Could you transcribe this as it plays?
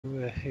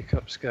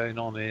hiccups going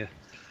on here.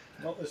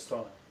 Not this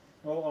time.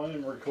 Well, I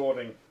am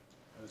recording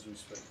as we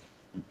speak.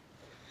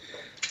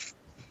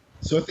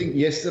 So I think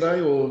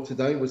yesterday or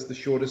today was the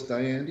shortest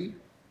day, Andy?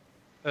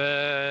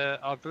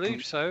 I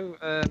believe so.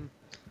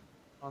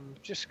 I'm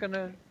just going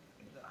to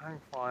hang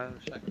fire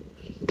a second.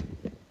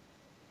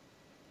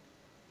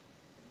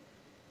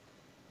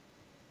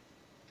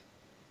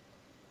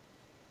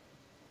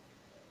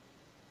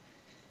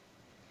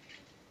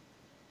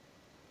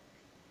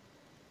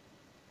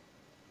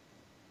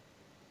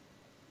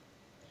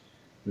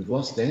 We've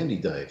lost Andy,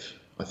 Dave.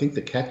 I think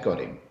the cat got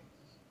him.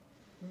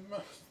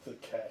 The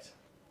cat.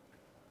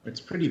 It's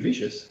pretty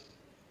vicious.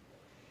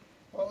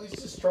 Well, he's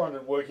just trying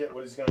to work out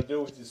what he's going to do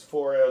with his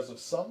 4 hours of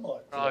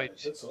sunlight today, Right.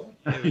 that's all.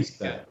 Here we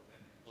go.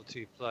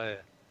 Multiplayer.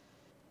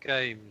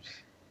 Games.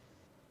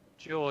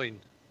 Join.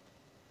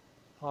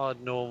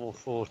 Hard normal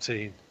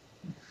 14.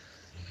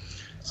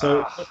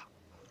 So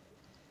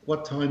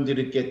what time did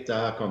it get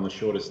dark on the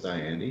shortest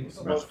day, Andy? Was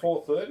it about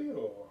 4:30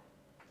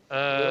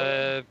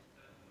 or?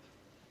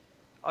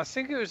 I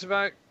think it was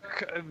about,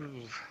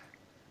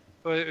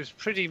 well, it was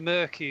pretty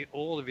murky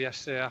all of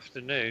yesterday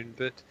afternoon,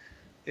 but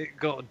it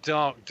got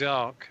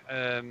dark,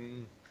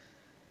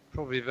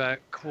 probably about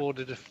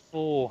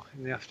 3:45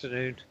 in the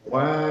afternoon.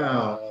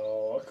 Wow.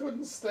 Oh, I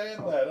couldn't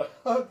stand that.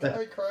 I'd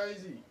go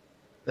crazy.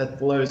 That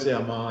blows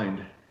our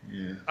mind.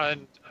 Yeah.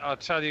 And I'll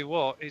tell you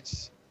what,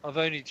 I've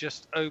only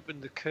just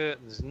opened the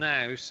curtains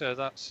now, so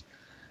that's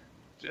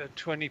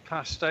 20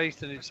 past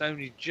 8, and it's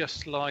only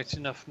just light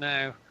enough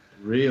now.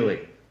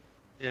 Really?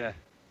 Yeah.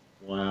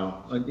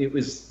 Wow.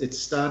 It's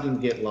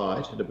starting to get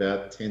light at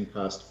about 10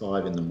 past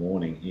 5 in the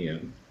morning here.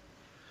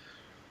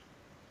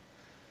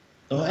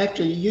 Oh,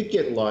 actually, you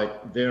get light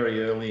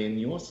very early in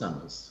your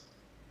summers.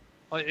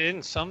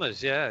 In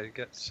summers, yeah, it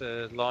gets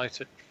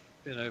light at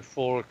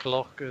 4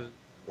 o'clock.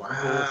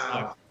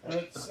 Wow. And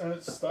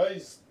it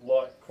stays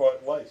light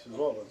quite late as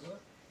well, doesn't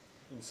it?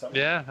 In summer.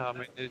 Yeah, I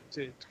mean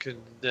it can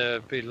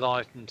be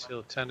light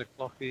until 10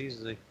 o'clock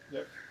easily.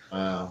 Yep.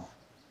 Wow.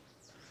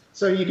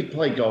 So you could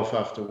play golf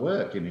after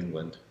work in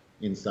England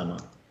in summer?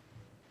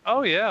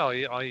 Oh yeah,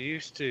 I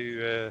used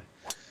to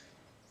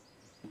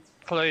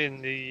play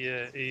in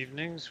the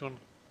evenings when.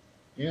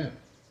 Yeah,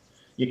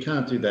 you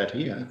can't do that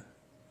here.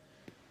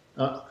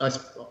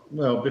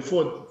 Well,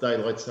 before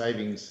daylight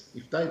savings,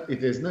 if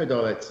there's no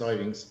daylight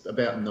savings,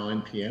 about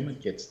 9 p.m.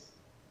 it gets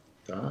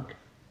dark.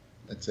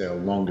 That's our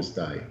longest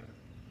day.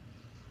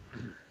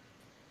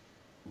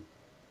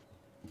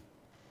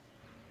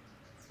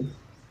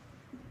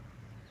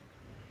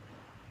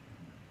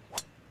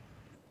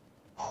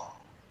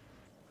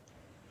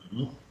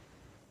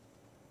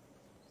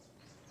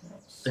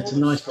 It's a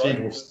nice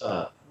gentle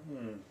start,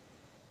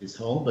 this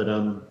hole, but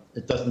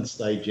it doesn't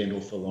stay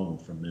gentle for long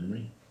from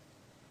memory.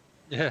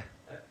 Yeah.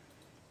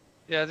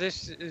 Yeah,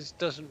 this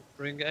doesn't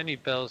ring any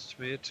bells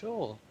to me at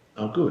all.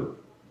 Oh, good.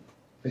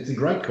 It's a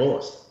great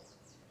course.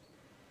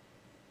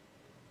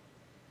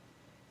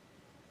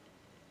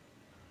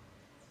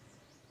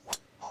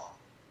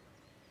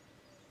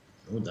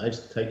 Oh,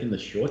 Dave's taken the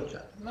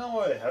shortcut.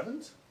 No, I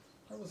haven't.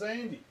 That was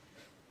Andy.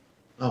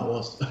 Oh, I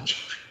was.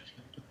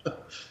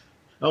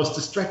 I was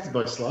distracted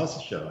by slicer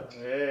shots.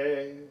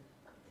 Yeah.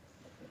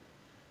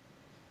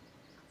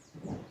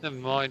 Never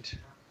mind.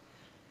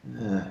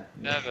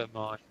 Never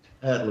mind.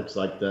 That looks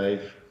like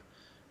Dave.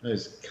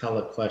 Those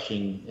colour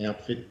clashing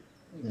outfit.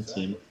 That's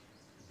him.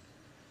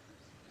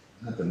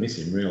 I have to miss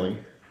him, really.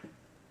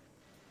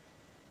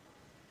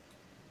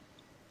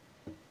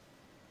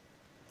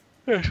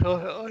 Yes,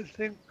 I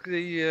think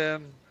the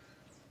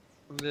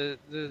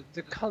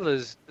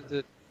colours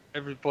that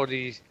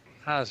everybody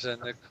has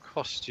in their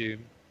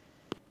costume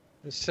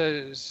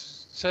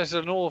says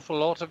an awful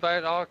lot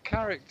about our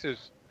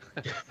characters.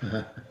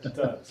 It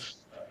does.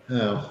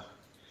 Oh,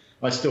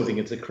 I still think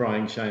it's a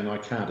crying shame I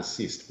can't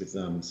assist with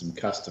some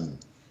custom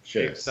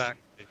shirts.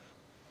 Exactly.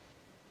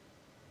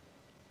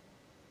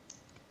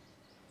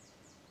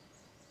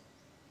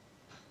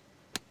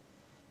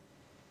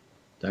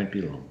 Don't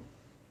be long.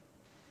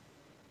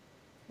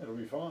 It'll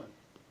be fine.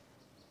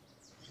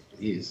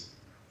 It is.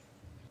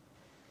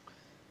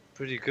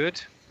 Pretty good.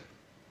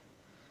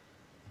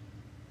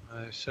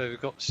 So we've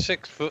got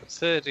 6 foot,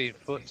 13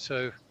 foot,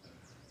 so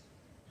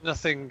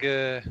nothing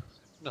to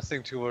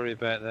worry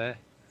about there.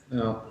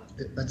 Well,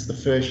 that's the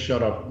first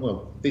shot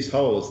well, this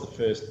hole is the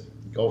first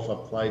golf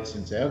I've played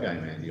since our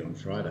game, Andy, on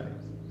Friday.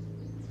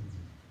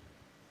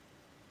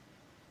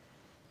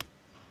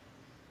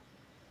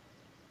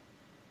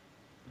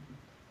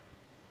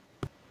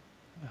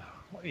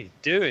 What are you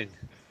doing?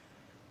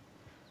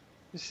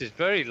 This is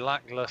very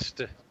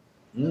lackluster.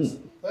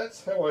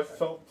 That's how I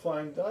felt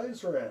playing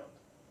Dave's round.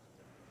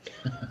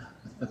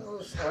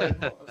 I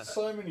had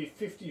so many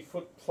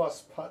 50-foot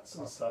plus putts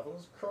and stuff. It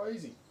was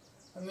crazy.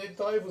 And then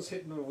Dave was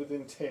hitting it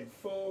within 10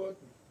 foot.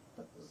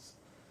 It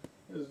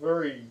was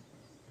very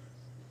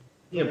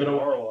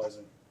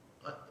demoralising.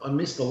 I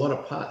missed a lot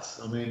of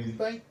putts. I mean,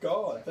 Thank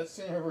God. That's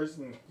the only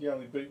reason he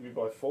only beat me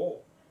by 4.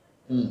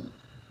 Or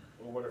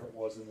whatever it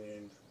was in the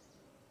end.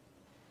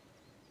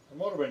 It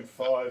might have been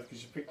 5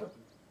 because you picked up.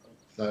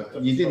 So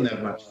you didn't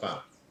have much fun,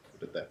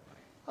 put it that way.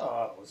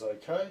 Ah, it was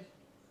okay.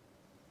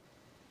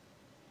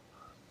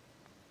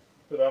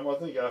 But I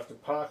think after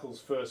Parkle's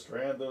first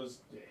round, there was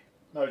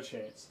no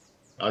chance.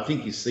 I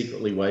think he's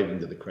secretly waving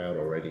to the crowd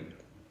already.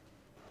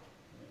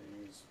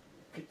 He was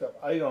picked up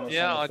 8 on us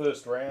on the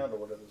first round or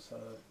whatever. So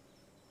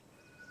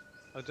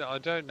I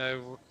don't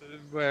know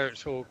where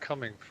it's all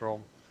coming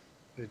from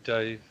with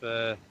Dave.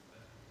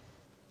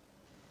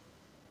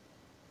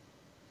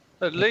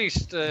 At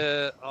least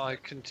I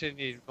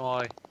continued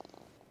my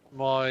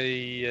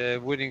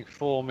winning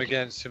form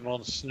against him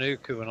on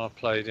snooker when I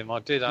played him. I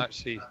did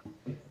actually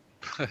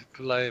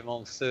play him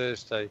on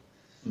Thursday,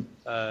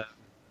 and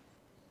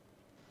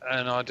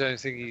I don't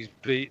think he's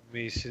beaten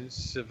me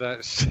since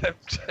about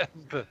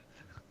September.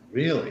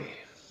 Really?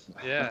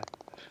 Yeah.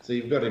 So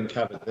you've got him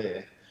covered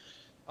there.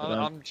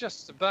 I'm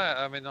just about.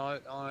 I mean,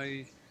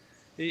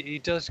 he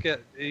does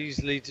get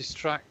easily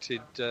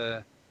distracted,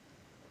 and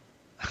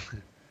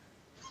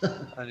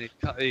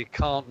he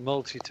can't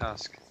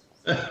multitask.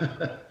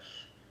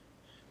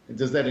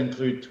 Does that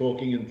include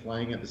talking and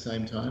playing at the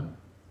same time?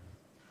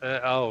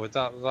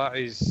 That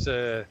is.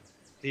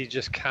 He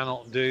just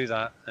cannot do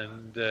that,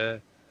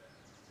 and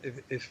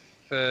if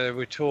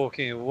we're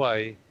talking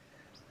away,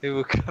 he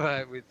will come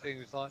out with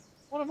things like,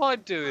 "What am I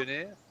doing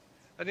here?"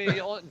 And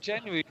he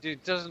genuinely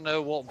doesn't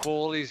know what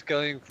ball he's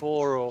going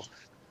for, or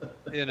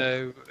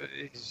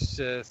his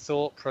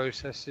thought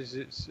processes.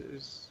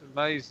 It's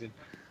amazing.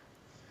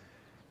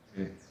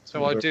 Yeah.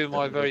 So I do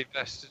my very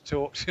best to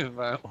talk to him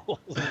about all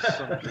this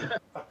subject.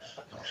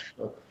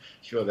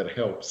 Sure, that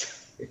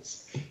helps.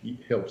 It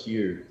helps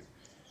you.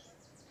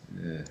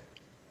 Yeah.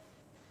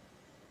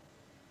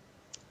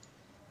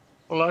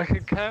 Well, I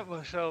can count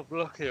myself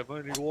lucky. I'm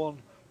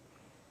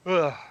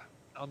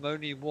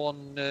only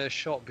one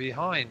shot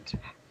behind.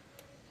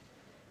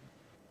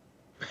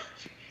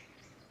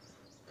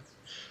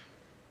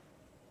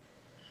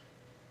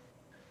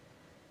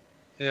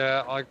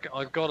 Yeah,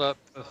 I got up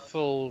a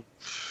full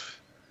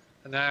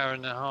an hour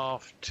and a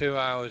half, 2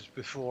 hours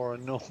before I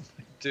normally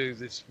do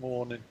this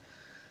morning.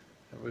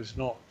 It was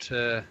not,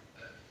 so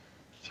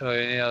I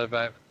only had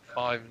about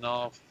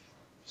 5.5,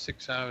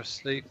 6 hours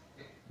sleep.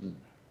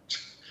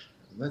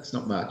 That's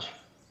not much.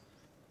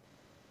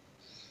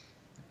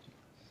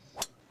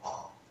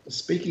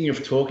 Speaking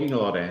of talking a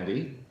lot,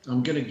 Andy,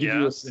 I'm going to give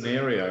you a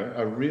scenario,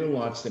 a real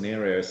life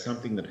scenario,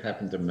 something that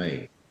happened to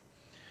me.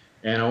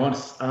 And I want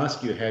to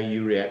ask you how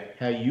you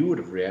would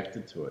have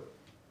reacted to it.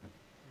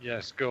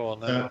 Yes, go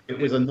on then. It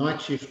was a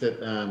night shift at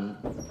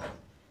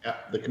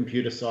the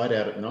computer site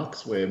out at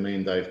Knox, where me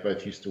and Dave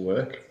both used to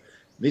work.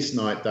 This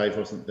night, Dave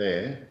wasn't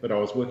there, but I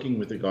was working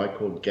with a guy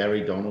called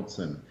Gary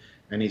Donaldson,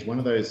 and he's one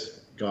of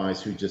those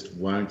guys who just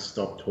won't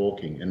stop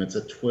talking, and it's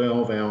a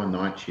 12-hour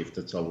night shift.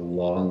 It's a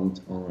long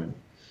time.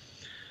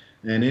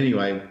 And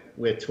anyway,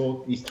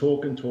 he's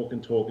talking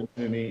to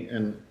me,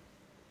 and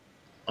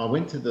I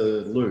went to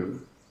the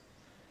loo,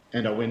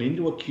 and I went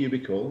into a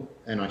cubicle,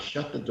 and I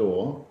shut the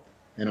door,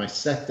 and I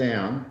sat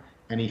down,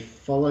 and he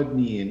followed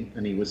me in,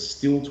 and he was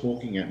still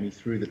talking at me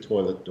through the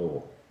toilet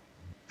door.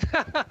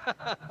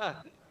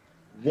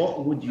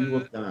 What would you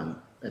have done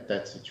at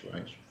that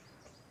situation?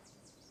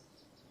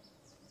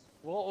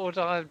 What would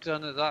I have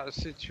done at that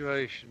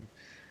situation?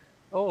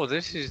 Oh,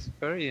 this is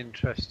very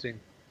interesting.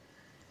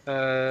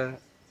 I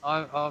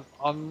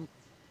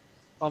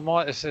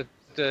might have said,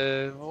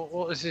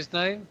 what was his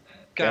name?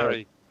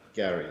 Gary.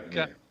 Gary.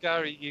 Yeah.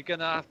 Gary, you're going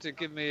to have to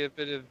give me a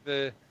bit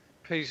of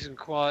peace and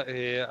quiet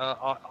here.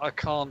 I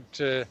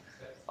can't.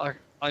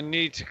 I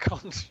need to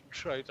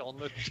concentrate on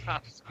the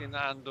task in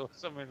hand or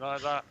something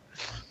like that.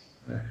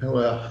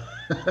 Well,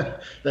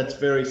 that's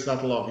very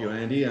subtle of you,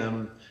 Andy.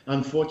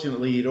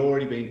 Unfortunately, he'd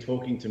already been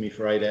talking to me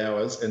for 8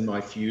 hours, and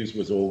my fuse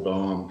was all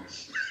gone.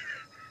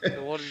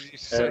 So what did you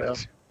say?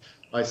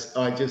 I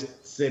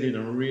just said in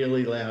a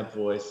really loud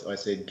voice, I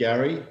said,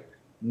 Gary,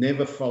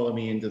 never follow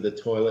me into the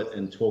toilet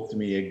and talk to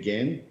me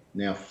again.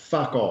 Now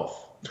fuck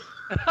off.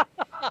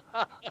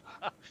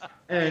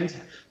 And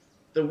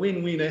the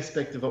win-win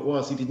aspect of it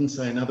was he didn't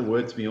say another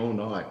word to me all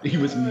night. He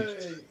was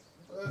mute.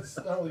 That's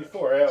only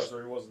 4 hours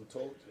where he wasn't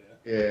talking to you.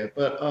 Yeah,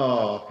 but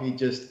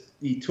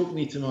he took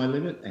me to my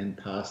limit and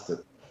passed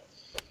it.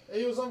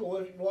 He was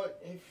unbelievable. Like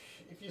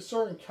if you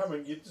saw him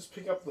coming, you'd just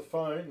pick up the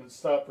phone and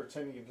start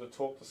pretending to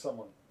talk to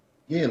someone.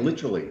 Yeah,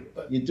 literally.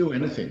 You'd do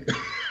anything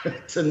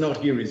to not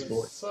hear his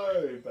voice.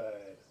 So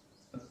bad.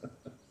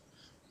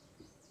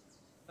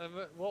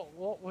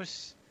 What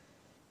was?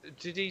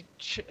 Did he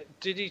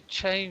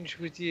change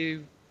with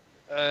you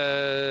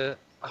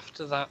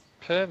after that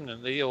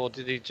permanently, or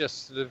did he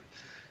just sort of?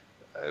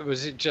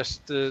 Was it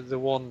just the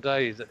one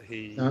day that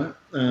he? No,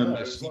 it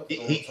was like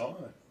all the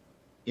time.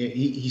 Yeah,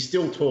 he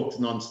still talked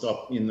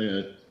non-stop in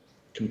the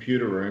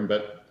computer room,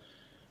 but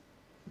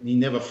he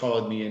never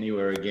followed me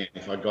anywhere again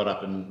if I got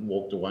up and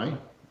walked away.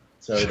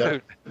 So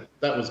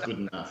that was good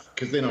enough,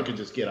 because then I could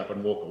just get up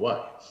and walk away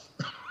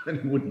and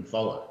he wouldn't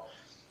follow.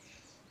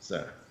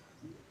 So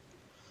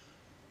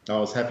I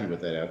was happy with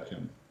that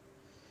outcome.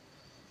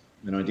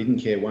 And I didn't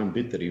care one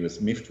bit that he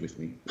was miffed with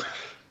me.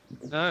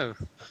 No.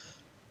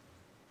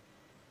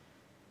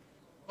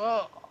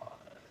 Well,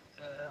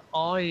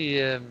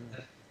 I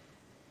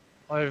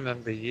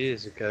remember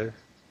years ago.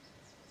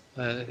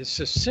 It's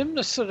a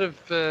similar sort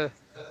of.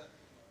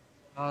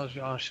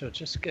 I shall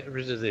just get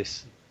rid of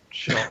this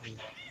shot.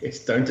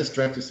 Yes, don't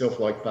distract yourself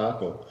like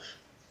Parker.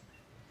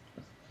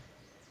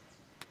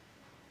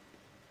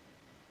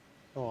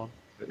 Come on,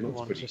 It come looks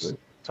on, pretty just good.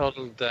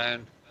 toddle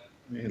down.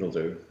 It'll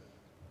do.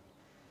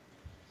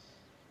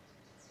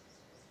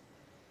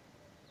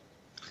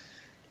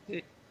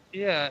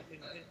 Yeah.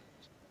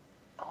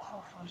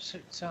 Oh, what's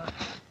it?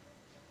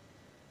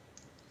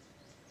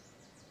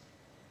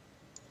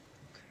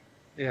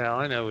 Yeah,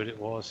 I know what it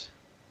was.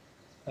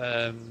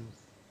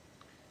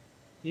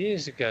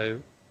 Years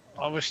ago,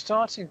 I was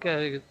starting to get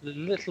a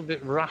little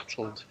bit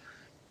rattled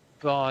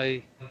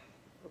by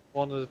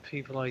one of the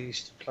people I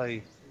used to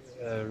play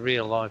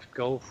real life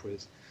golf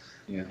with,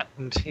 Yeah.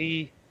 and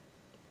he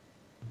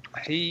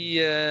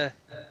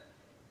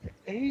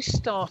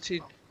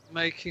started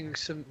making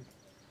some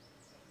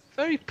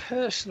very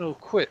personal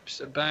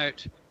quips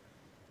about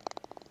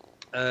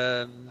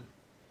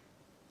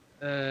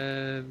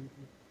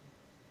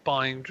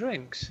buying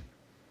drinks,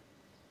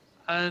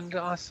 and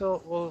I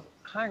thought, well,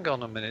 hang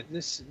on a minute,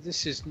 this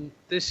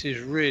is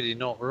really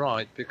not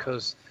right,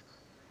 because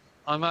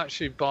I'm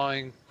actually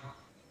buying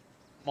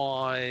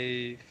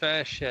my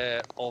fair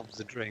share of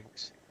the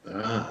drinks,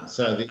 and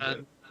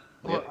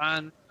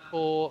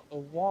for a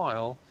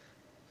while,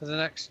 for the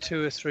next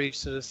 2 or 3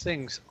 sort of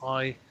things,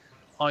 I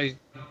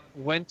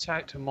went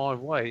out of my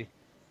way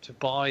to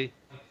buy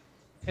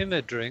him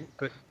a drink,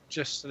 but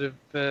just sort of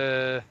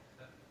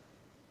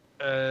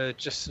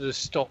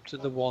stopped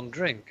at the one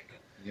drink,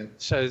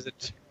 so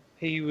that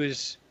he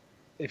was,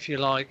 if you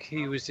like,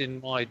 he was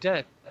in my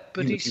debt,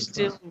 but he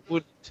still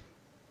wouldn't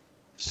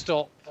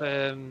stop,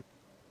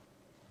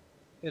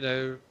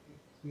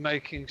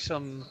 making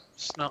some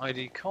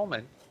snidey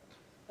comment.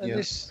 And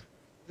this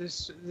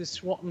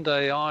one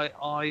day,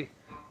 I'd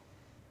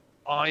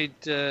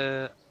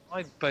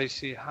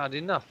basically had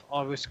enough.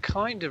 I was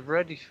kind of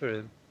ready for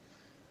him,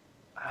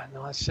 and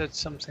I said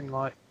something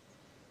like,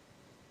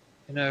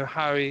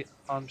 Harry,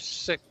 I'm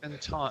sick and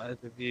tired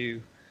of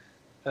you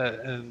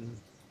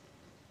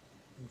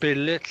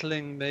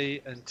belittling me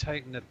and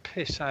taking the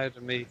piss out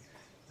of me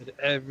at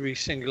every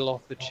single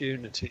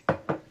opportunity.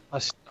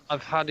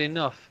 I've had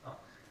enough.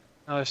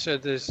 And I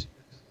said, there's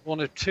one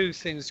of two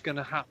things going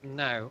to happen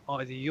now.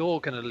 Either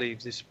you're going to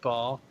leave this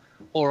bar,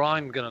 or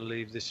I'm going to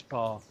leave this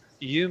bar.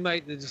 You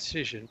make the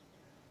decision,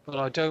 but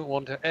I don't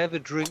want to ever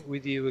drink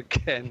with you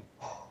again.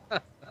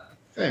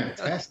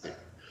 Fantastic.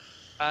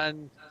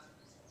 And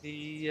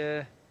he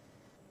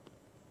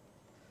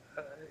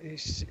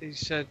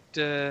said,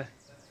 don't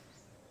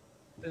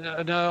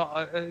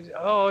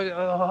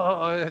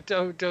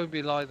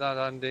be like that,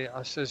 Andy.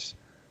 I says,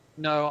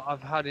 no,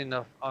 I've had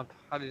enough. I've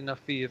had enough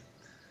of you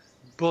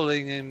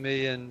bullying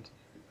me, and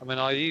I mean,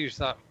 I use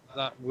that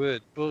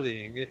word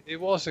bullying. It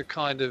was a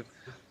kind of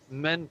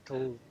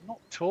mental, not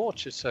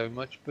torture so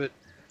much, but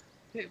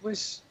it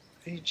was.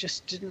 He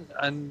just didn't.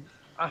 And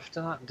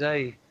after that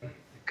day, the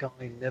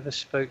guy never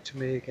spoke to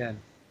me again.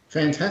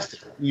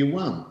 Fantastic. You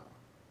won.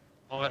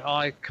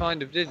 I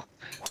kind of did,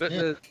 but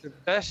the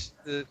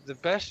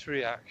best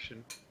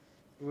reaction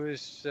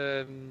was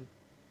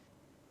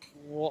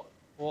what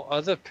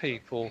other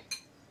people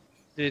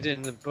did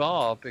in the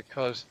bar,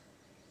 because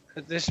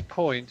at this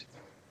point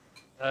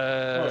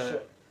the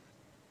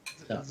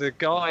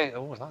guy,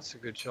 that's a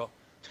good shot.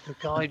 The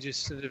guy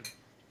just sort of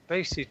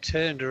basically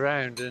turned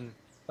around, and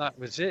that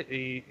was it.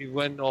 He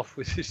went off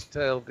with his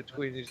tail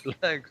between his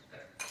legs,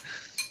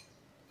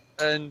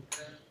 and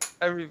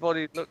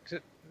everybody looked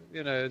at,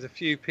 the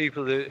few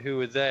people who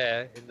were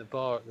there in the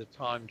bar at the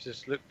time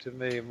just looked at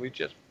me, and we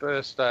just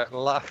burst out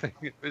laughing.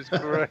 It was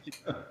great.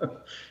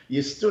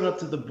 You stood up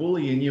to the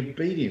bully and you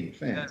beat him.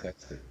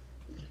 Fantastic.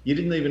 Yeah. You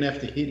didn't even have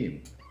to hit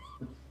him.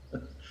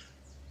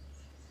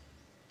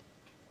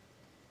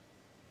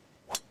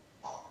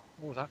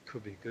 Oh, that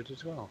could be good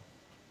as well.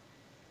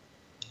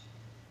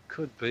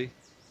 Could be.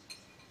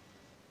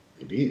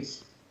 It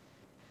is.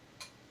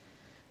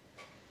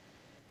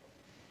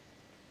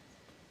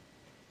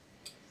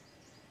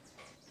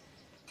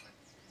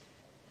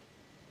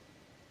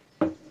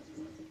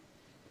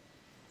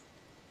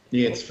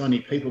 Yeah, it's funny.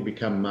 People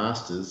become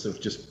masters of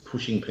just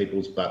pushing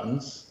people's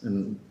buttons,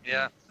 and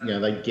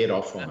they get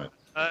off on it.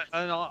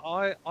 And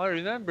I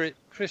remember it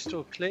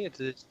crystal clear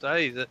to this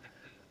day that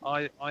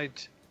I'd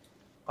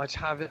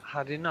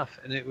had enough,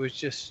 and it was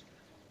just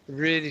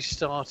really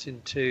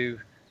starting to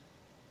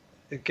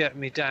get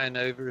me down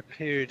over a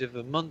period of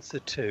a month or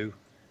two.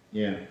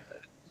 Yeah.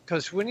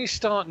 Because when you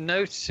start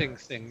noticing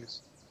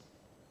things,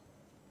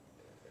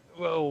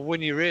 well,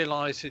 when you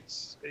realise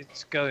it's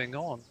going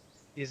on,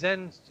 you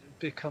then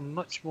become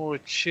much more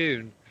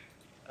tuned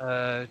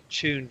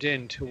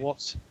in to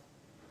what's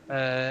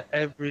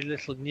every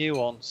little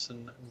nuance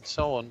and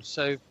so on.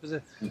 So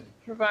for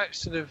about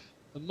sort of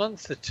a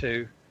month or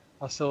two,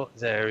 I thought,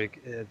 there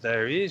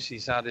he is.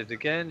 He's at it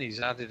again. He's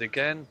at it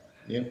again.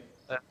 Yeah.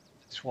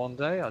 This one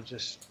day, I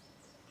just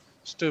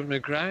stood my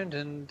ground,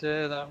 and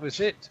that was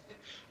it.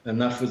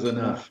 Enough was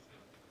enough.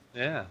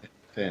 Yeah.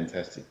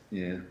 Fantastic.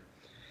 Yeah.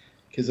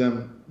 Because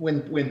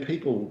when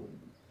people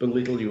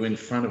belittle you in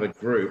front of a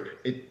group,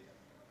 if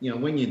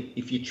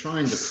you try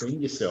and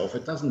defend yourself,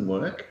 it doesn't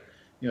work.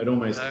 It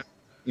almost,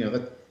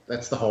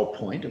 that's the whole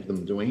point of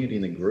them doing it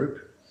in a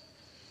group.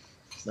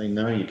 So they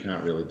know you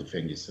can't really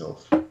defend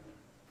yourself. And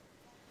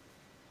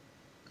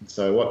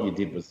so what you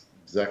did was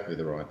exactly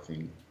the right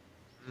thing.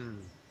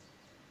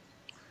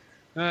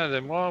 Now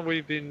then, while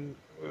we've been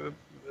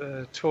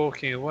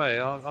talking away,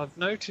 I've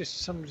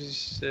noticed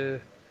somebody's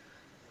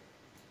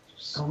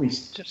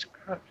He's just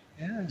crap.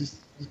 Yeah. He's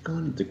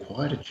gone into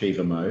quiet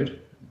achiever mode,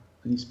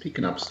 and he's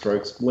picking up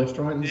strokes left,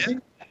 right, and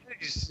centre.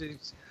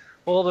 He's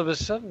all of a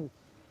sudden,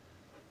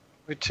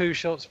 we're 2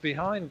 shots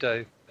behind,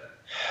 Dave.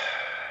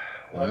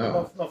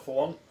 Wow. Not for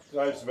long.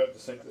 Dave's about to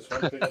sink this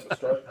one, pick up the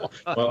stroke.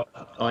 Well,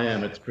 I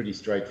am. It's pretty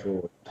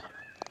straightforward.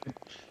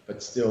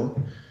 But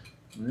still,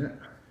 yeah.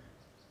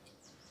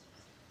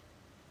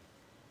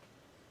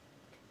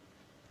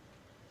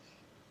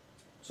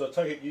 So I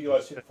take it you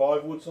guys hit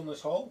 5 woods on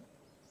this hole?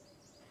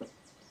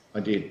 I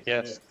did.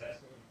 Yes. Yeah,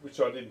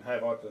 which I didn't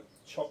have. I had to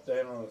chop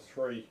down on a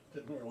 3.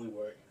 Didn't really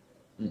work.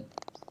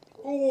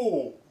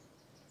 Ooh!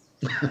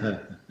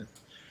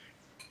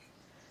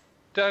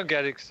 Don't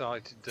get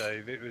excited,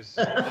 Dave. It was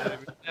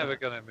never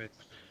going to miss.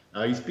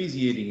 He's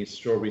busy eating his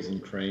strawberries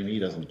and cream. He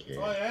doesn't care.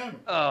 I am.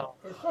 Oh.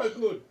 It's so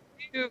good.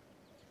 It's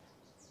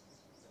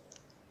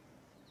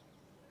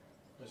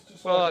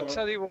just Well, like I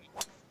tell you what,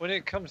 when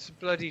it comes to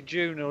bloody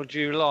June or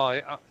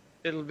July,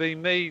 it'll be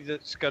me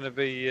that's going to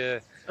be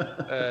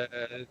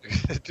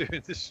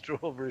doing the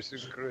strawberries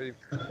and cream.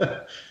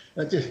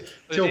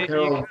 Tell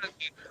Carol.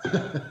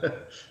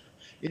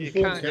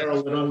 Inform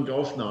Carol that on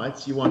golf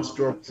nights you want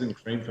strawberries and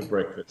cream for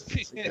breakfast.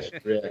 See how she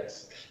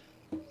reacts.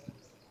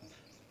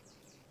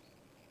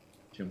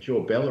 I'm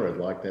sure Bella would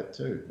like that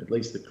too, at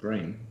least the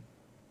cream.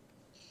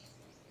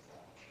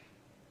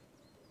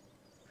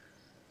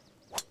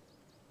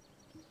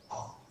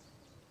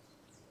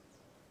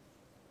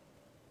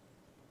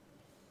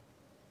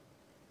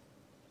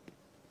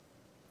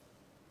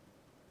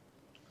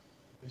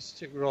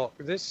 Mystic Rock.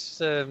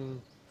 This,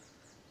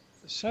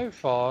 so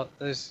far,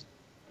 there's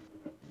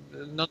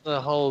none of the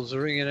holes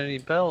are ringing any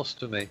bells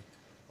to me.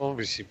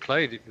 Obviously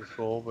played it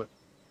before, but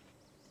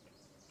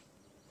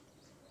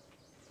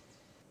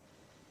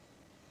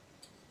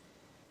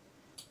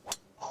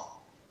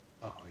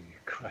oh, you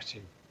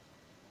cretin!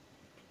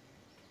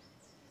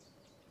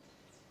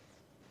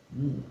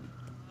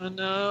 Oh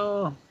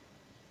no!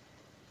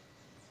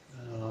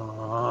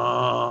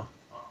 Oh.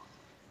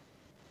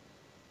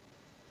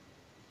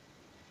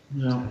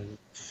 No,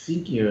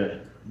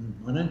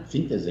 I don't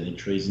think there's any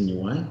trees in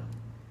your way.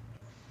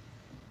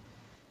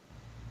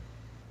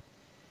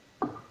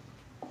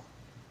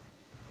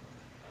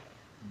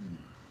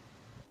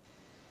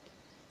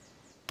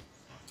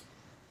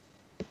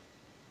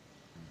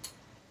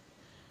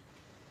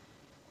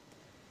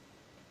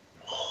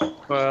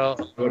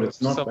 Well, but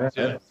it's not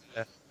bad.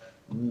 Yeah.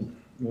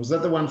 Was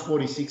that the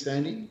 146,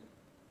 Andy?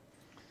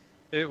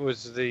 It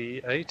was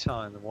the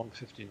A-time, the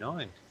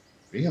 159.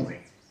 Really?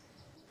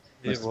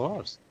 It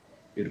was.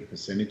 Bit of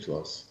percentage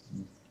loss.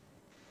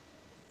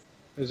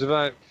 It was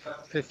about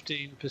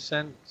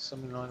 15%,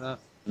 something like that.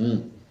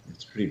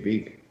 It's pretty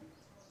big.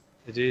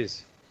 It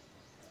is.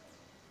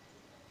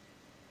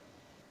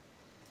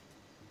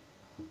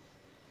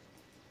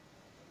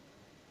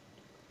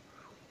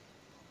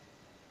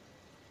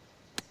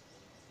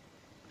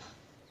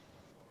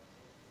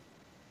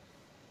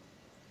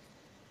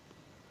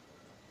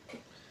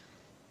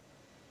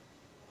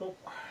 Cool.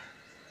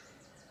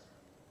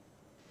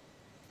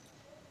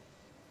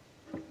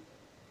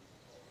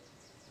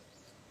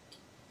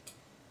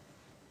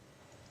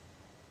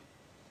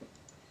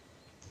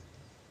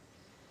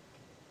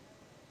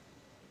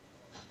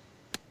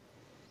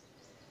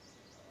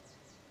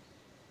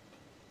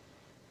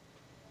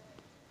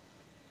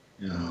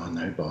 Oh,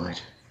 no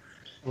bite.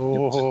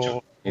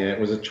 Oh, Yeah, it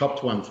was a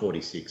chopped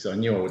 146. I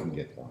knew I wouldn't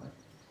get bite.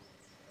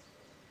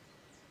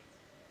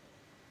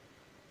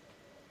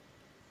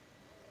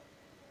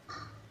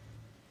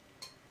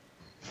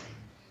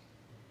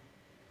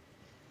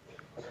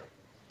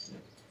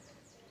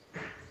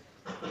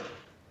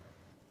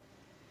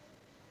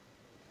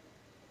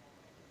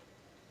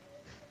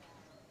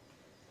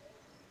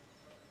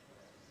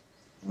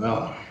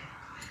 Well,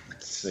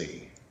 let's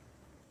see.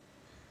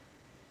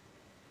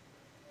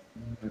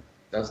 It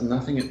does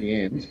nothing at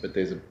the ends, but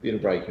there's a bit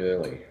of break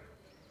early.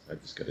 So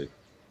I've just got to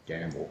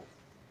gamble.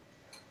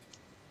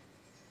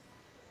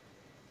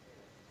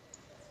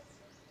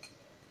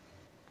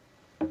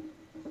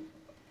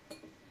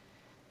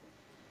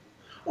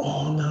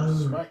 Oh, no.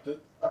 Smacked it.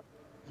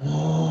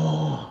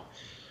 Oh.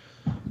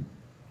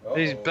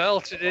 he's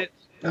belted it.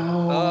 Oh.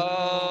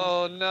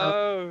 Oh,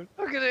 no.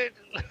 Look at it.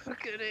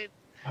 Look at it.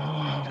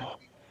 Oh.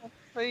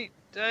 Feet,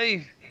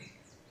 Dave.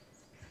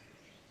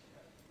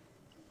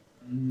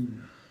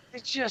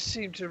 It just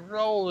seemed to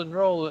roll and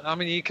roll. I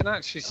mean, you can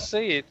actually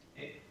see it.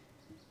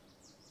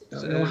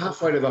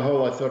 Halfway to the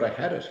hole, I thought I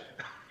had it.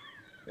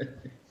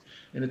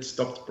 And it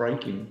stopped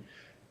breaking.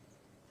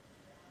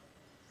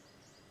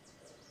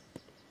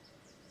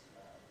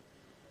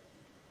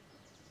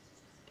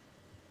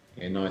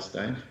 Yeah, nice,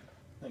 Dave.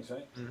 Thanks,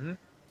 mate. Mm-hmm.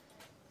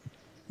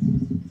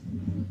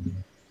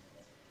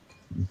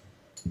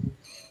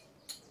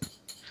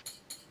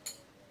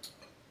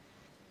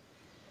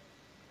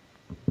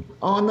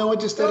 Oh no, I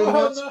just had a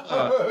mouse.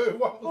 No.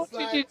 What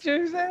did you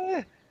do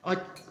there?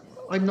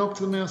 I knocked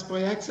the mouse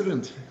by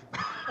accident.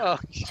 Oh,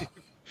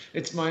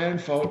 It's my own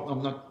fault.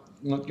 I'm not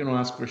going to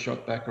ask for a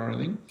shot back or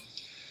anything.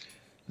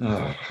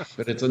 Oh,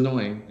 but it's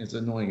annoying. It's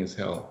annoying as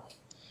hell.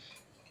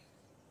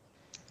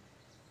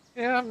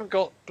 you haven't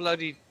got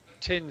bloody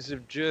tins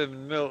of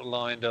German milk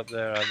lined up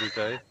there, have you,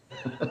 Dave?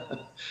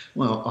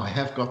 Well, I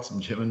have got some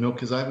German milk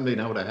because I haven't been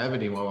able to have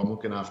any while I'm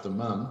looking after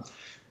Mum.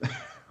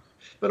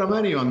 But I'm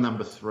only on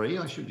number 3.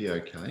 I should be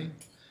okay.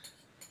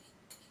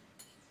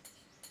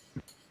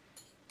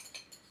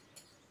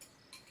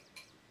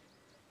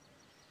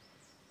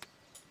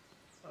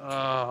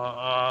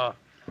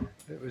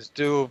 It was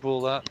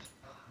doable, that.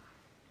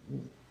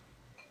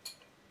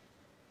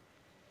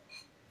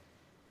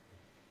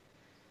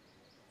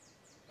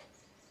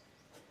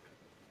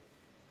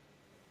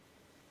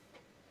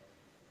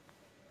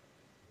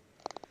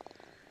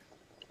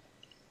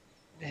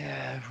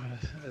 Yeah,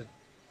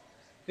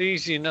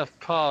 easy enough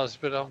pars,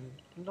 but I'm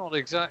not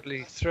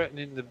exactly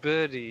threatening the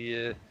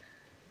birdie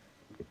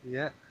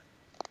yet.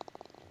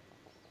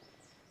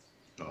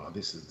 Oh,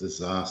 this is a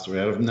disaster.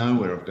 Out of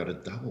nowhere, I've got a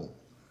double.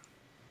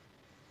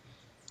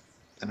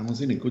 And I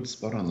was in a good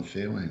spot on the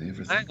fairway and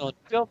everything. Hang on,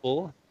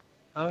 double?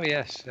 Oh,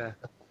 yes. It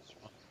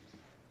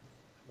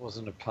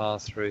wasn't a par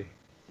 3.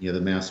 Yeah,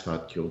 the mouse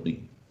fart killed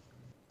me.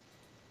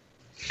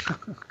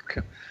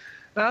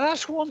 Now,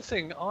 that's one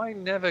thing I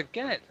never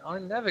get. I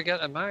never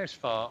get a mouse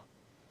fart.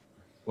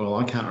 Well,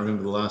 I can't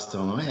remember the last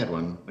time I had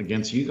one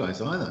against you guys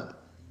either.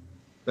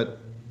 But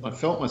I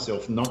felt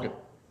myself knock it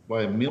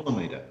by a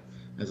millimetre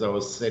as I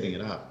was setting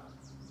it up.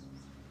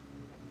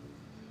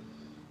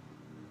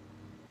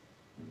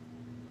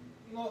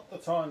 Not the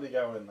time to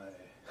go in there.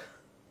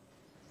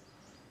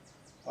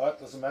 Alright,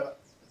 doesn't matter.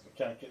 We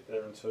can't get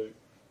there in 2.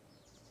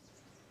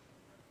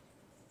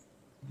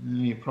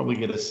 You probably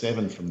get a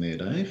 7 from there,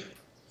 Dave.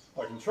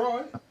 I can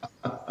try.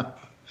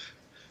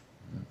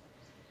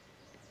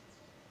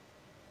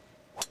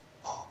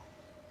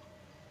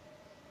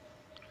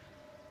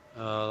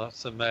 Oh,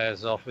 that's the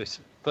mayor's office.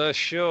 For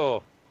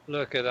sure.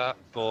 Look at that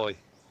boy.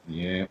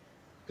 Yeah.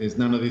 There's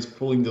none of this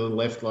pulling to the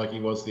left like he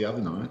was the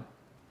other night.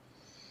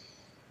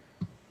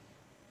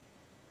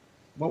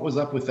 What was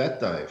up with that,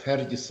 Dave? How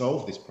did you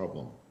solve this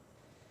problem?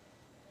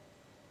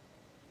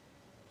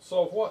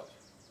 Solve what?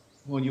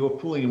 Well, you were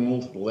pulling them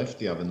all to the left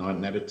the other night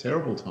and had a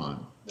terrible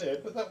time. Yeah,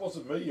 but that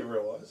wasn't me, you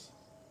realise.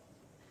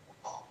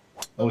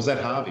 Or was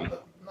that Harvey?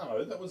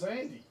 No, that was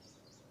Andy.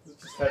 That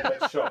just had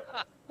that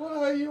shot. What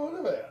are you on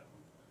about?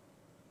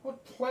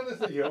 What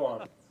planet are you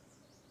on?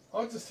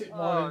 I just hit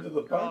mine into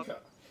the bunker.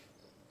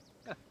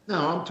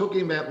 No, I'm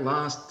talking about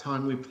last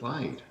time we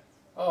played.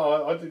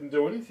 Oh, I didn't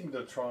do anything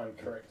to try and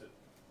correct it.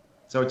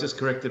 So it just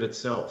corrected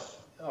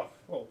itself. Oh,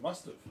 well, it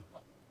must have.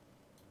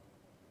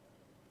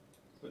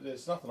 But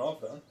there's nothing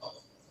I've done.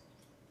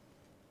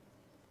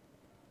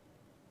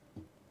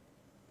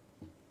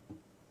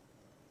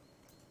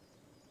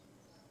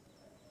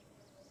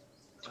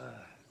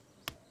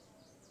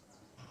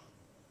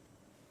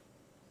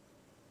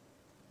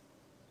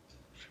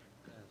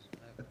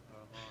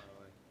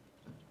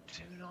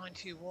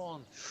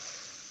 $291.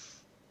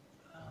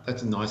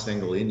 That's a nice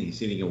angle in. He's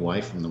hitting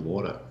away from the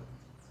water.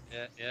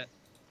 Yeah, yeah.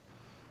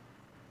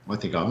 I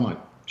think I might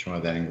try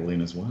that angle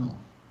in as well.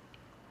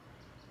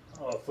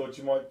 Oh, I thought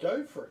you might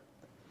go for it.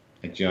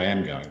 Actually, I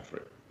am going for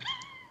it.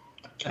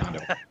 I can't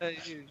help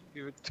it.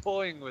 You were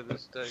toying with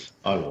us, Dave.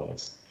 I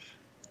was.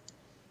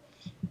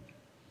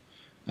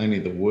 Only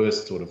the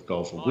worst sort of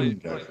golfer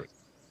wouldn't go for it.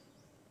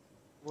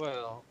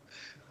 Well,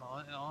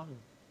 I'm...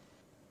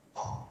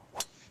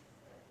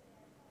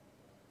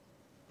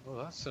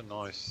 Well, that's a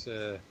nice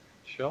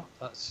shot.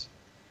 That's...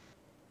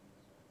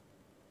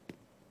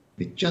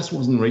 It just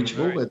wasn't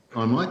reachable, but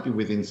I might be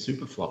within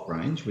super flop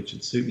range, which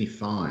would suit me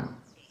fine.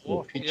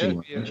 Or pitching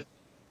range. Yeah.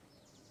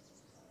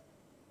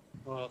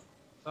 Well,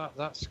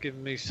 that's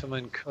given me some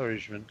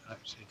encouragement,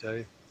 actually,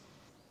 Dave.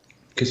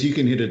 Because you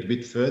can hit it a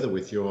bit further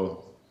with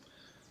your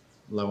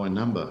lower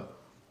number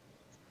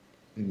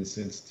in the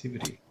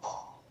sensitivity.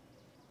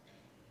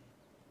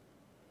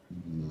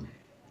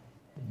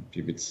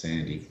 Be a bit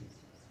sandy.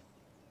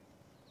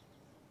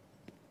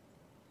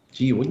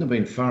 Gee, you wouldn't have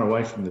been far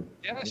away from the...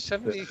 Yeah,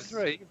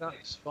 73,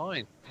 that's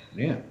fine.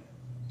 Yeah.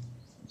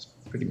 It's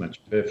pretty much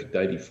perfect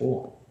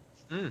 84.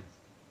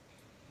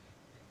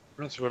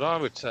 That's what I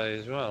would say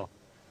as well.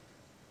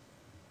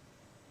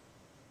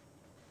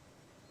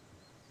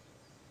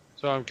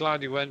 So I'm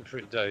glad you went for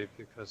it, Dave,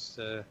 because...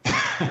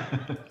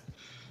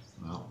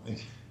 well,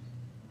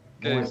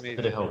 gave always me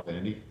better help,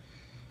 Andy.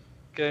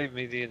 gave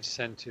me the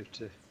incentive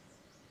to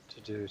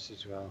do it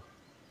as well.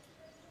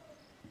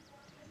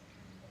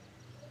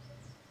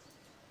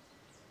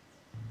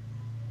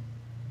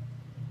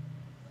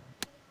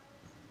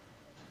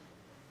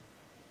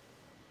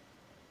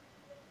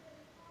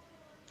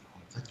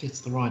 If that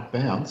gets the right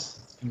bounce,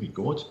 it's going to be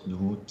gorgeous.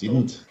 No, it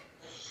didn't.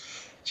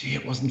 Gee,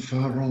 it wasn't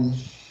far wrong.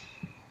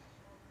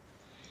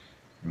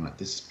 Right,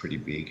 this is pretty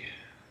big.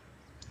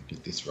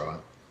 Get this right.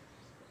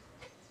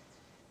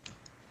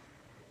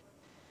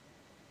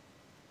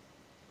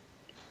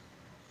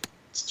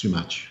 It's too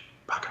much.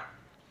 Bugger.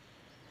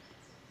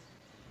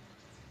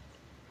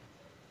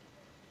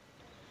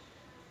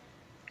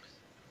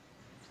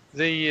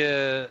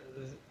 The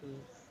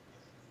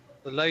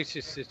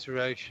latest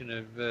iteration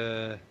of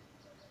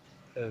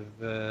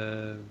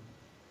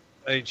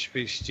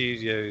HB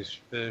Studios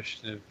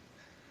version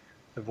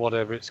of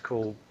whatever it's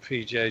called,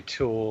 PJ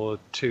Tour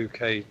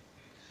 2K20.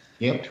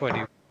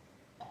 Yep.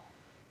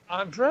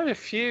 I've read a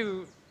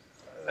few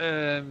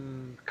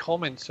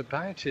comments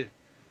about it,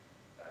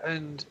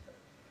 and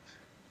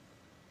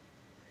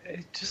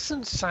it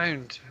doesn't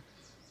sound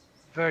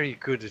very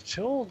good at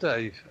all,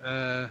 Dave.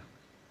 I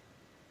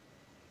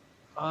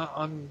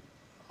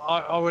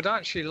would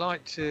actually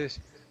like to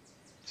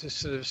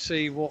sort of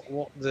see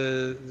what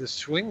the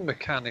swing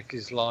mechanic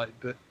is like,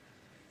 but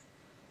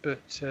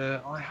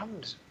I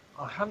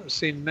haven't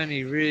seen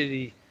many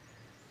really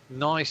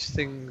nice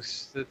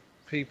things that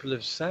people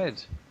have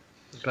said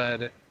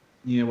about it.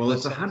 Yeah, well,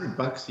 it's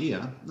 $100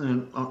 here,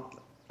 and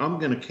I'm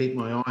going to keep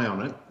my eye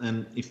on it.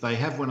 And if they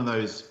have one of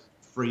those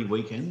free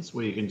weekends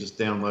where you can just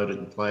download it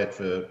and play it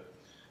for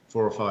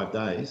 4 or 5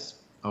 days,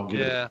 I'll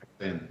give it back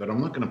then. But I'm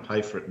not going to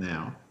pay for it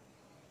now.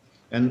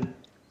 And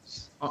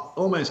I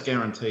almost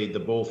guaranteed the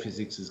ball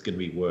physics is going to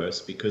be worse,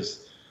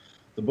 because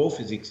the ball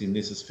physics in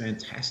this is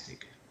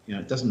fantastic. You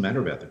know, it doesn't matter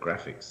about the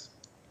graphics.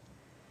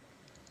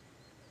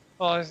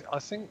 Well, I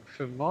think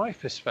from my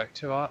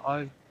perspective,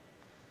 I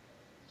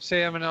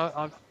see. I mean,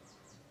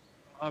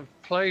 I've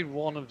played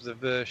one of the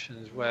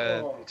versions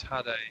where it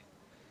had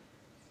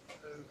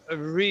a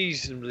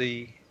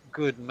reasonably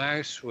good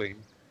mouse swing,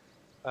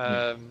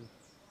 and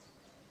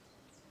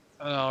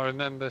I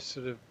remember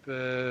sort of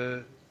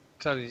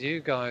telling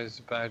you guys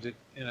about it,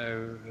 you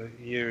know, a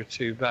year or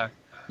two back.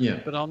 Yeah.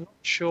 But I'm not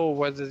sure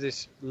whether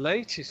this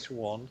latest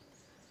one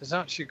has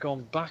actually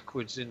gone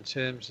backwards in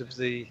terms of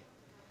the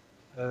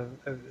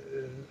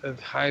of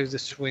how the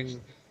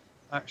swing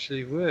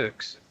actually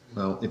works.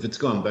 Well, if it's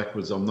gone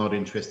backwards, I'm not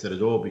interested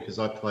at all, because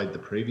I played the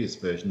previous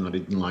version. I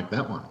didn't like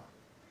that one.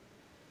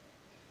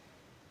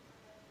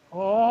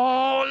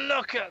 Oh,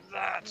 look at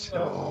that!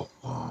 Oh.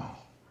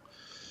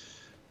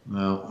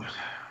 Well,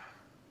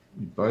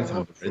 we both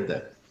haven't read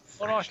that.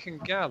 What I can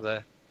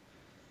gather,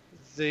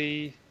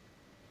 the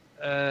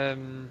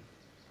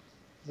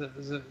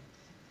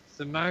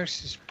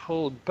mouse is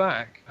pulled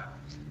back,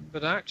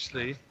 but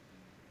actually,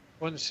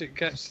 once it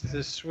gets to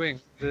the swing,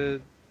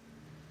 the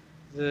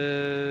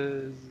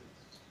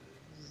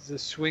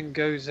swing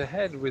goes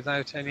ahead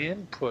without any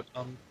input.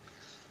 I'm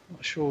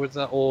not sure whether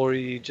that, or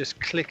you just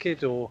click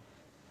it, or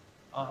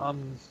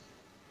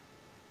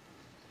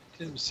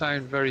didn't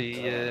sound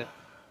very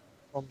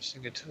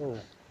promising at all.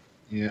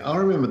 Yeah, I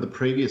remember the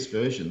previous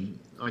version.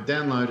 I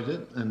downloaded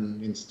it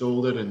and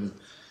installed it, and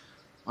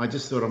I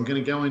just thought, I'm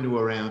going to go into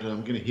a round and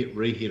I'm going to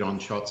re-hit on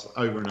shots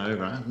over and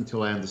over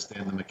until I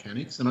understand the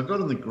mechanics. And I got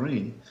on the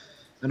green,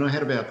 and I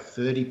had about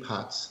 30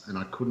 putts, and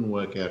I couldn't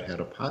work out how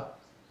to putt.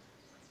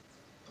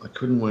 I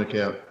couldn't work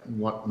out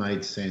what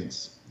made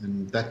sense,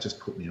 and that just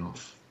put me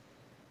off.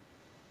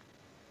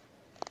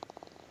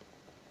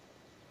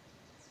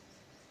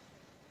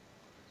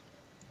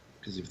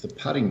 Because if the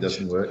putting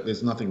doesn't work,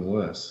 there's nothing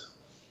worse.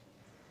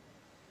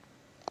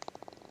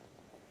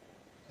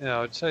 Yeah,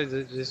 I would say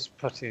that this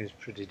putting is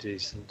pretty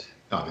decent.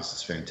 Oh, this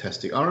is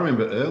fantastic. I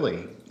remember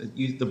early,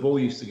 the ball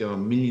used to go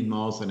 1,000,000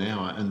 miles an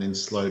hour and then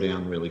slow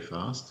down really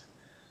fast.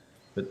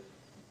 But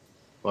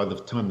by the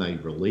time they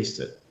released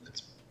it,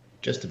 it's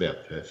just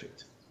about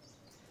perfect.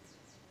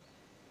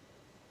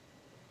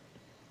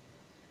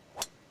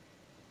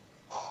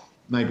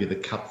 Maybe the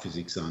cup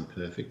physics aren't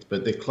perfect,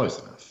 but they're close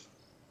enough.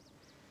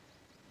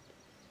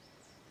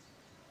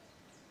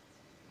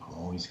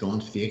 Oh, he's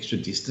gone for the extra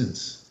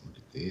distance. Look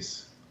at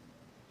this.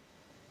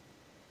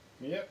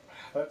 Yep,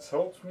 that's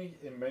helped me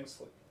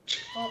immensely.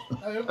 Oh,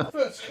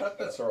 first cut,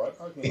 that's all right.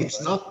 It's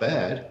not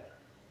bad.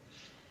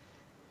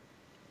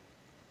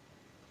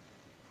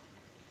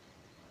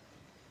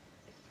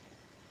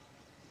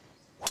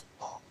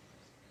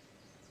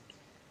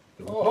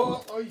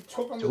 Oh, you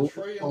took on the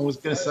tree. I was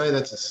going to say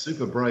that's a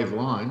super brave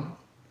line.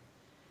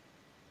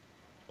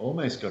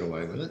 Almost got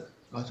away with it.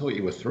 I thought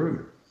you were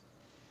through.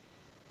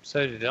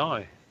 So did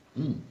I.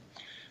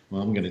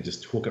 Well, I'm going to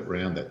just hook it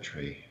round that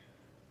tree.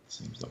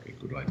 Seems like a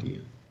good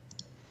idea.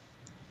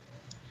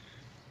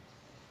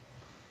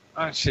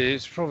 Actually,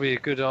 it's probably a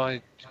good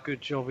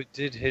job it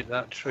did hit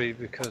that tree,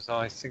 because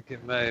I think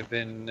it may have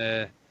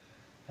been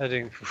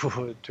heading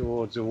forward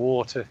towards the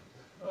water.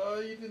 Oh,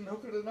 you didn't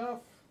hook it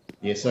enough.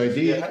 Yes, I did.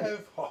 You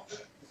have. Oh,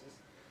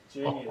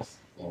 Genius.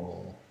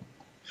 Oh,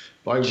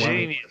 by one.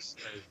 Genius.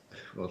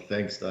 Well,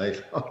 thanks,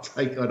 Dave. I'll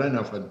take. I don't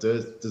know if I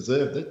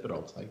deserved it, but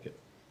I'll take it.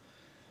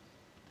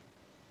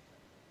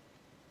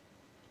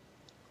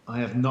 I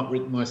have not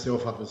written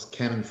myself up as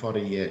cannon fodder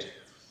yet.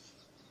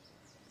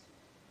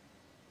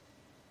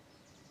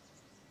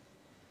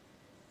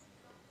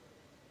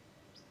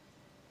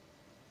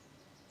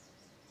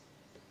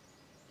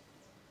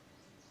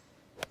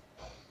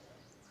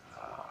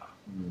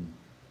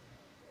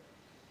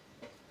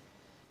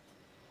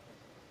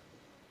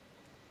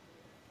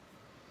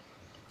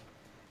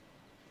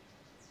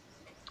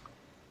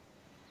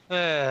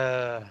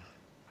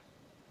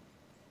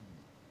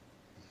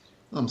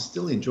 I'm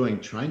still enjoying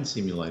Train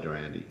Simulator,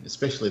 Andy,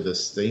 especially the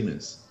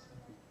steamers.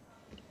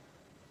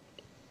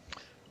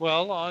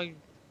 Well, I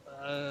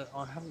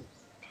haven't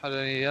had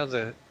any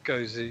other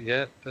goes at it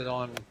yet, but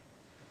I'm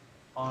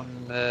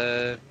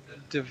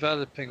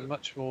developing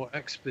much more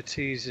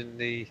expertise in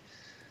the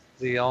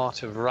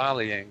art of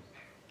rallying.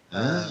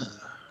 I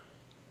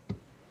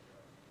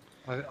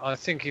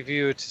think if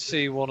you were to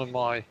see one of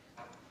my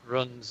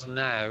runs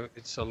now,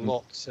 it's a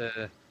lot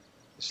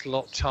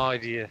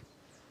tidier.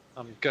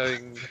 I'm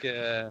going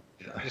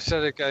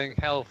instead of going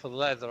hell for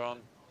leather.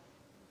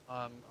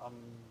 I'm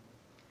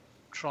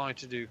trying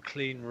to do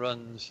clean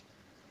runs,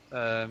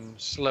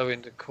 slow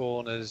into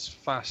corners,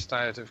 fast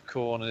out of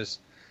corners,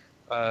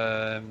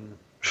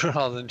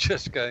 rather than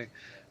just going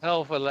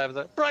hell for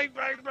leather.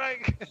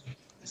 Brake.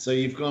 So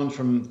you've gone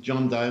from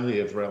John Daly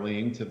of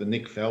rallying to the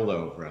Nick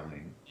Faldo of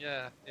rallying.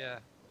 Yeah.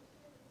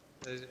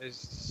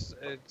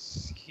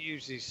 It's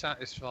hugely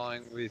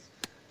satisfying with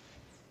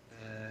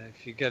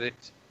if you get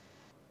it.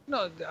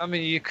 No, I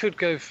mean you could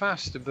go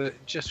faster, but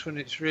just when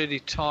it's really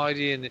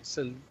tidy and it's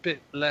a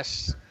bit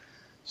less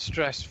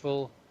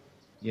stressful.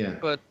 Yeah.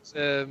 But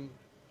the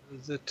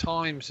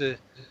times are,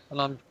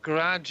 and I'm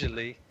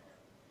gradually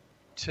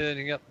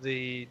turning up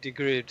the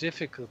degree of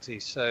difficulty.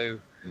 So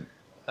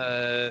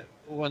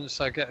once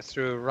I get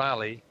through a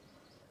rally,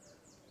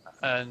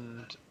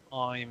 and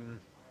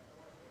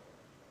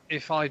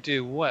if I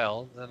do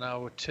well, then I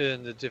will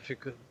turn the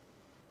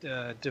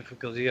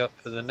difficulty up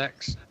for the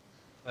next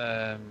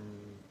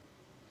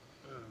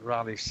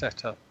rally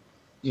setup.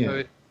 Yeah. So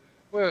it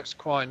works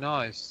quite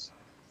nice.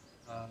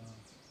 I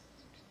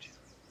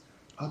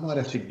might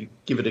have to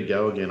give it a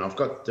go again. I've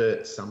got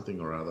Dirt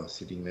something or other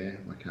sitting there.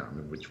 I can't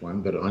remember which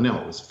one, but I know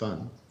it was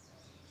fun.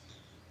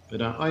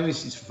 But I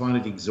used to find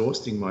it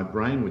exhausting. My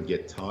brain would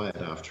get tired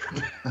after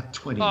about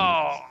 20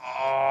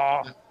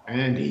 minutes.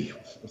 Andy,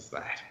 what was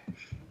that?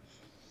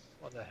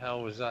 What the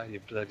hell was that, you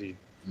bloody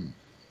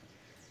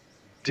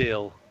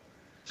dill?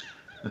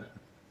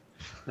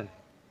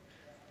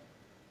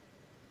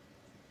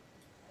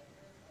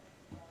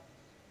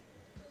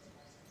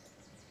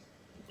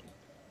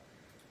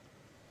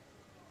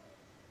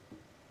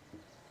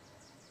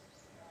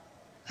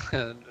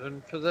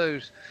 And for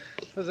those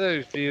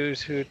viewers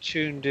who are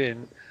tuned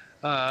in,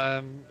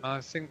 I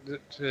think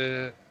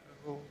that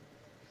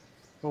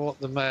what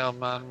the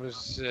mailman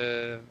was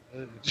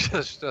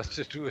just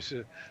uttered was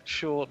a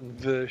shortened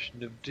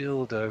version of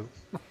dildo.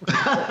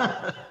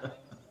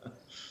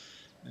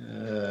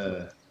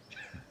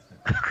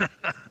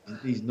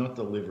 He's not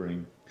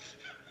delivering.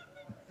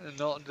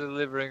 Not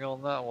delivering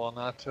on that one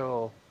at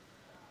all.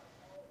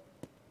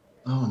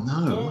 Oh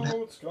no!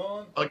 Oh, it's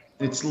gone.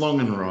 It's long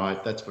and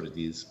right. That's what it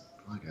is.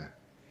 Okay.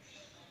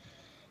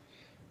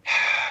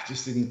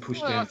 Just didn't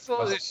push down. I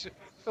thought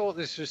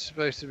this was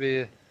supposed to be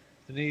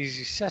an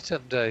easy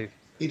setup, Dave.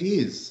 It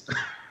is.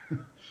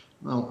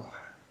 Well,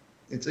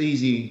 it's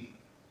easy.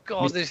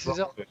 God, this is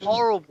a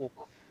horrible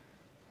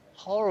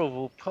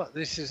putt.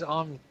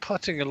 I'm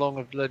putting along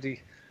a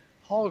bloody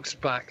hog's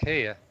back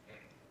here.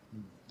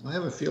 I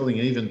have a feeling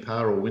even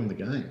par will win the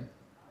game.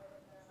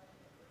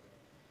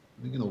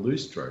 We're going to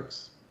lose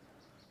strokes.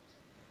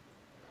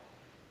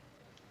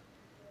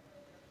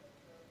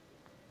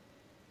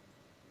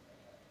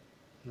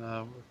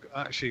 I'm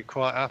actually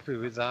quite happy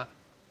with that.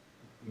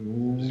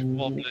 Just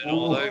wobbling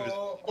all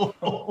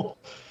over.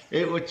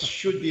 It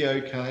should be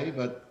okay,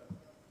 but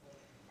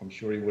I'm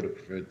sure he would have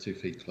preferred 2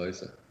 feet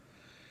closer.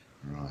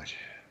 Right.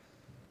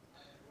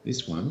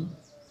 This one,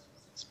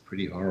 it's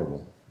pretty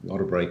horrible. A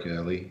lot of break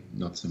early,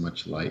 not so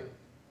much late.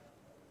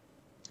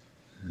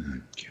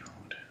 Oh, God.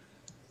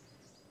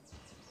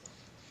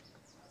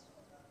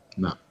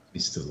 No,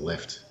 he's to the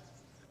left.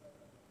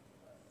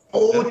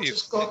 Oh, it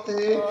just got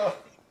there.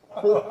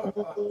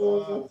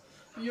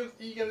 You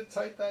going to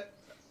take that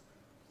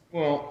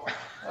Well,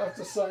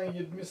 after saying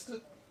you'd missed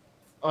it?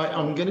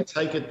 I'm going to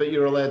take it, but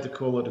you're allowed to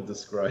call it a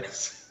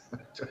disgrace.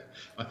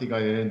 I think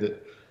I earned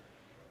it.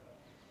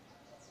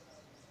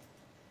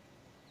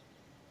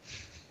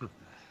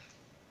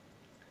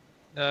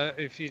 No,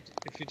 if you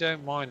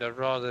don't mind, I'd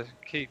rather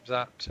keep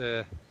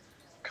that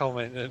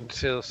comment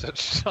until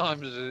such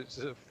time as it's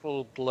a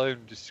full-blown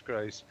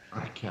disgrace,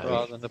 Okay.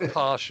 rather than a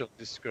partial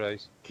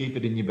disgrace. Keep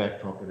it in your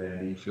back pocket,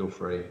 Andy. Feel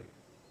free.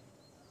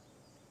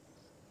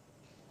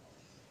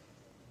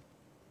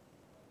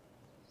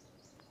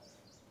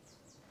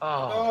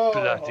 Oh,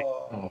 bloody!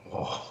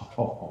 Oh.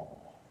 Oh,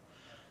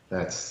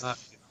 that's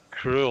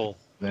cruel.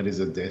 that is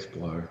a death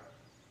blow.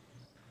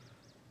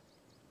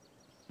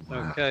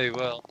 Wow. Okay,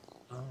 well,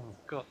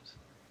 got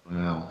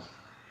Wow.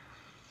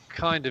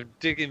 kind of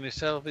digging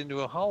myself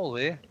into a hole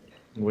here.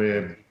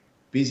 We're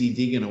busy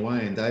digging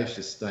away, and Dave's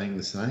just staying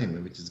the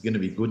same, which is going to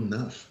be good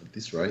enough at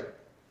this rate.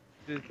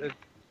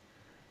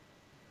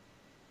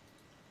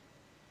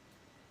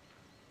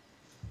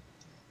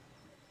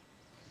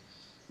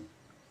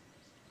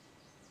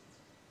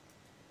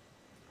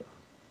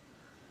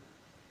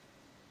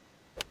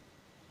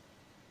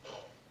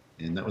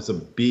 And that was a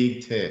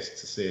big test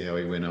to see how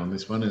he went on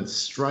this one, and it's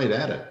straight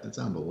at it. That's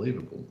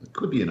unbelievable. It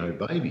could be an O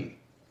baby.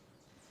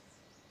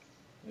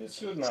 It's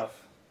good enough.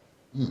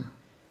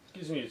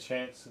 Gives me a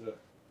chance at a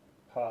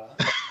par.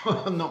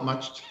 Not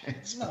much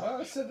chance. No,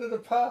 I said at a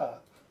par.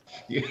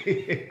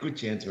 Yeah, good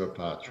chance of a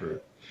par,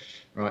 true.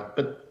 Right,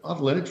 but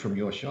I've learned from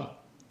your shot.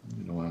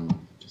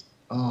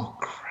 Oh,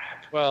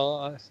 crap.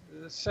 Well,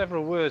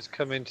 several words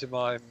come into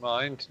my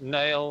mind.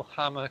 Nail,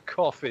 hammer,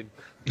 coffin.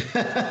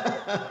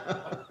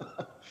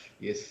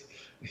 Yes,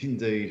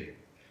 indeed.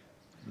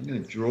 I'm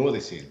going to draw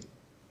this in.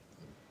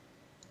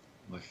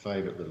 My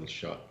favourite little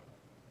shot.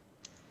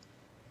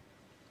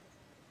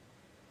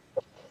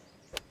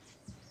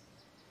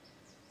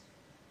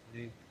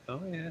 Oh,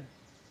 yeah.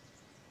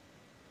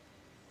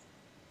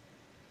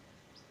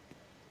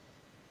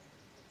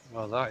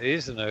 Well, that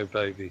is an O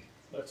baby.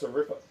 That's a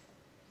ripper.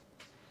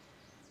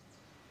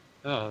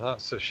 Oh,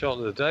 that's the shot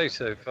of the day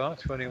so far.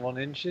 21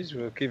 inches.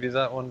 We'll give you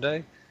that one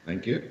day.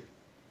 Thank you.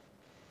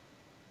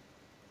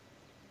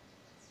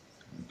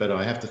 But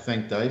I have to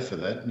thank Dave for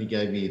that. He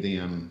gave me the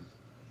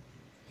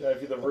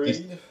Gave you the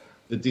read.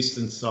 The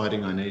distance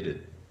sighting I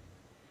needed.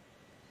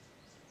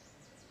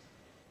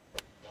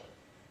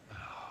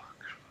 Oh,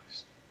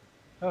 Christ.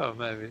 Oh,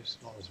 maybe it's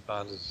not as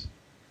bad as...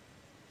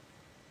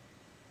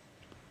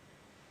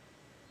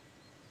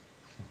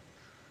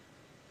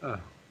 Oh.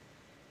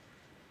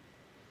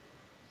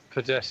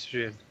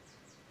 Pedestrian.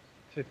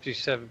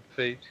 57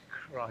 feet.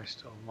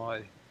 Christ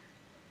almighty.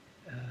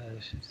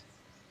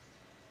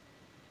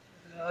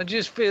 I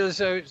just feel as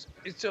though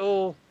it's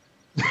all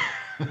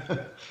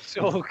it's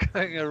all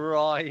going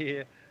awry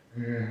here.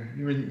 Yeah,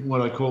 you're in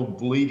what I call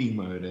bleeding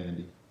mode,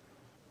 Andy.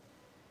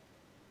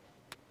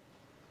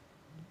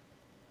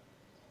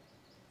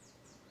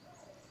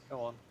 Come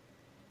on.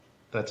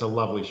 That's a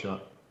lovely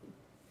shot.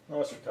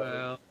 Nice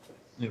recovery.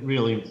 It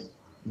really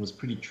was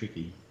pretty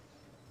tricky.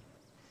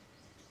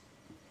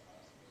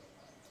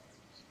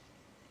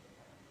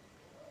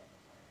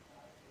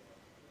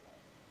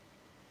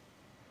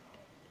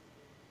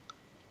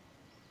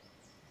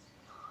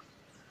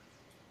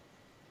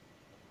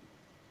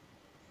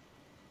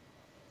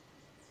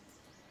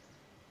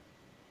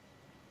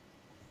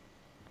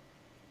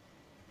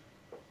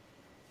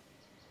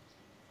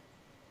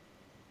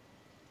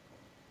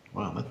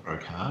 Wow, that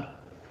broke hard.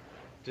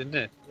 Didn't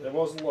it? There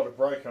wasn't a lot of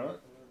break on it.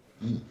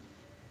 Mm.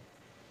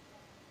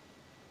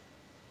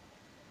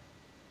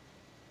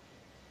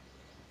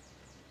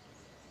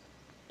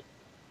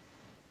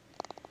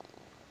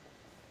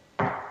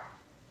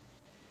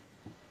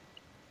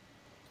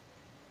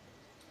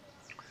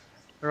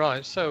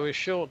 Right, so we're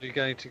shortly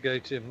going to go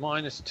to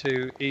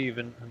 -2,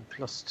 even, and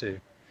 +2.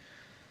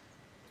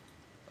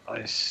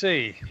 I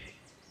see.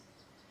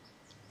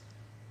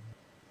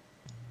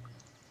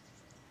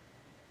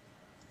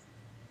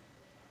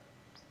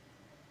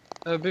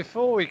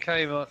 Before we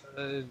came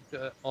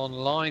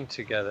online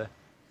together,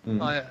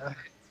 I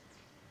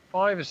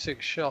 5 or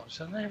 6 shots,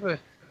 and they were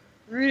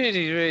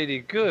really, really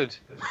good.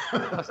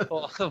 I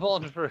thought I'm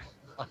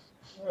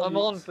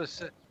on for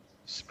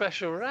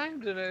special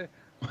round, and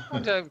I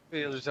don't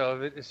feel as though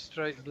I've hit a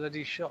straight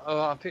bloody shot.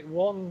 Oh, I picked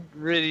one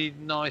really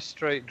nice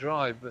straight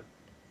drive, but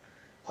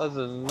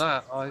other than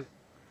that, I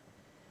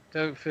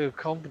don't feel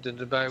confident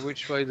about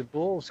which way the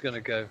ball's going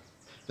to go.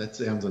 That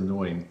sounds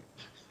annoying,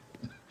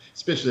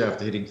 especially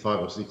after hitting 5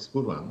 or 6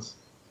 good ones.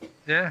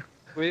 Yeah,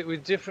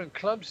 with different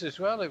clubs as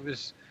well. It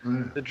was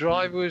the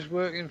driver was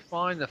working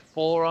fine, the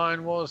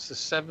 4-iron was, the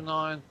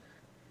 7-iron.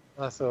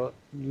 I thought,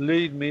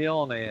 lead me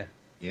on here.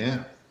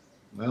 Yeah,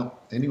 well,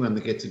 anyone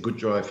that gets a good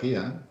drive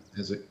here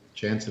has a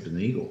chance at an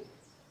eagle.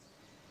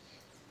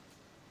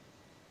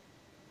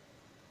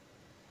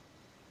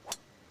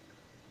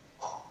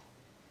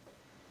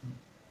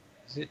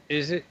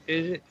 Is it?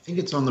 I think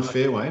it's on the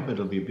fairway, but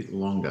it'll be a bit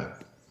longer.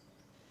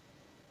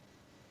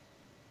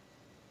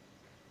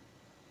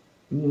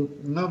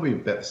 That'll be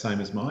about the same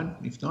as mine.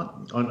 If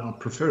not, I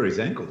prefer his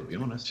ankle, to be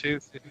honest.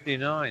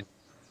 259.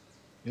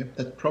 Yep,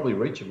 that's probably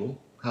reachable.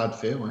 Hard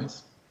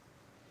fairways.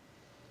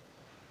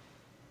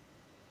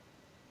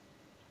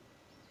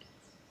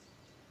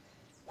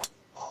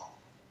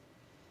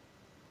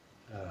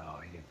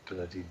 Oh, you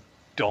bloody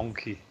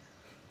donkey.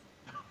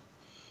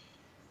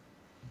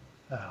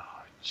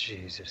 Oh,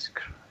 Jesus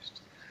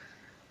Christ.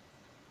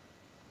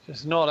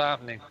 Just not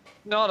happening.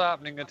 Not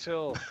happening at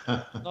all.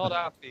 Not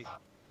happy.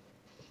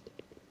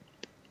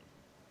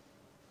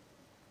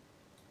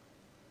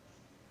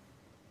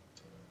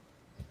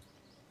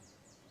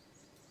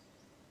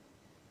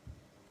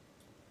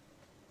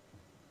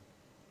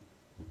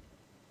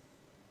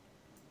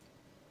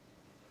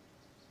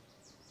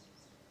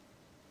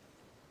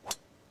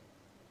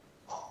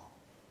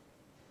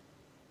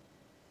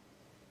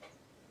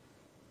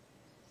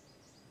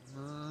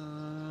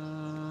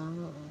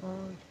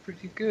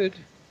 pretty good.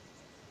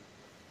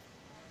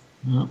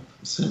 Well,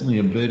 certainly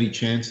a birdie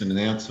chance and an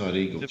outside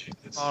eagle It's a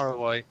bit chance. far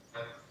away.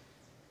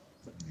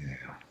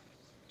 Yeah.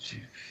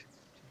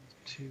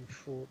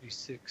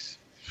 246.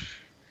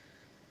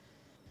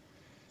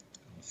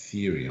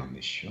 Theory on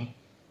this shot.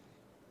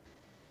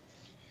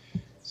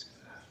 Just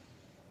gotta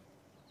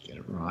get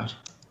it right.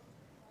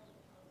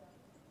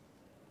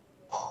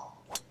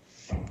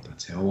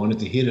 That's how I wanted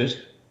to hit it. It's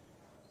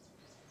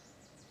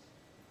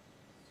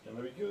going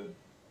to be good.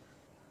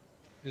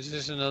 Is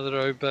this another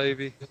oh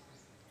baby?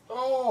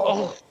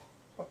 Oh!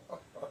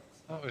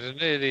 That was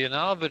nearly an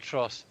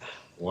albatross.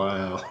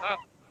 Wow.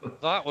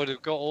 That would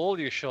have got all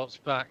your shots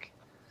back.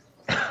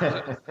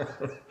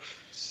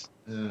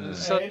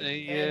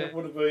 Suddenly, and it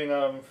would have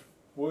been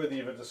worthy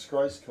of a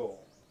disgrace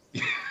call.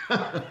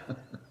 I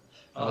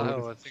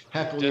I think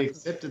happily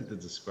accepted the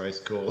disgrace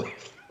call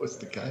if that was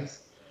the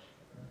case.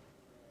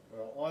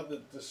 Well,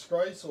 either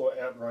disgrace or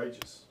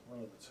outrageous.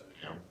 One of the two.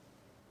 Yeah.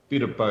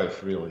 Bit of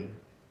both, really.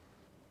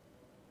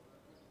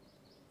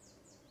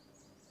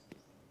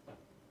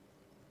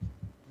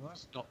 Well,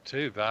 that's not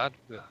too bad.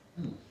 But...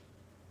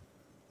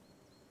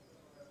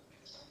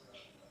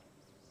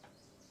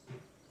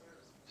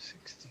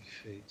 60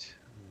 feet.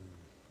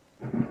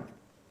 Oh,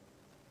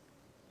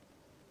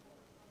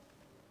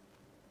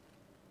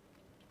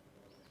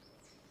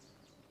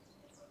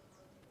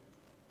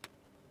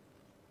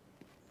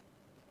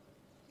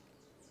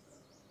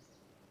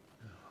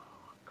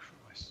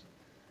 Christ.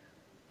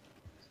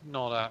 It's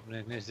not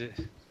happening, is it?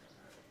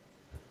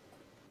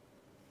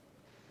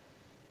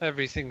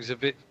 Everything's a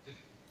bit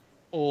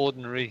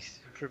ordinary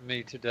from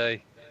me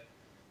today.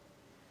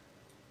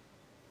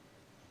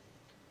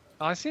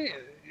 I think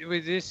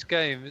with this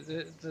game,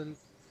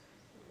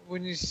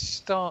 when you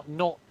start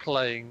not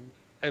playing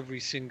every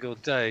single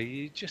day,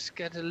 you just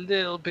get a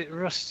little bit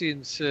rusty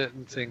in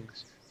certain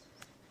things.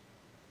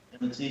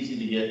 And it's easy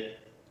to get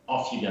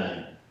off your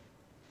game.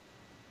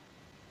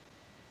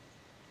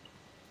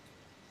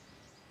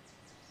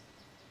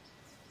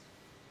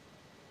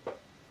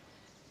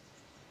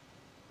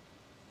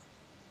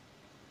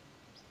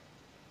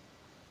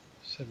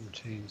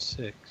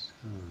 $17.6.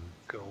 Oh,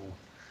 goal.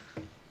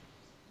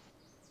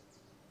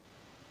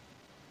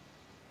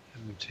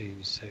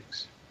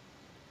 17.6.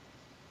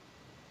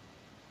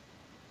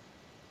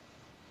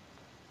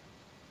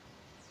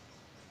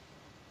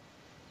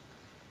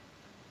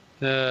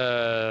 For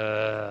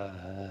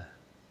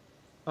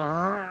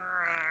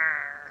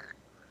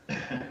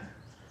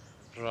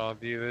our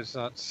viewers,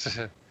 that's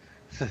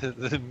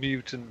the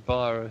mutant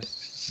virus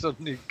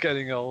suddenly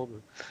getting hold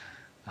of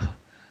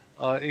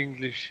our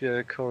English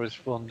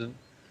correspondent.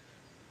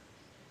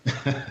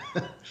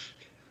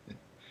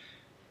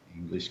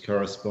 English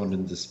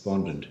correspondent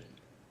despondent.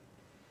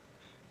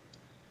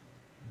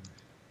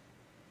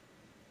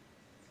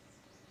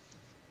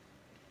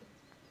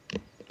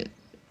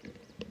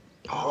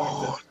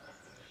 Oh,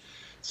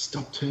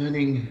 stop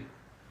turning.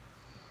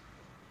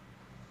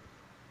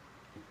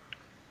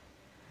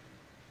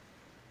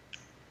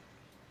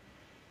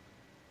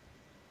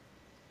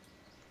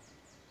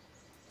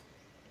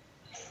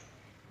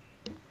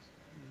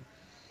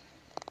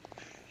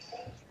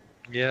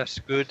 Yes,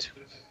 good.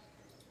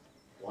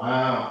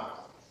 Wow.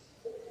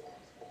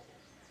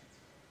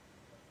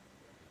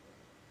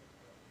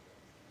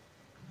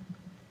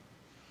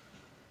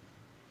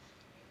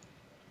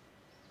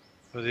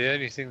 But the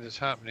only thing that's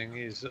happening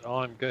is that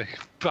I'm going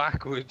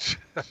backwards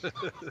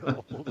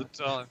all the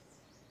time.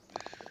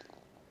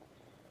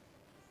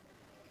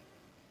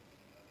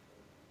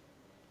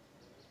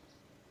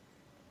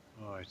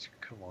 Right,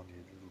 come on, you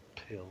little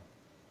pill.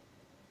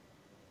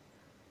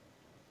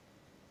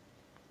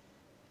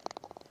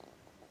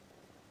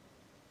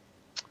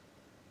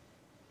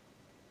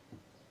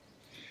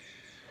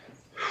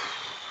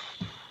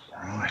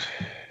 Right.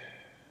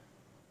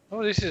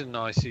 Oh, this is a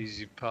nice,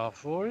 easy par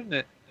 4, isn't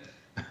it?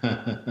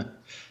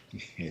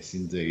 Yes,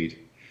 indeed.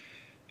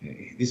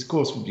 This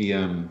course would be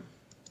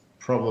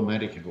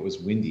problematic if it was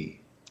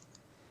windy.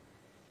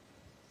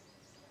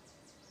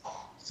 So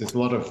there's a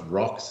lot of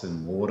rocks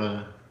and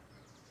water.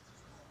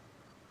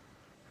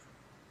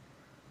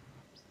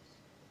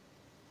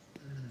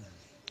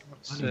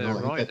 That's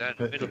right down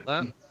the middle of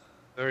that.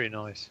 Very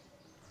nice.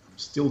 I'm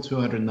still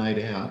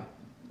 208 out.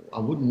 I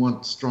wouldn't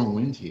want strong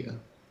wind here.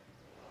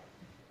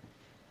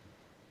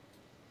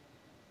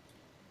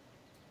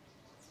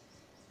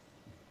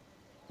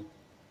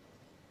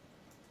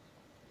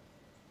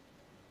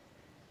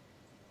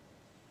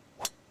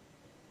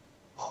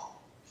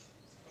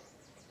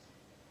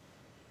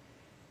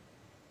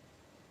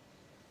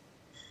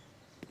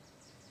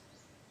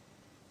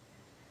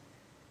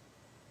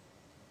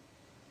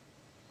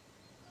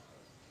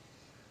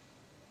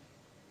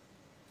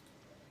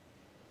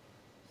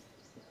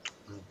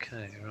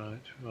 Okay, right,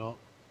 well.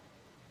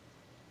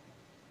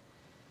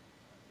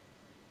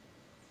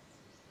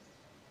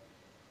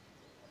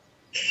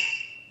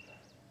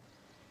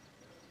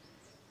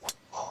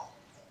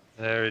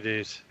 There it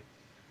is.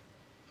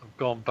 I've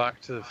gone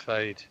back to the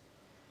fade.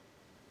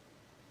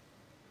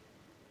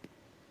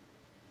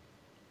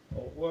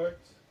 Well,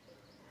 worked.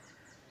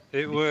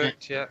 It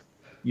worked, yeah.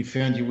 You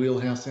found your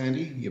wheelhouse,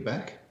 Andy? You're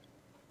back?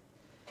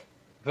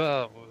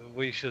 Well,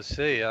 we shall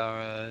see.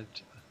 I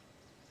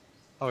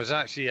was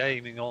actually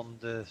aiming on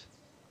the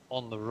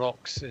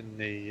rocks in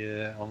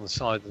the on the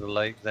side of the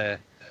lake there.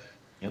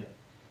 Yep.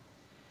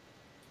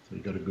 So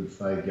you got a good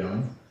fade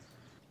going.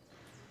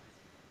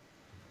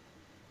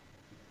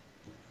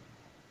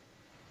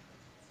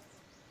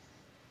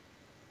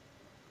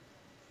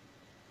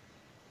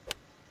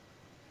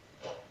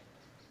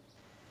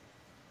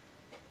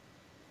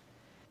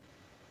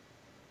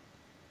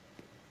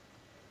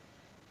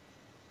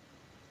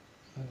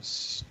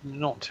 It's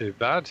not too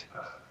bad.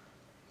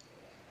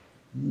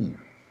 I'm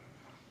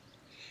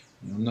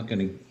not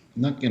going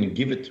to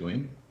give it to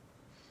him.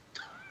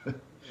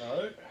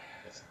 No.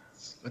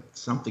 That's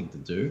something to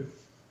do.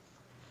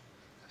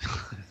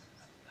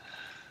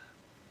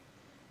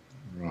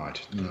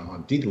 Right. No, I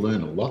did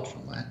learn a lot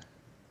from that.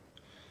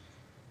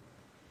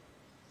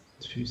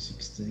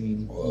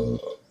 216.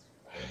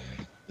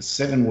 The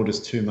 7 wood is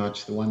too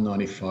much. The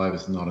 195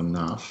 is not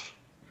enough.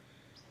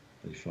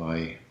 But if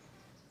I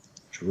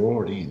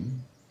draw it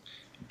in,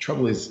 the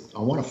trouble is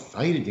I want to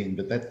fade it in,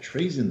 but that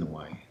tree's in the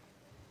way.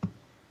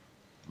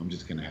 I'm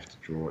just going to have to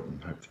draw it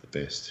and hope for the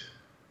best.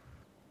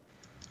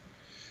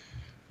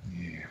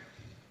 Yeah.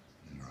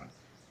 All right.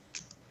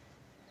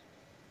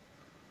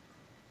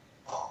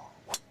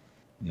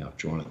 Yeah, I've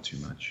drawn it too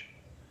much.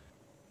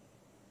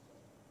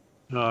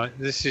 Right.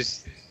 This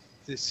is.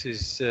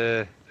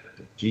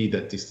 Gee,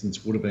 that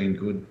distance would have been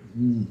good.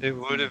 It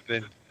would have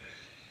been.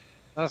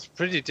 That's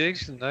pretty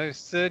decent though.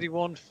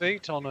 31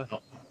 feet on a.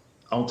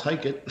 I'll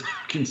take it,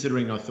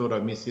 considering I thought I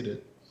mishit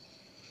it.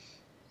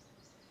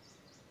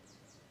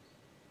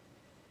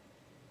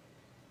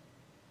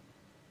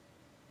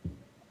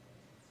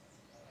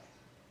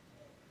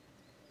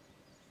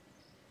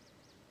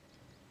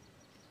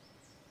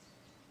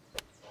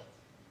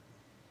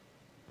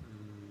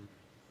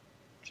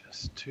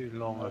 Just too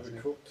long, I think.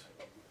 Overcooked.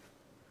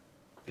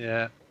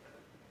 Yeah.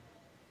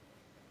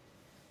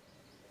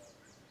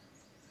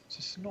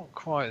 Just not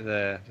quite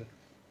there.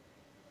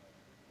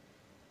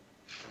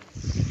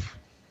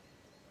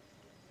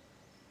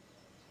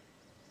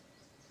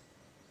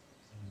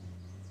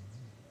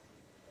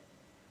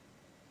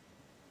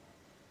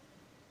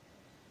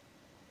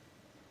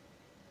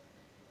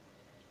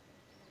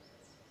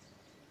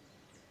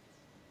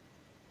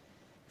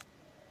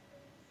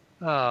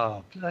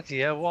 Oh,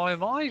 bloody hell, why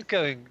am I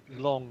going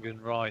long and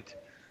right?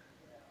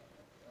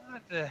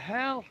 What the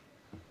hell?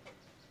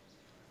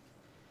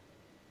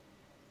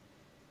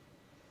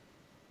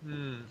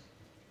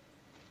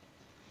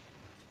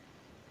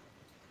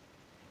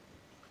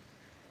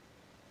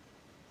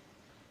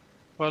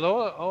 Well,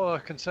 all I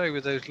can say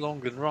with those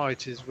long and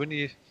right is when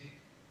you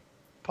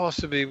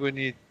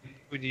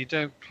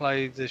don't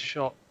play the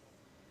shot,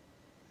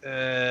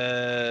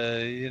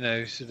 you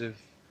know, sort of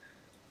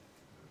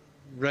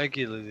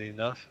regularly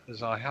enough,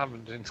 as I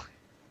haven't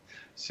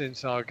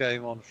since our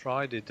game on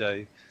Friday,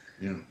 Dave.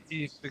 Yeah.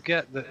 You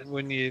forget that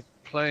when you're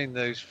playing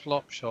those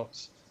flop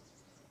shots,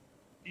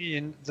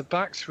 the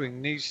backswing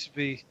needs to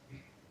be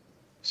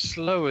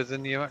slower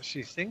than you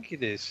actually think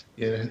it is.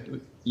 Yeah,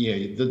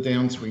 the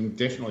downswing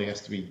definitely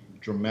has to be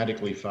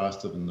dramatically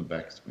faster than the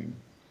backswing.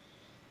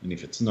 And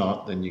if it's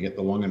not, then you get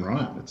the long and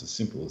right. It's as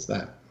simple as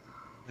that.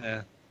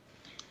 Yeah.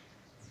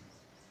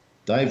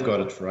 Dave got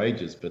it for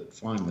ages, but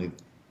finally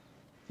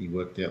he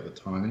worked out the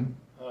timing.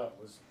 Oh, it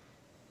was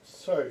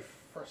so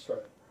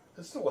frustrating.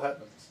 It still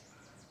happens.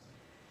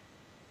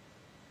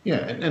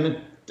 Yeah,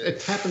 and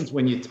it happens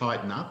when you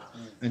tighten up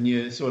and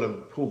you sort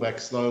of pull back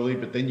slowly,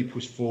 but then you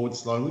push forward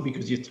slowly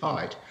because you're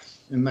tight,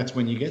 and that's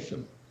when you get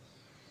them.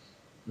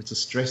 It's a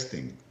stress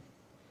thing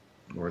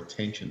or a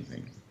tension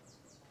thing.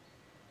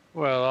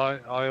 Well,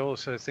 I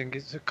also think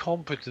it's a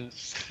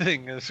competence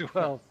thing as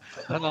well,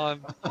 and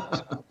I'm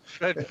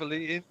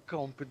dreadfully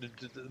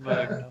incompetent at the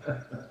moment.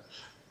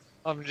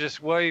 I'm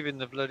just waving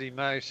the bloody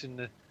mouse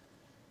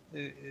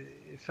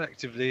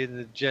effectively in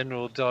the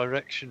general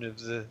direction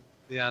of the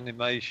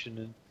animation,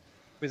 and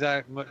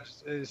without much.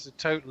 There's a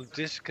total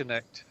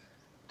disconnect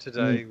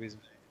today with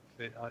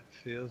it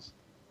feels.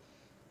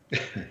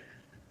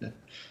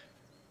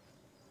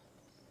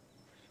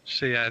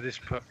 See how this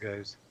putt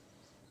goes.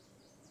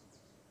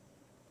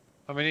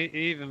 I mean,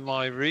 even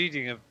my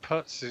reading of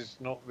putts has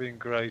not been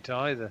great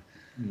either.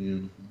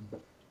 Yeah.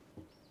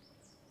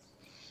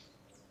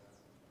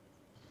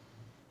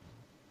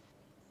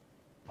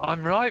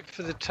 I'm right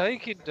for the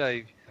taking,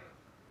 Dave.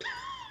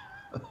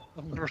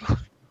 I'm right.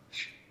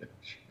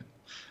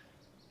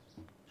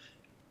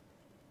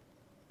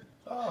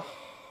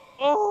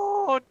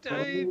 Oh,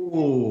 Dave!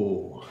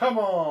 Oh, Come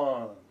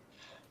on!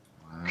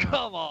 wow.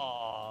 Come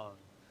on!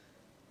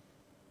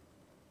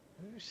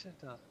 Who said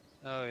that?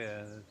 Oh,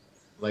 yeah.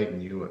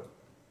 Leighton Hewitt.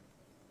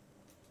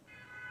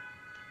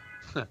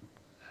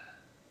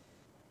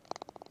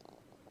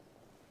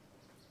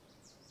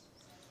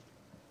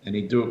 And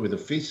he'd do it with a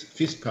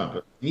fist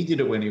pump. He did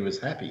it when he was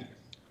happy.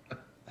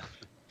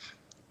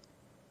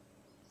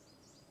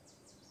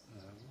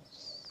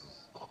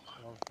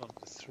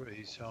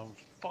 So I'm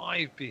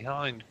 5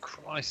 behind.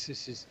 Christ,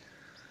 this is...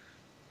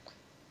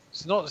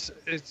 It's not...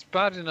 It's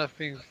bad enough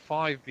being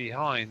 5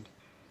 behind,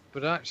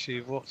 but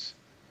actually what's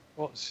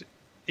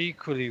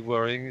equally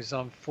worrying is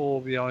I'm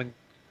 4 behind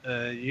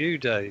you,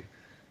 Dave.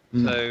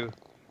 So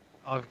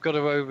I've got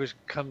to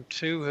overcome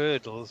 2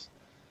 hurdles.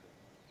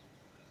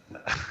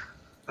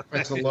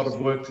 That's a lot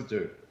of work to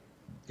do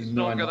in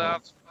 9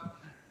 holes.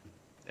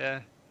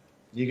 Yeah.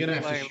 You're gonna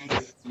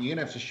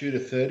have to shoot a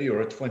 30 or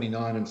a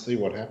 29 and see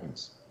what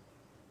happens.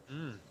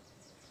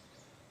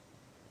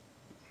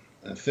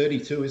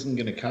 32 isn't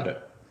going to cut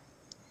it.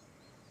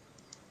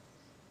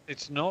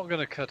 It's not going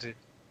to cut it.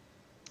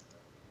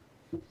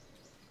 A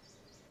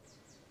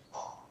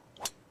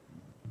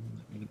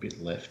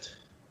bit left.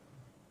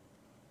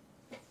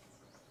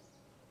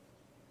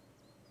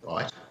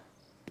 Right.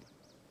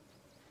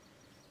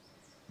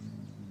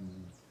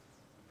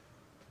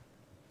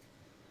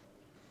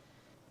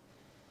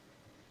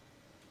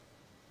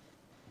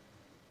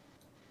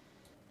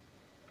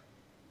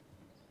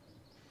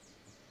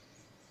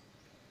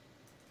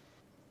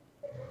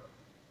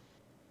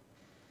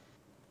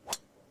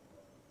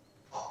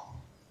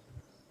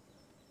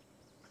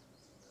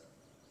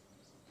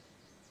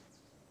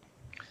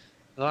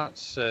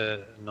 That's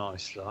a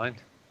nice line.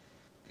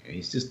 Yeah,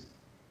 he's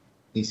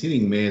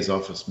hitting Mayor's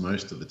office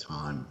most of the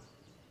time.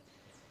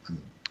 It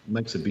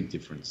makes a big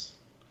difference.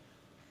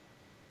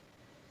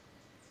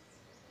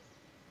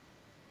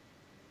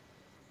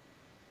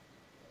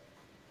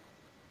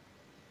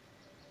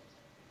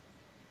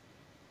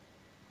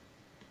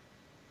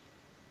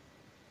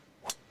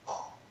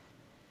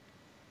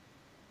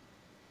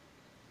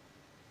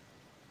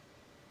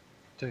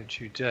 Don't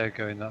you dare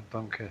go in that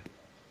bunker.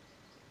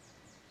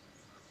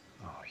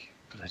 Oh, you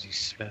bloody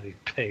smelly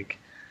pig.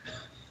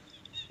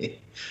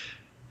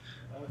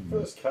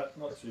 First cut,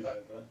 not too bad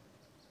though.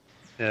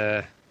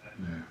 Yeah.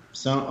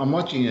 So I'm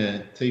watching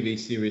a TV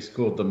series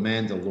called The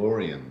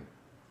Mandalorian.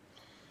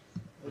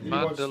 Have you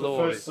watched the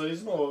first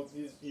season, or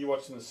you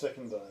watching the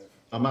second, Dave?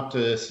 I'm up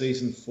to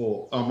season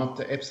 4. I'm up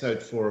to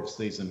episode 4 of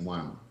season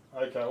 1.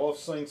 Okay, well I've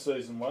seen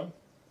season 1.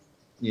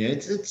 Yeah,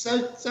 it's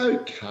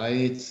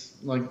okay. It's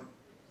like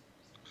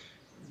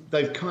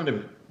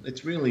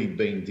it's really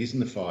been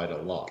Disneyfied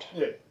a lot.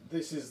 Yeah,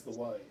 this is the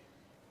way.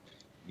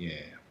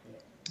 Yeah.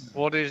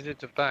 What is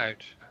it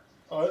about?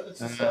 Oh,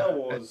 it's a Star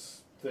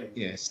Wars thing.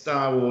 Yeah,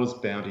 Star Wars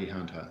bounty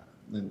hunter.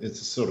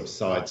 It's a sort of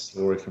side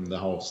story from the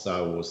whole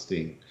Star Wars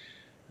thing.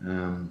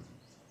 Yeah,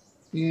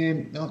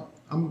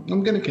 I'm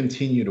going to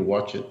continue to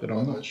watch it, but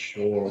I'm not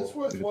sure. It's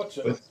worth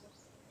watching.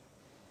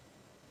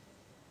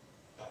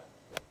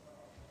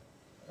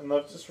 And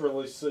they've just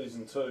released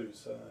season 2,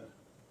 so...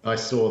 I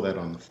saw that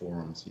on the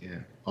forums, yeah.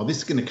 Oh, this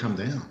is going to come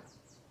down.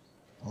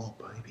 Oh,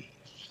 baby.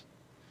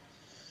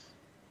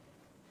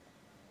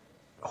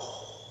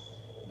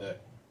 Oh. Yeah,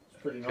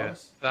 it's pretty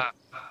nice.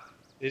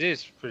 It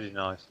is pretty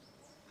nice.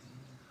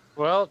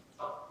 Well,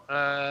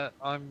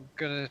 I'm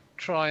going to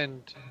try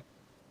and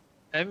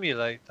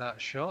emulate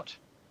that shot,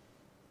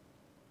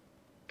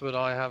 but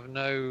I have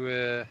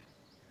no...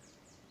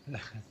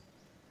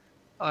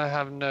 I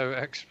have no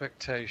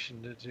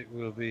expectation that it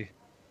will be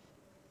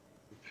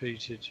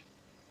repeated.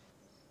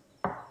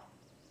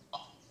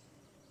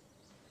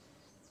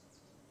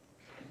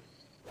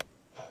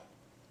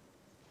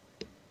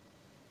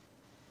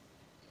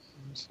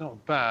 It's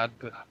not bad,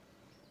 but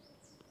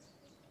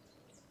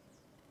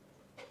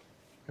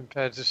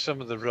compared to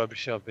some of the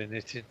rubbish I've been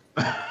hitting.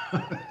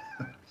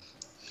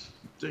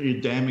 So you're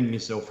damning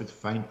yourself with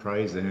faint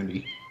praise,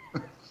 Andy.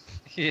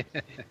 Yeah.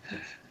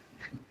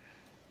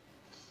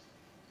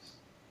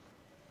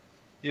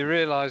 You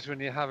realise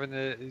when you're having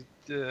a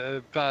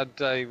bad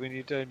day, when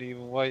you don't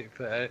even wait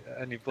for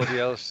anybody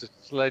else to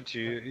sledge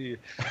you, you're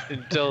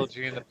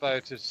indulging in a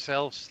bout of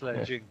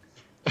self-sledging.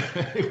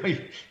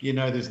 You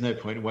know, there's no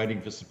point in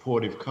waiting for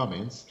supportive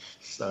comments,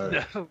 so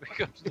no,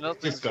 because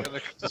nothing's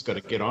just got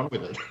to get on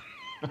with it.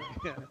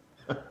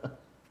 Yeah.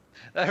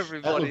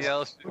 Everybody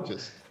else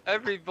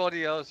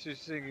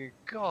is singing,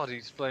 God,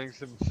 he's playing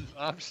some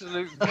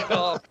absolute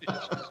garbage.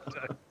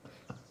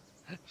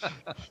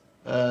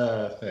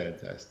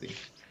 Fantastic.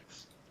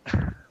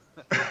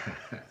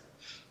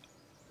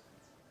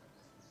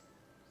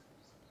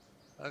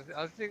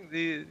 I think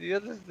the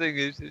other thing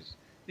is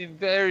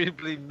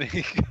invariably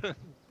me going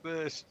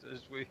first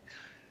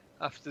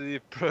after the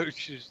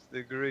approaches to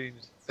the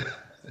greens.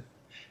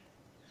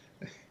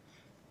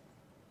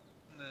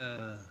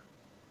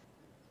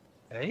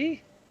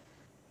 Hey,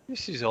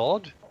 this is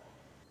odd.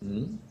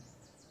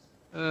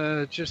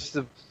 Just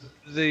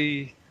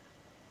the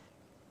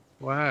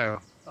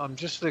wow. I'm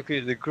just looking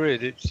at the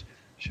grid. It's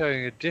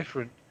showing a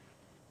different,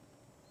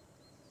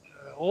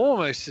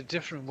 almost a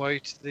different way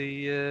to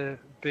the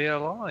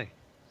BLI.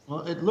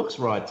 Well, it looks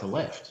right to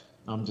left.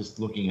 I'm just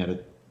looking at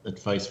it at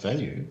face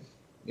value,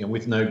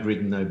 with no grid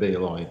and no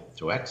BLI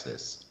to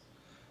access.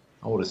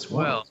 I would have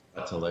sworn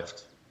right to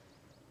left.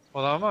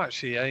 Well, I'm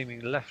actually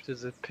aiming left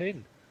as a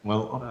pin.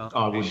 Well,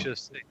 I would.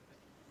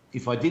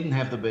 If I didn't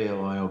have the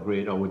BLI or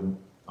grid, I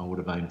would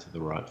have aimed to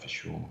the right for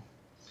sure.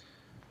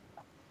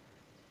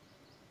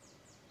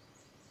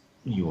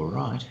 You were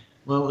right.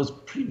 Well, it was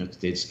pretty much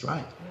dead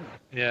straight.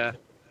 Yeah.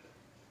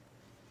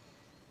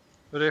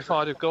 But if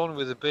I'd have gone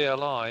with the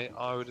BLI,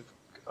 I would have,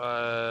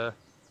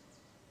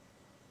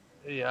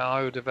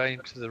 I would have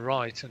aimed to the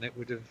right, and it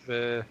would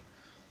have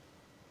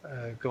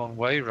gone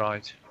way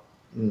right.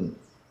 Mm.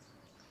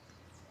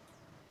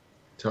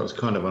 So it was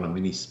kind of on a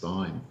mini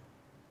spine.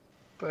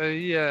 But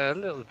yeah, a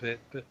little bit.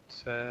 But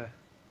I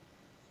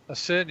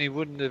certainly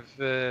wouldn't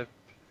have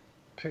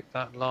picked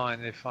that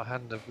line if I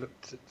hadn't have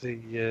looked at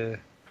the.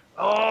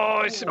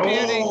 Oh, it's a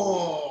beauty!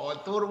 Oh, I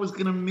thought it was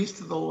going to miss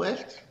to the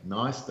left.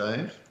 Nice,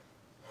 Dave.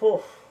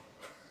 Whew.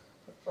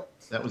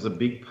 That was a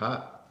big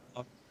putt.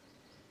 I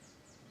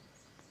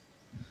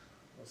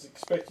was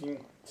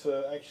expecting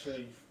to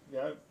actually,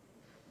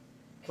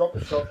 drop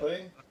a shot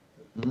there.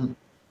 Mm.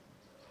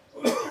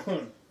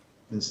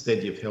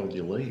 Instead, you've held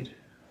your lead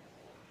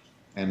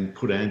and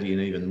put Andy in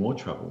even more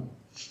trouble.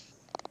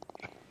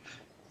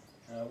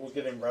 We'll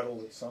get him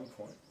rattled at some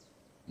point.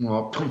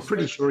 Well, I'm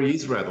pretty sure he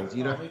is rattled.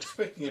 You know, I'm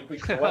expecting a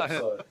big collapse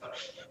though.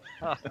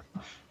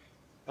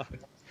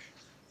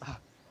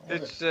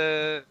 It's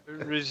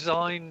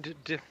resigned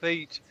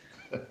defeat.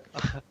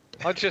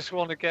 I just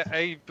want to get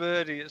a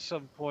birdie at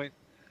some point.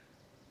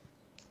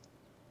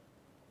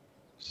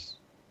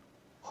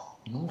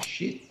 oh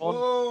shit! Whoa!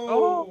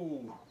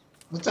 Oh.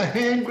 It's a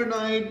hand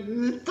grenade.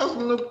 It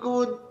doesn't look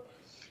good.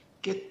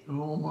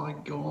 Oh my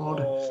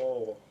god!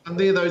 Oh. And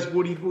there, those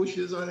woody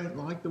bushes. I don't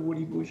like the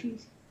woody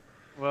bushes.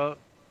 Well,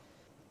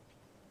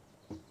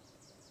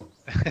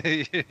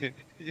 you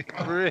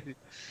really.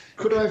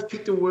 Could I have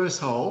picked a worse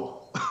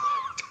hole?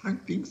 I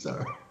don't think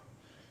so.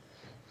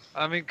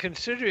 I mean,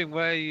 considering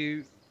where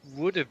you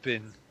would have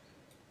been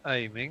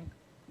aiming,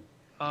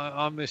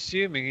 I'm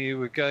assuming you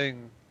were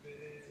going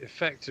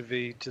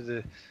effectively to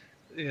the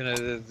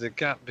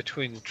gap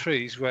between the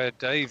trees where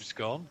Dave's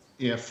gone.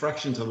 Yeah, a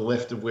fraction to the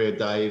left of where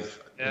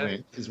Dave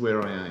went is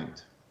where I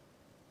aimed.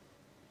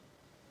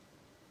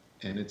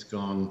 And it's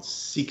gone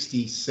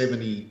 60,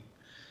 70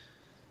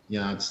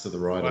 yards to the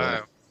right.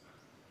 Wow.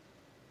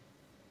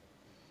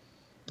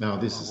 No,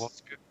 this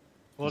is...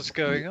 What's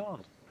going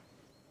on?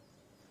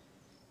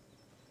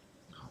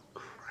 Oh,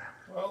 crap.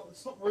 Well,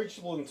 it's not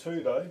reachable in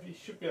two, Dave. You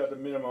should be able to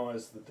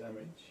minimise the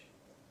damage.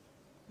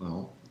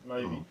 Well,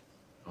 Maybe.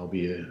 I'll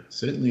be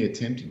certainly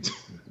attempting to.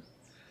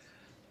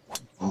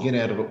 And get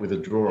out of it with a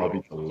draw, I'll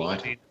be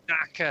delighted.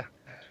 Knacker.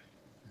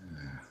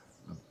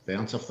 A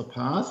bounce off the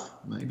path,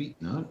 maybe?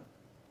 No.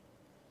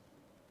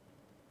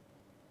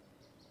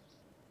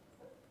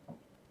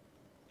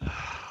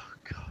 Oh,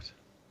 God.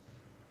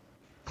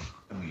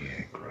 Oh,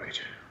 yeah,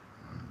 great.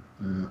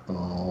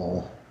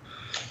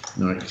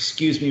 No,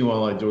 excuse me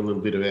while I do a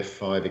little bit of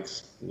F5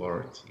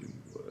 explorative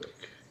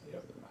work.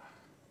 Yep.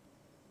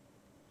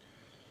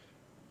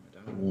 I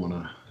don't want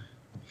to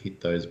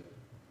hit those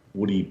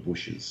woody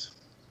bushes.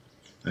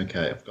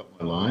 Okay, I've got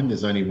my line.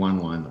 There's only one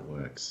line that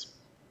works.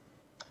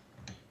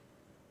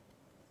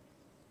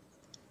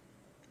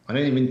 I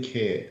don't even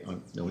care.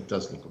 No, it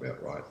does look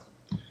about right.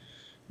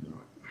 No.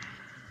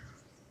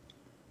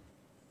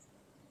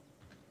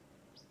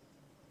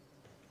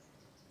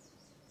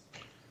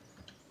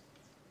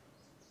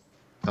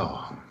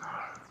 Oh, no.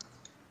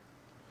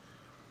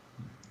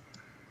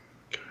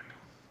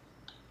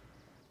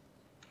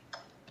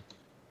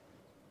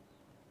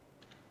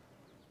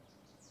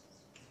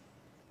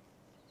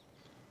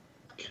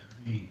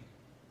 Okay.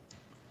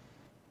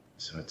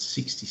 So it's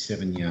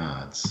 67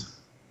 yards.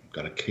 I've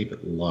got to keep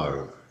it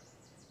low.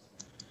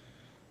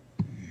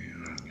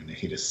 I'm going to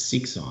hit a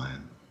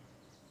 6-iron.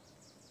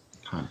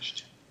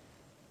 Punched.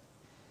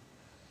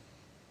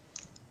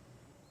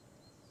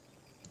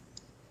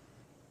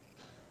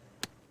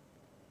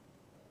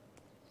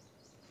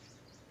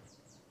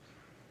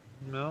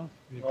 No,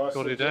 you've Nice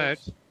got it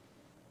success. out.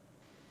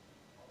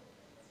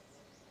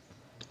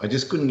 I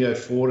just couldn't go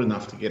forward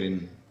enough to get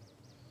in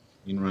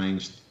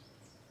range.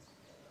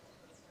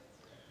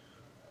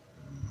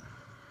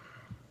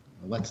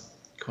 Well, that's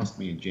cost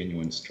me a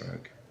genuine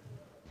stroke.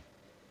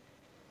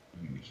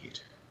 I'm going to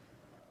hit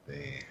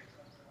there.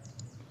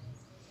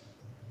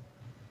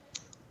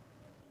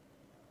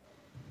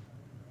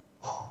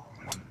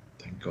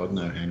 Thank God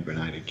no hand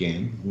grenade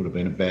again. Would have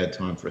been a bad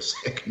time for a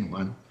second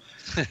one.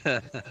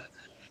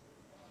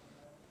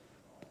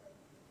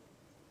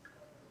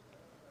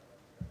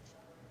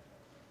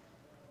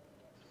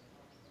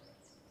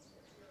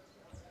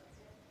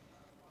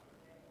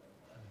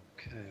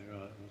 Okay,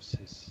 right, what's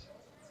this?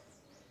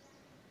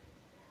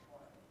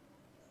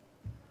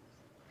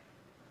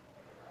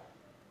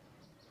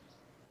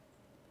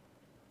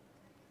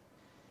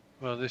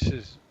 Well, this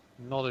is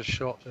not a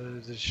shot.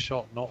 This is a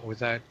shot not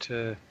without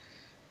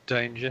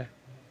danger.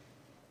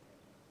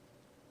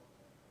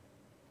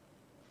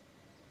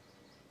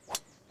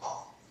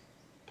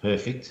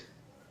 Perfect.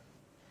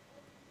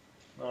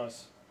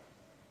 Nice.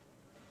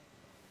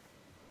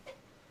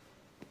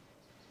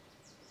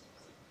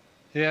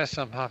 Yes,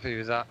 I'm happy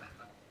with that.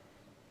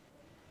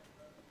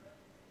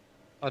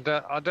 I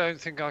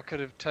don't think I could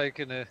have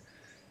taken a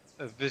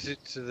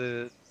visit to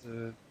the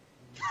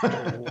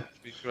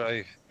Waterbury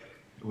grave.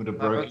 It would have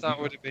That, broken. that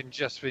would have been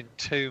just been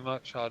too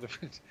much. I'd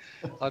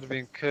have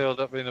been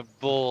curled up in a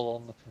ball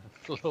on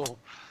the floor.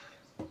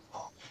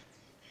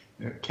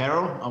 Yeah,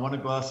 Carol, I want a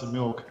glass of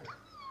milk.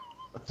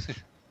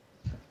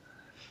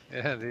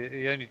 Yeah,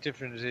 the only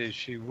difference is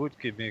she would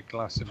give me a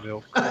glass of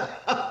milk.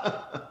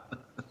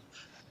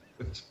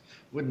 Which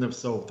wouldn't have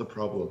solved the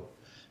problem.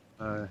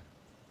 No.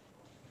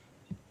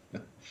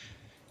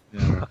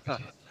 Yeah.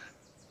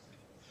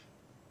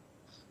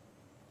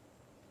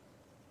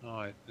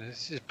 Right,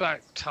 this is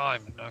back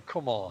time. Now,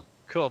 come on,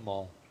 come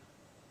on.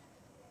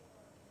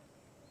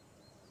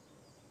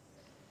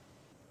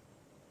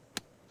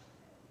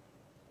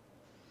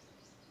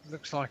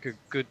 Looks like a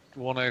good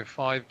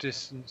 105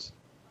 distance.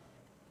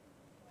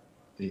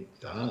 It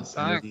does.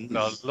 Thank and it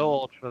the is.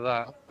 Lord for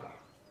that.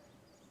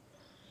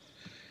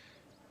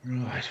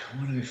 Right,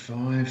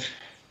 105.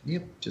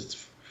 Yep, just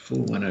full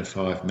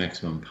 105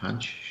 maximum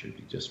punch should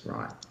be just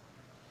right.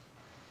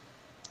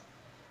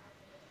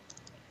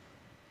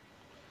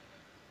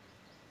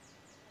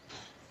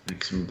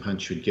 Maximum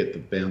punch should get the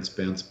bounce,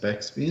 bounce,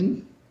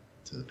 backspin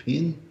to the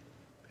pin.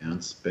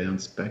 Bounce,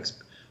 bounce,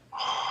 backspin.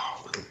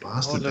 Oh, little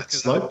bastard, look that at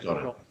slope that.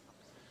 got it.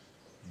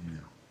 Yeah.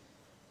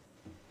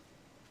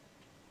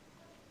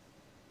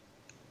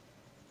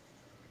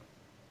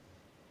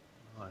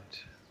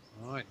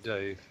 Right,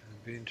 Dave.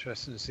 It'd be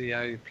interesting to see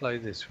how you play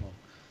this one.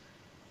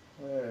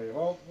 Yeah,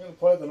 well, I'm going to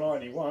play the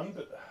 91,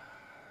 but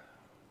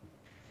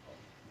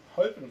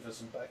I'm hoping for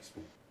some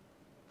backspin.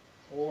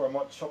 Or I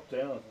might chop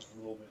down it a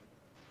little bit.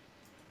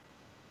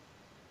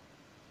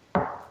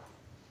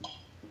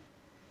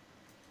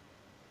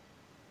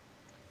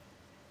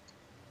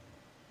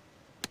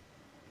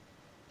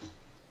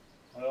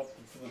 I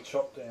opted for the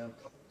chop down.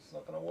 It's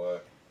not going to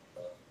work.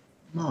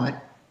 Might.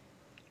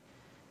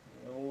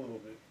 A little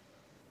bit.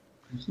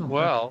 It's not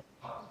Well,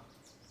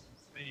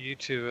 you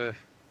two are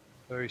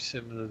very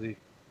similarly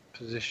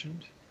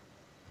positioned.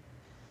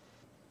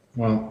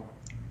 Well,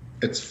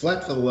 it's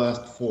flat for the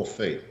last 4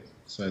 feet,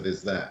 so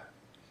there's that.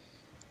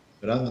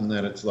 But other than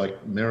that, it's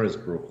like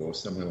Merisbrook or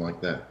somewhere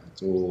like that.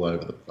 It's all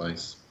over the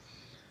place.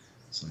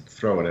 It's like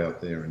throw it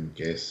out there and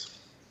guess.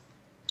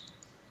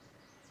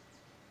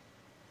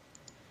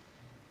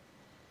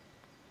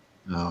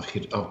 Oh,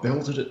 I've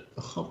belted it.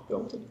 Oh, I've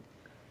belted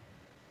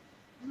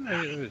it.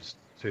 It was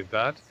too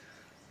bad.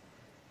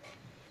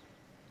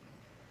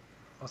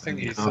 I think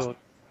Only you half. thought it'd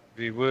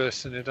be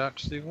worse than it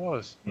actually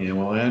was. Yeah,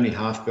 well, I only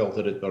half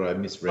belted it, but I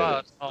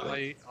misread But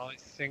it. I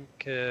think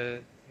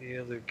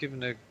they've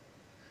given a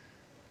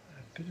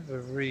bit of a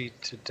read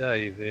to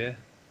Dave here.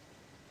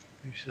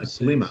 We shall A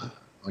see. glimmer.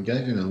 I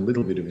gave him a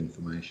little bit of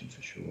information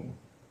for sure.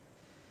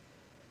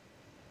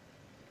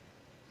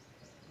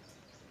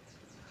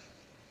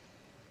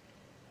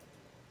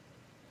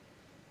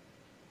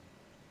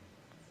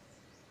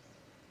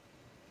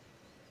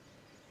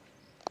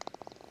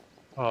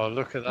 Oh,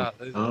 look at that.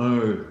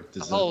 Oh, The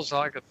hole's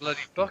like a bloody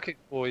bucket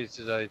for you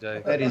today,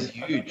 Dave. that is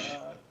huge.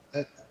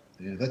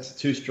 That's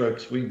a 2-stroke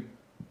swing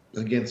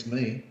against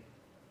me.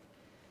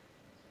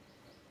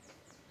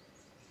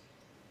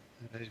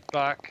 And he's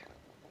back.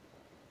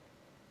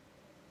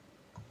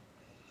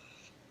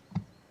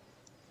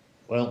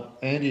 Well,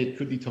 Andy, it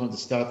could be time to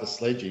start the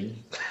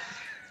sledging.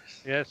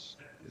 Yes.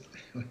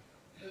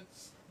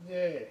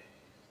 Yeah.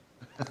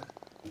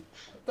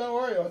 Don't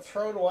worry, I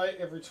throw it away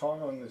every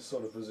time I'm in this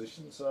sort of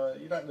position, so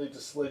you don't need to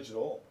sledge at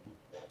all.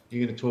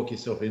 You're going to talk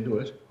yourself into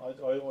it. I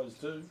always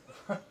do.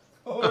 For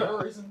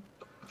whatever reason.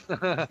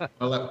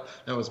 Well,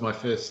 that was my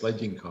first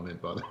sledging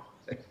comment, by the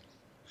way.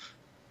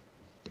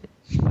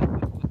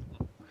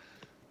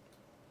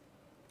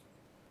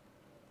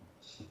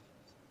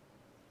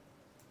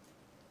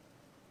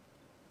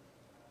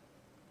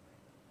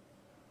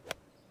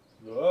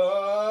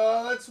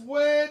 Oh, that's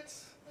wet!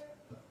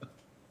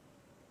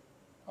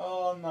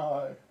 Oh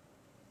no.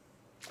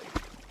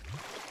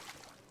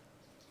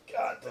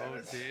 God damn Oh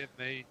it. dear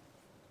me.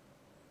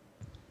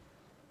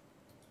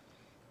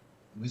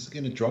 Where's it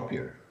going to drop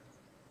you?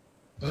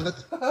 Oh,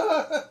 that's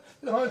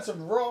Behind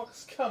some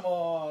rocks, come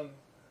on.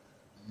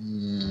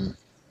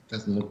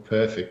 doesn't look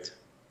perfect.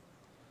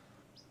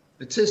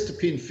 It says to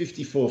pin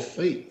 54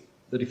 feet,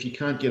 but if you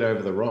can't get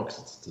over the rocks,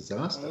 it's a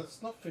disaster. Well,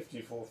 it's not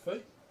 54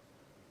 feet.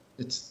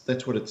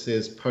 That's what it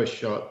says post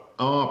shot.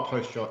 Oh,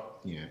 post shot.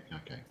 Yeah,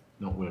 okay.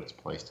 Not where it's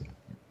placed.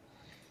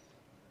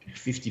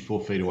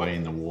 54 feet away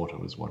in the water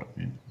was what it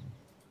meant.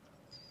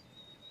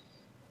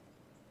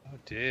 Oh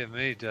dear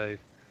me, Dave.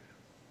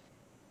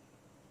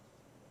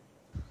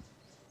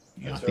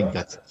 Yeah, That's I think right.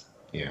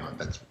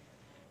 that's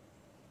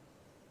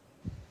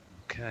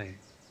Okay.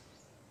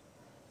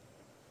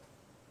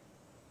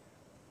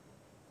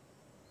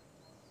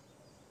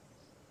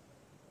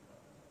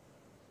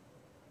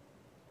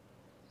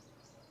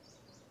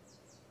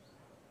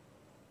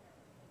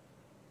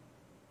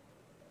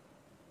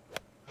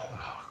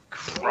 Oh,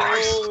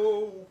 Christ!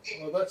 Oh,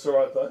 well, that's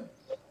alright though.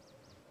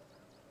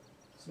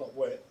 It's not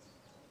wet.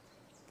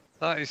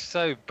 That is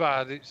so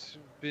bad. It's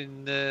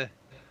been.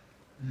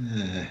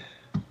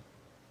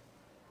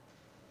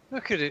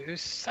 Look at it.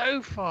 It's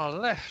so far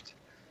left.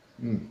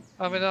 Mm.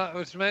 I mean, that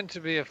was meant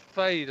to be a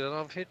fade, and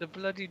I've hit the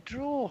bloody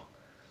draw.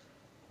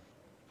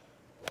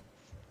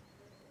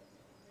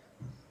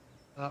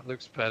 That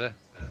looks better.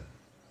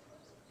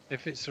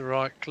 If it's the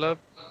right club,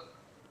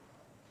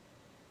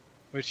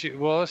 which it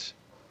was.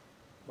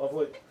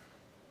 Lovely.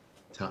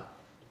 Tough.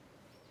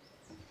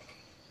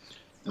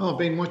 Oh, I've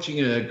been watching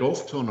a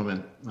golf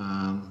tournament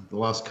the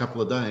last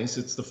couple of days.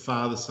 It's the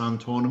father-son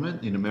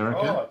tournament in America.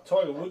 Oh,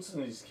 Tiger Woods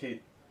and his kid.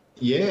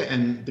 Yeah,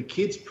 and the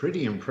kid's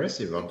pretty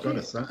impressive, I've got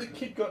to say. The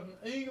kid got an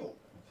eagle.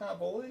 Can't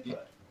believe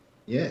that.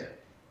 Yeah.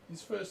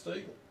 His first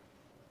eagle.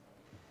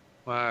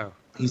 Wow.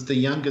 He's the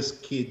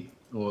youngest kid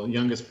or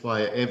youngest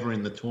player ever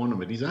in the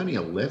tournament. He's only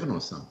 11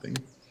 or something.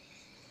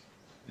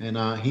 And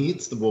he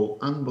hits the ball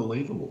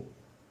unbelievable.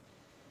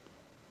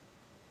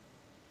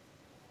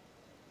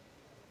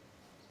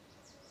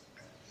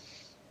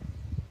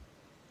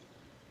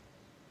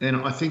 And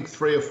I think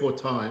 3 or 4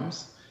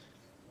 times,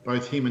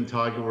 both him and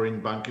Tiger were in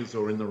bunkers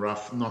or in the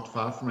rough, not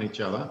far from each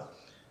other.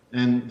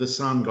 And the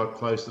son got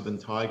closer than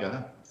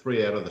Tiger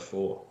 3 out of the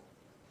 4.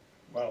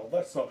 Well,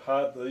 that's not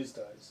hard these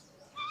days.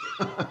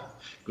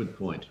 Good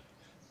point.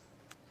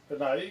 But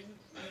no,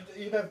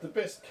 he'd have the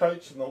best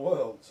coach in the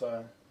world,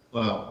 so...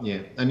 Well, yeah.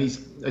 And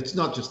it's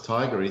not just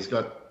Tiger. He's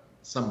got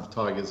some of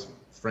Tiger's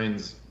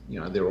friends, you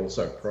know, they're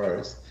also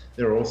pros.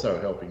 They're also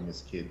helping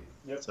this kid.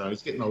 Yep. So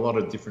he's getting a lot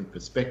of different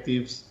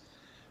perspectives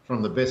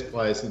from the best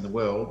players in the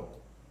world.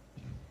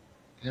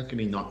 How can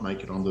he not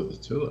make it onto the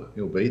tour?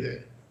 He'll be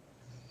there.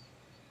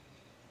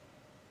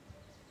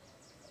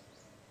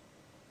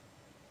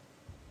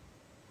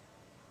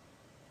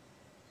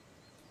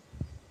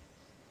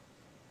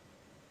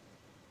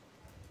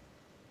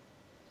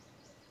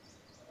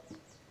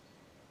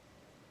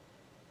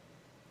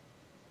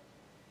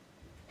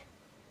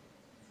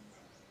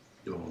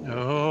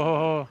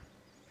 Oh,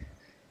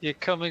 you're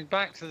coming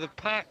back to the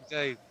pack,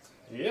 Dave.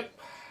 Yep.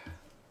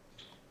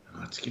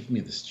 Oh, it's giving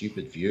me the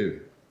stupid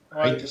view.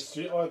 I had the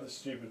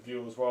stupid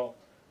view as well.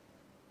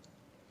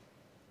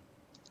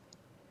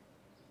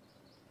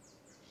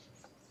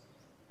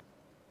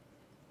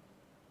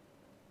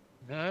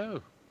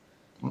 No.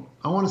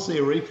 I want to see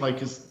a replay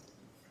because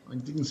I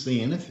didn't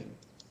see anything.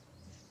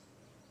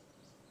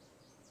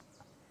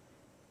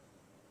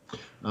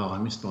 Oh, I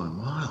missed by a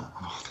mile.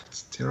 Oh,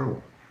 that's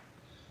terrible.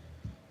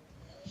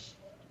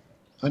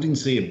 I didn't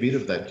see a bit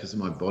of that because of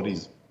my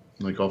body's,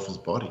 my golfer's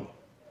body.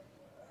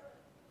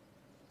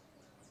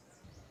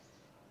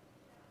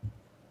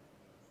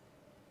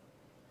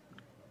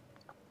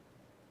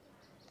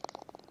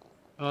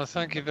 Oh,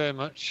 thank you very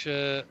much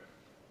for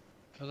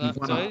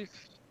that, Dave.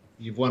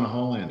 You've won a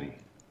hole, Andy.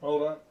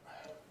 Hold on.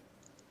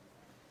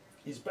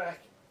 He's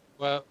back.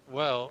 Well,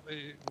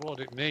 what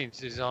it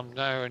means is I'm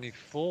now only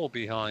 4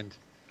 behind.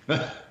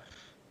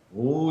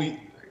 Oh,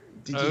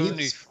 did you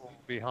Only 4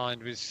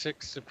 behind with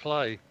 6 to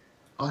play.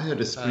 I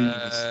heard a scream in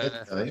his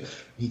head,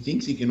 Dave. He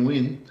thinks he can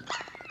win.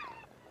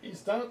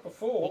 He's done it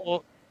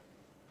before.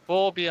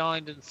 4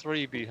 behind and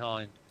 3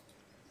 behind.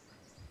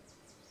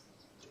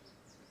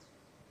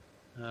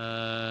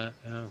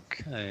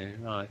 Okay,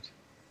 right.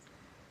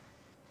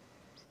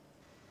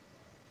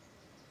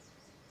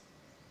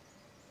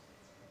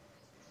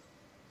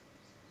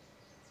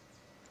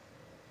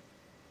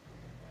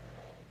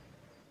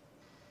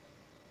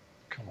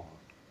 Come on.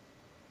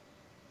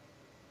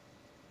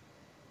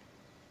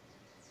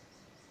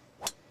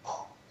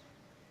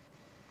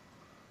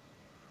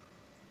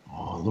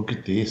 Oh, look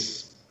at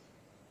this.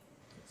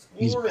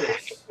 It's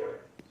glorious.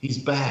 He's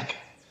back.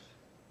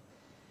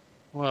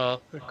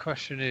 Well, the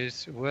question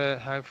is,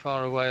 how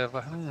far away have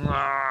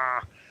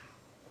I...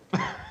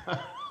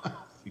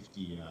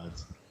 50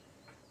 yards.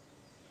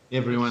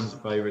 Everyone's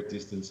favourite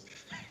distance.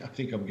 I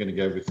think I'm going to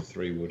go with the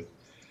 3-wood.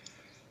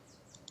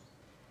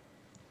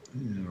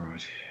 All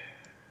right.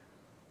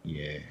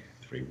 Yeah,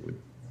 3-wood.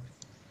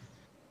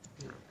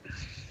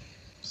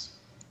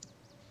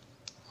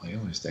 I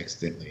almost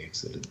accidentally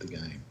exited the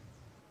game.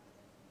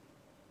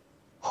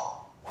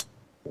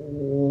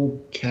 Oh,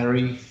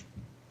 carry.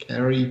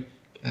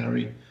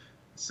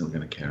 Still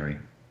going to carry.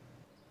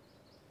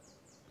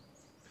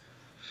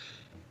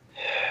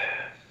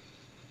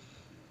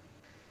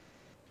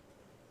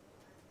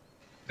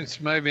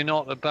 It's maybe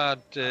not a bad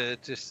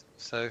distance,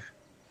 so...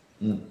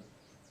 Mm.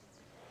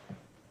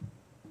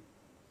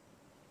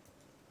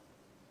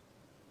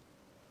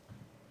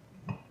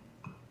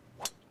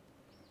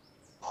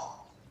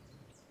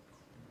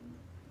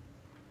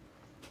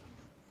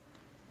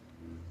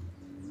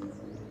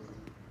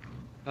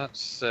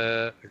 That's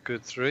a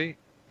good 3.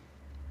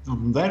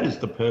 That is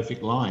the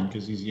perfect line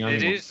because he's the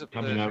only one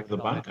coming over the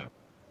line. bunker.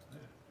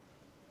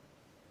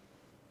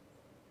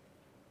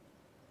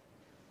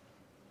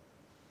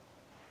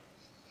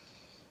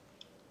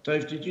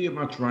 Dave, did you get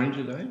much rain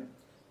today?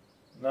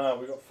 No,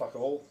 we got fuck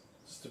all.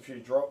 Just a few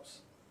drops.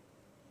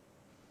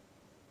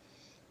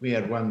 We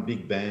had one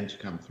big band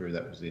come through,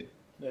 that was it.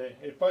 Yeah,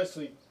 it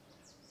basically,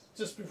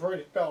 just before it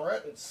hit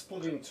Ballarat, it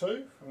split in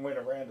 2 and went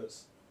around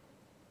us.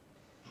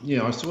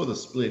 Yeah, I saw the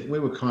split. We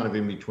were kind of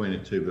in between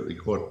it too, but we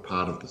caught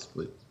part of the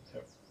split.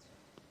 Yep.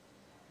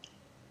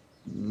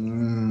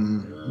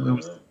 Where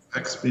was the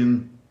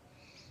backspin?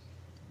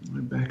 My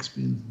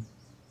backspin.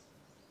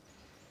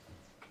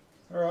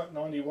 All right,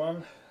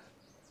 91.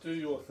 Do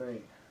your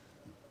thing.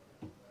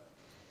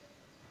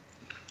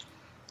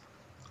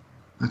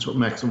 That's what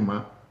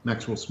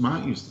Maxwell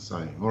Smart used to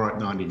say. All right,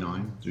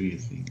 99. Do your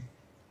thing.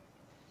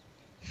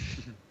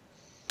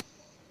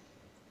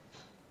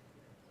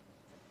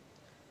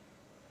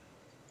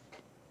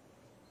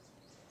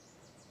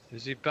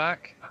 Is he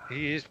back?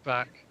 He is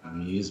back.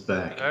 He is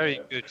back.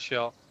 Very good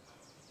shot.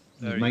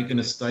 He's making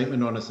a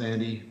statement on us,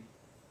 Andy.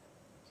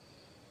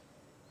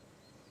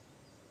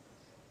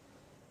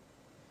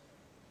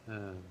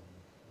 Right.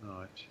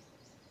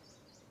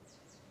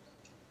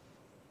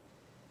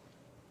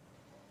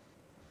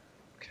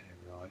 Okay,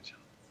 right.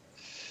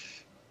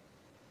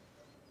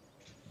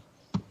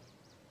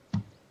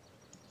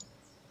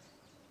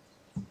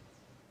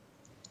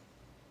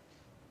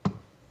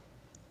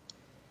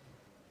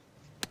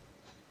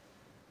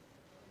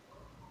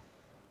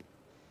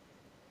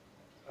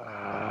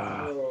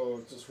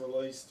 Oh, just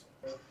released.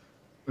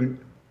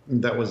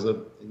 That was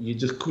you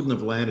just couldn't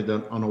have landed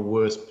on a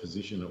worse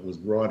position. It was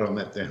right on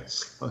that down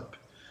slope.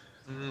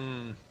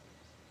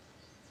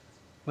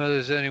 Well,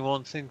 there's only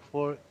one thing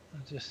for it. I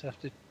just have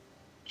to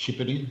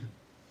chip it in.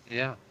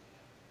 Yeah.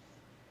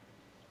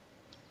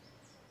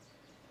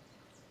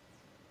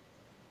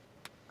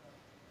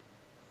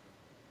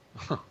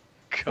 Oh,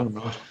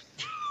 God.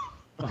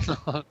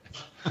 Oh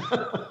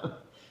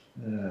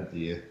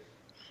dear.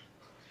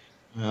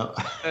 Well.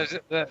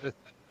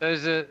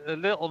 There's a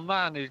little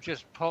man who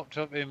just popped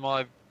up in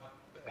my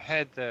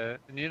head there,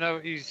 and you know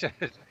what he said?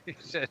 He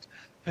said,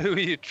 "Who are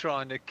you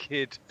trying to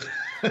kid?"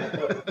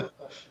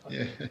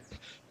 Yeah.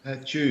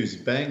 Choose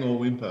bang or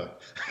whimper.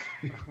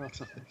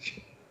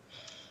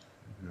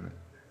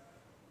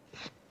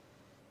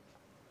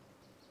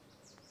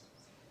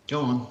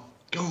 Go on,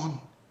 go on.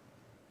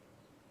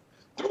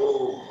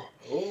 Oh.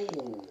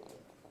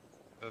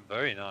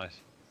 Very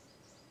nice.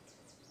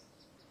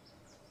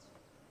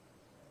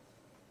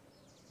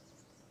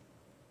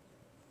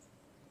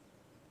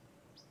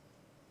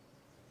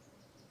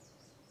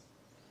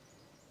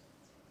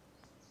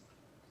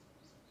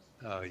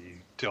 Oh, you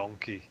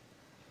donkey.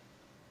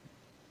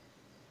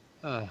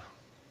 Oh,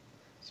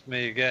 it's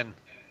me again.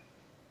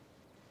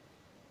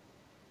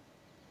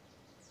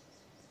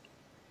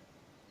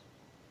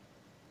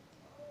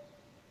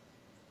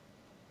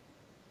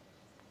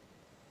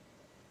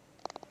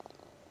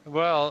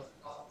 Well,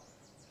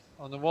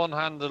 on the one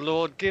hand, the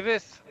Lord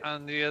giveth,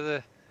 and the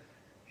other,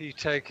 he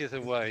taketh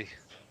away.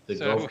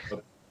 The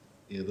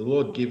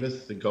Lord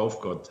giveth, the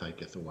golf god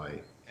taketh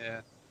away.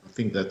 Yeah. I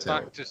think that's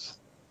how.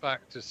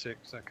 Back to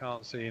 6. I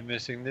can't see you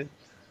missing it.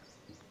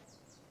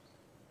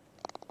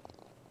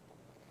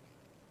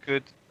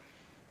 Good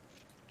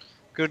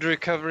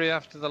recovery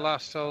after the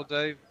last hole,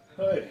 Dave.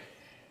 Hey,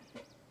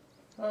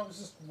 that was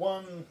just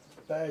one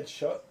bad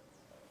shot.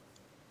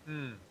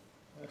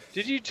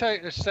 Did you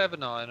take a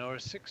 7-iron or a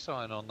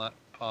 6-iron on that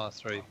par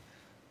 3?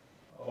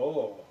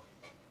 Oh,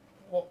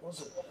 what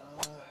was it?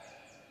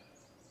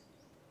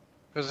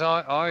 Because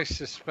I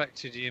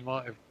suspected you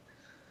might have.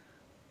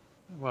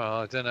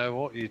 Well, I don't know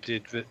what you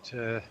did, but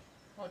I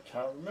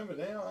can't remember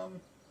now.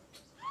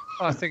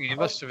 I think you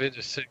must have hit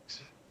a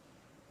 6.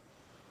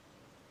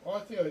 I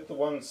think I hit the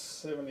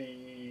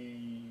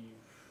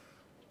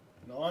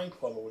 179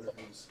 club or whatever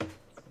it is.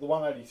 The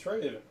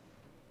 183 even.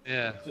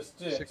 Yeah.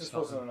 It just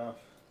wasn't enough.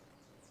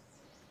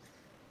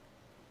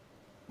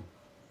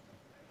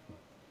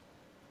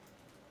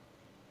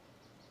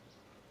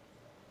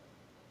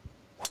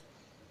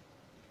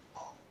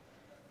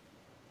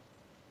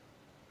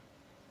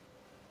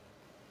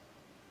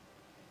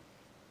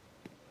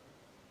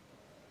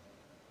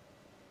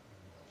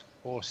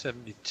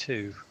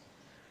 .472.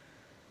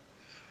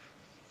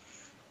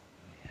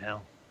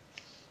 Hell.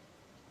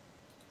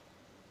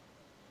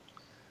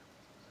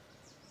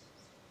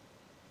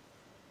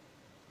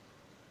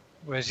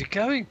 Where's he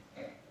going?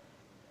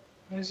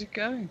 Where's he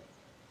going?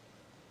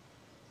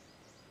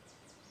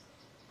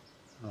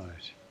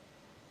 Right.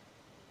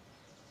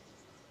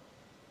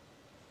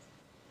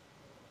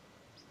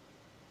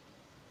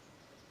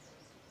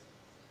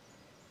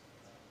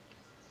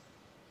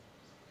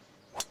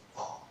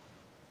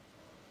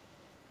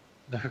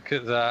 Look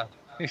at that.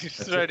 He's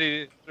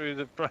threading it through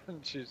the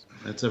branches.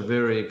 That's a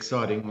very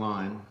exciting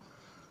line.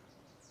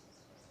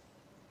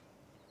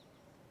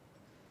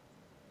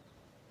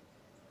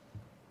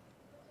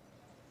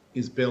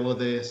 Is Bella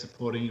there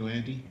supporting you,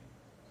 Andy?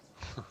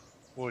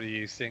 What do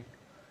you think?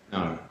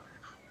 No.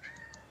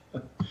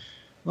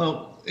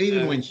 Well,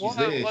 even when she's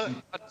there... I'll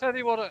tell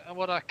you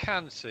what I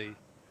can see.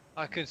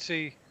 I can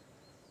see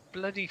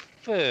bloody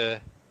fur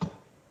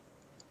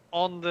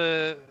on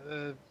the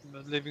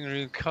living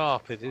room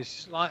carpet.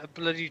 It's like a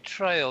bloody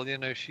trail, you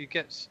know. She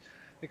gets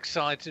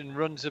excited and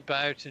runs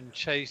about and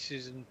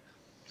chases, and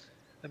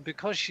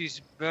because she's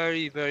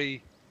very,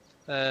 very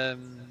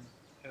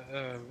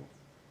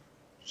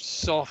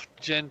soft,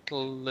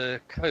 gentle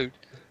coat,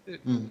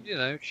 you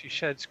know, she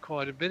sheds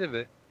quite a bit of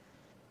it.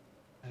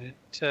 And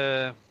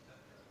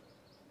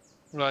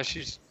Right,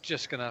 she's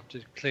just going to have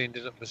to clean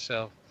it up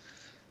herself.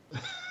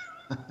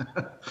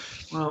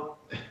 Well,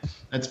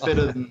 that's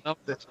better than I'm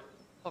that.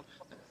 not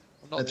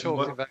That's talking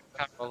what about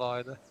Carol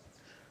either.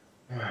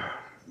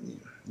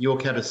 your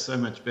cat is so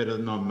much better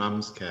than my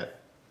mum's cat,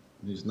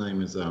 whose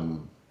name is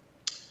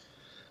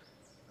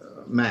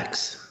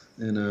Max.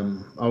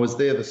 And I was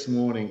there this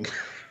morning,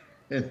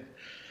 and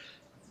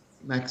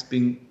Max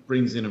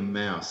brings in a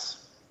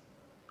mouse.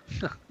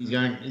 He's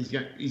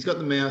got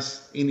the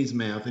mouse in his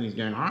mouth, and he's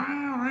going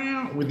 "Meow,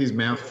 meow," with his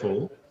mouth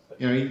full.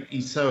 You know,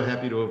 he's so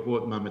happy to have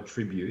brought Mum a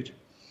tribute.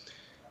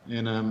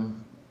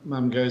 And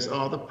Mum goes,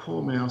 "Oh, the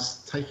poor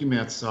mouse! Take him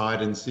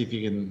outside and see if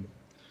you can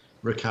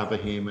recover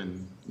him,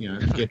 and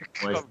get him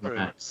away from the Recover him.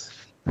 mats."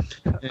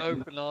 And,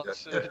 Open heart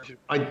surgery.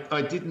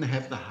 I didn't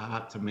have the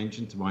heart to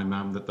mention to my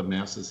mum that the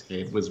mouse's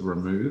head was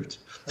removed.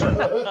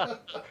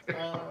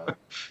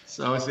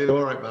 So I said,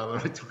 "All right, Mum,"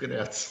 and I took it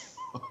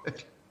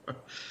outside.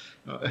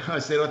 I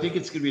said, "I think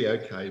it's going to be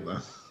okay,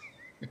 Mum."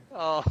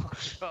 Oh,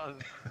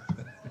 God.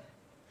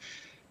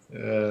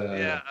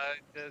 Yeah,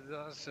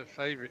 that's a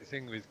favourite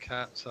thing with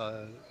cats,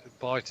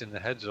 biting the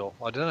heads off.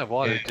 I don't know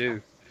why they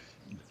do.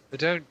 They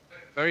don't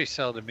very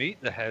seldom eat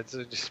the heads,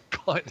 they just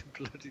bite the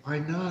bloody... I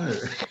know.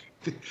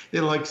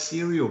 They're like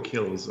serial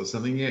killers or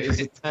something. Yeah, it's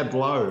a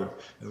tableau.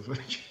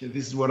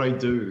 This is what I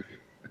do.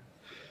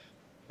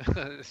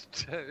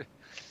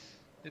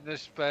 In their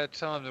spare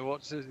time, they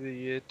watch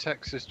the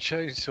Texas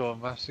Chainsaw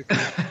Massacre.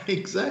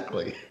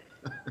 Exactly.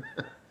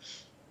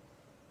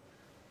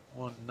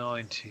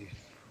 190.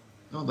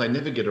 Oh, they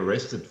never get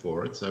arrested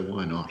for it, so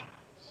why not?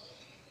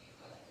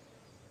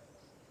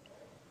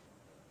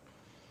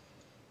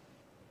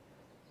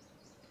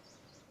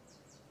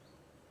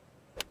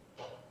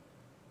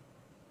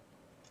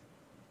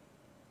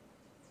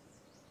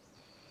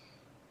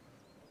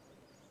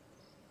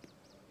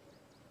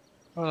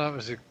 Well, that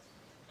was a...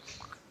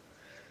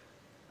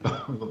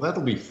 Well,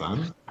 that'll be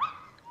fun.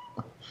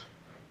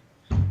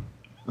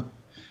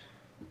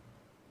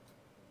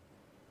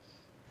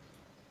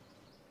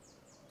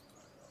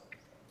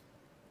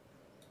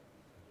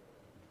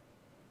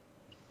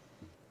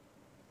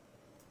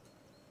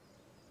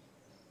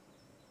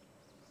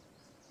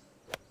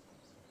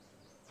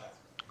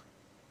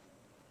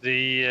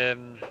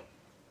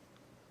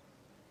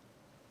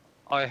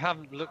 I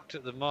haven't looked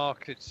at the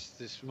markets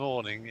this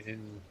morning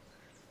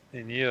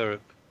in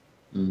Europe,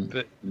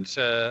 but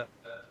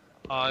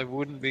I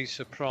wouldn't be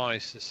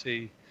surprised to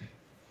see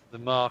the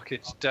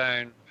markets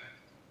down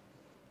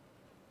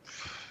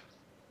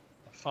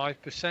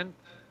 5%.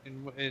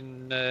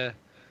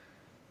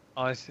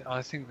 I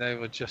think they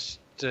were just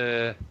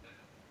the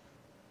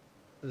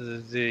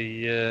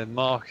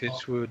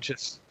markets will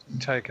just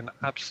take an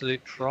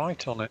absolute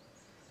fright on it.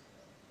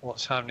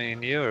 What's happening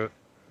in Europe?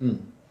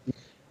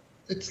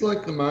 It's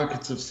like the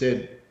markets have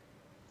said,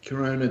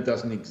 Corona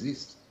doesn't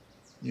exist.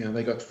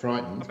 They got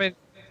frightened. I mean,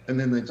 and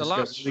then they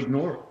just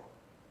ignore it.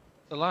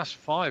 The last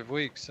 5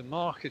 weeks, the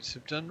markets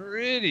have done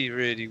really,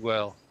 really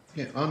well.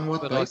 Yeah, on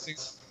what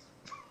basis?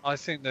 I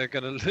think they're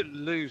going to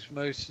lose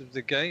most of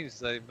the gains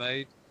they've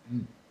made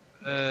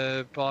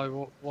by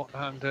what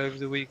happened over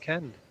the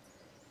weekend.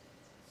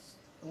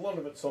 A lot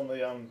of it's on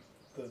the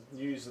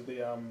news of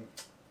the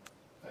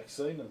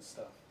vaccine and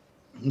stuff.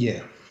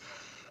 Yeah,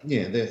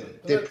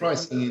 they're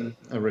pricing in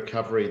a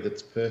recovery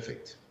that's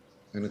perfect,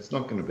 and it's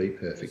not going to be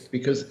perfect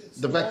because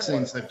the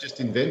vaccines they've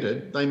just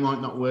invented, they might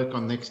not work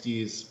on next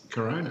year's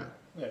Corona.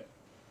 Yeah,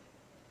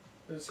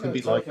 but it's going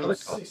to take them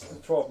 6 to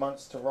 12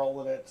 months to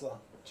roll it out to the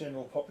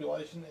general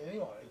population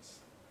anyway.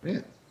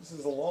 This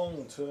is a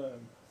long-term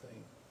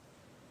thing.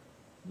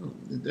 Well,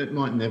 it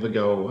might never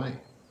go away.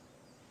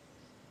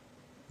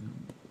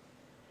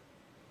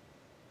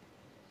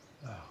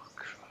 Oh,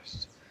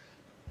 Christ.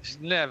 It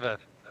never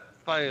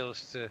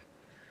fails to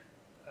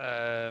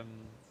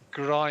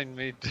grind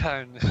me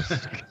down.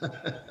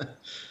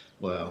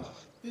 Well,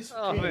 this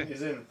pin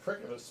is in a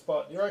prick of a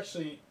spot. You're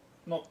actually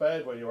not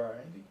bad where you are,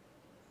 Andy.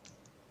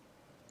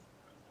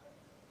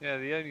 Yeah,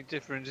 the only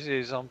difference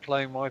is I'm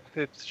playing my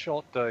 5th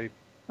shot, Dave.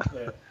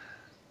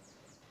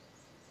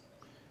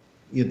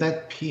 Yeah,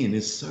 that pin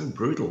is so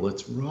brutal.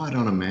 It's right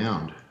on a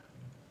mound.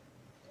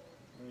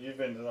 And you've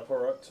ended up all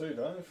right too,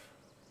 Dave.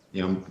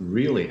 Yeah, I'm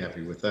really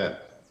happy with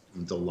that.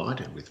 I'm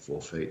delighted with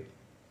 4 feet.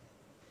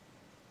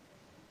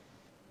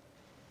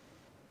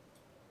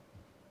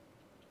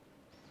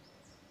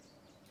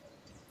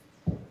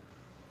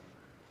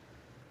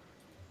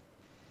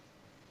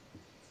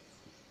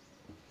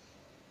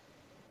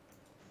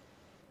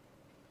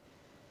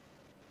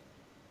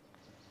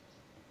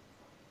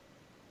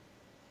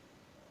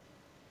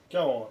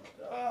 Go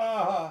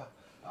on.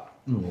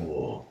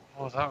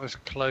 Oh, that was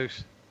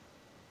close.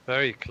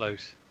 Very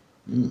close.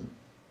 Mm.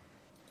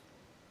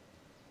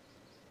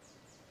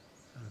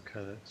 Okay,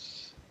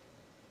 let's...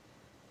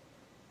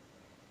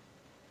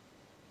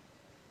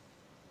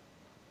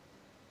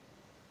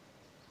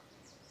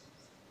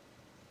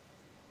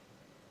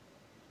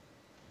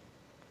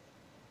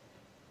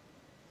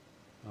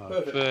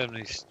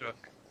 Firmly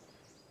struck.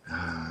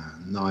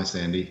 Nice,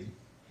 Andy.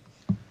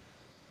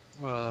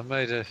 Well, I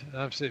made an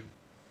absolute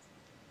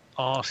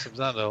arse of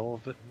that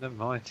hole, but never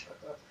mind.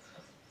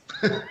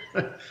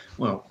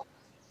 Well,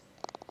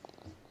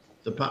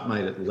 the putt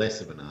made it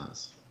less of an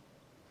arse.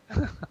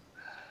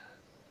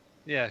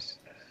 Yes.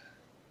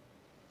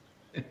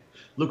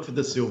 Look for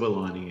the silver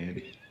lining,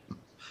 Andy.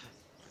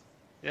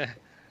 Yeah.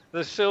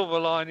 The silver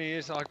lining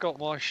is I got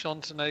my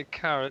Chantenay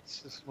carrots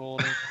this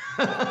morning.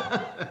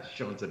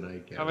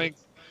 Chantenay carrots. I mean,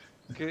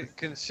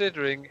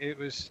 considering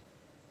the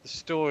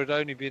store had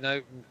only been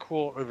open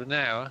quarter of an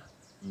hour,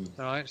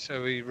 right?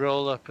 So we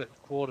rolled up at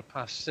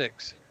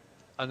 6:15,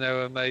 and there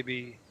were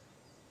maybe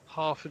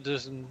half a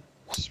dozen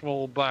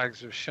small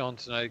bags of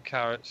Chantenay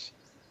carrots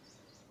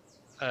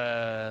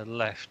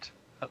left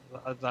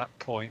at that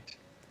point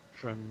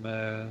from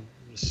the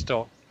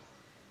stock.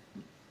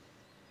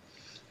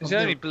 It's the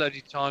only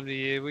bloody time of the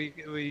year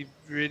we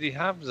really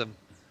have them.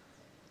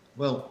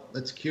 Well,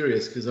 that's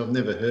curious because I've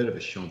never heard of a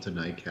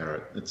Chantenay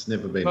carrot. It's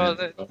never been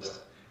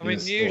advertised. I mean,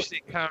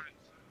 usually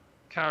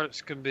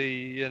carrots can be,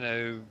 you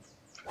know,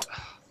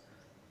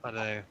 I don't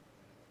know,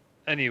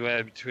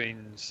 anywhere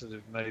between sort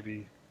of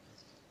maybe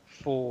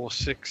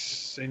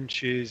 4-6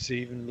 inches,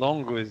 even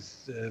longer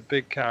with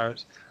big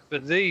carrots.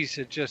 But these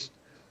are just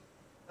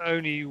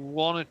only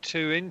 1 or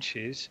 2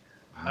 inches,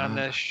 and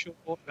they're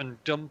short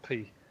and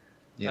dumpy.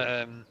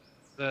 Yeah.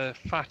 They're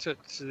fat at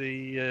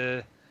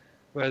the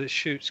where the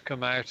shoots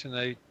come out,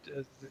 and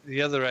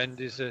the other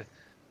end is a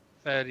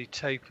fairly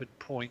tapered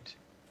point,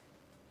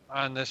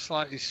 and they're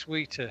slightly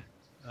sweeter.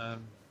 Very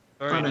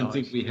I don't nice.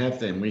 think we have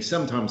them. We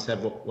sometimes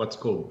have what's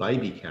called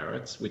baby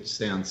carrots, which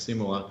sound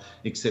similar,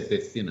 except they're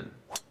thinner.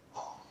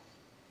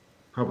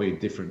 Probably a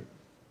different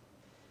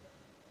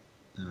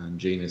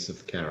genus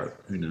of carrot.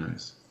 Who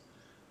knows?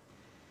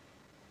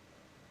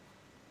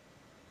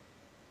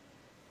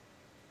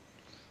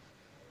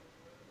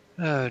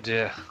 Oh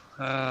dear.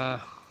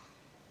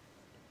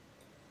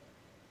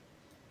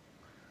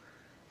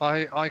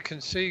 I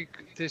can see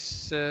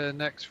this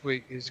next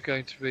week is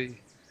going to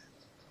be.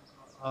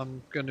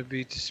 I'm going to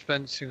be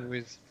dispensing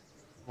with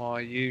my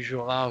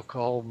usual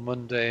alcohol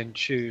Monday and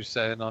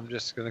Tuesday, and I'm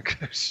just going to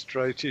go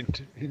straight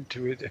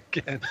into it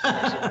again.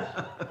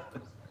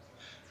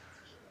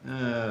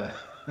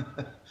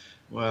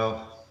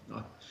 Well,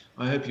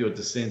 I hope your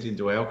descent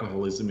into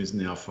alcoholism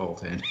isn't our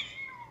fault, Andy.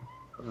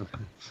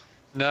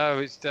 No,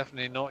 it's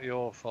definitely not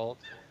your fault.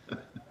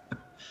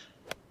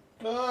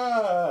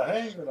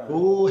 Hand grenade.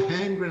 Oh,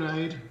 hand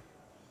grenade.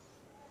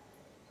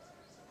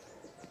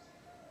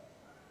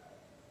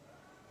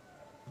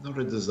 Not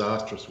a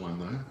disastrous one,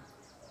 though.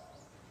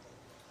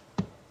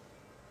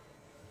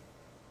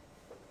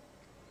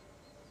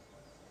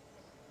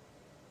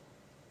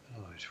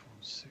 Oh, it's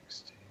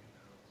 160.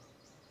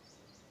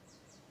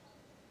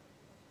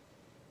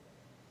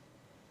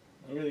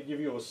 I'm going to give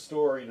you a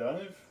story,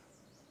 Dave.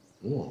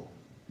 Oh,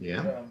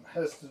 yeah.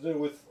 Has to do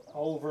with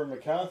Oliver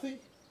McCarthy.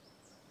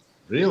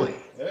 Really?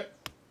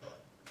 Yep.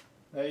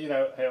 Now, you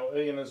know how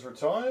Ian is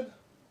retired?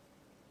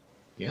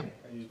 Yeah.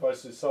 And he's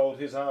basically sold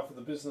his half of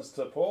the business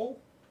to Paul.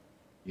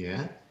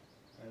 Yeah.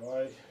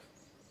 Anyway,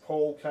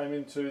 Paul came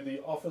into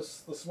the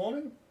office this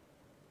morning.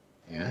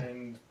 Yeah.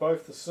 And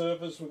both the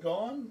servers were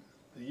gone,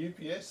 the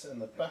UPS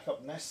and the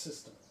backup NAS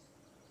system.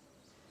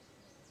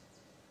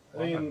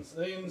 Wow.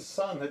 Ian's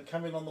son had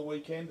come in on the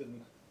weekend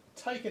and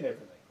taken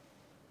everything.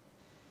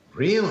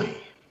 Really?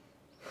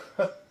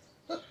 But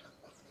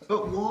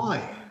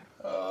why?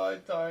 I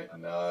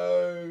don't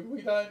know.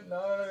 We don't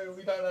know.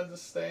 We don't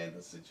understand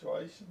the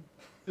situation.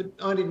 But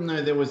I didn't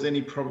know there was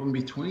any problem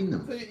between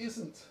them. There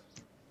isn't.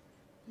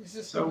 He's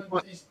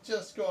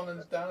just gone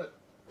and done it.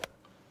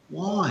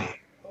 Why?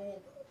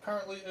 Well,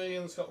 apparently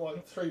Ian's got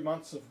like 3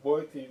 months of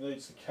work that he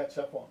needs to catch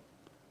up on.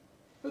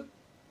 But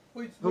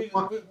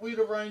we'd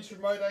arranged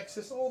remote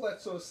access, all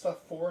that sort of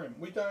stuff for him.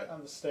 We don't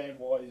understand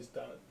why he's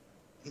done it.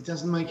 It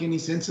doesn't make any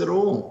sense at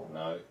all.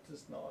 No, it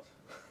does not.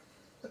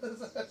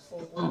 It's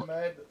absolutely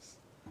madness.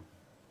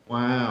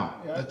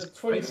 Wow. You know, a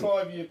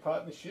 25-year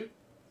partnership,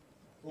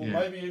 or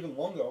maybe even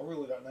longer. I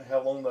really don't know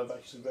how long they've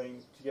actually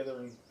been together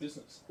in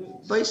business.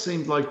 They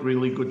seemed like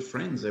really good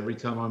friends every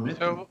time I met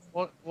them.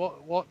 So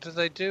what do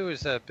they do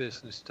as their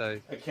business,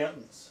 Dave?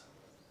 Accountants.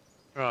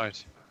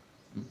 Right.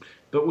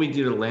 But we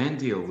did a land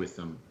deal with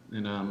them,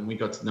 and we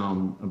got to know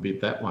them a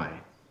bit that way.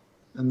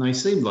 And they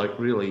seemed like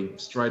really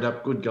straight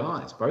up good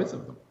guys, both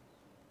of them.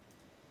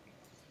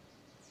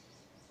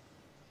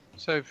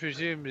 So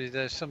presumably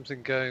there's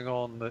something going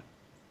on that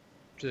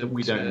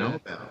we don't know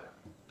about.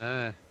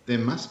 No. There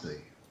must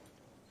be.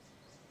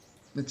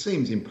 It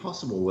seems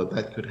impossible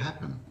that could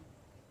happen.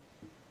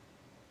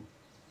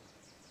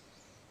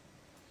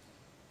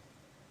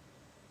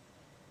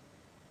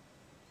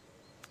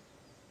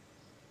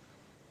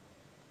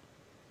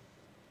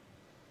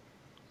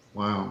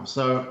 Wow.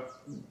 So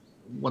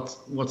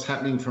what's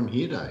happening from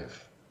here,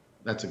 Dave?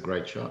 That's a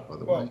great shot, by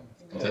the way.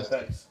 Yeah,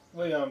 thanks.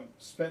 We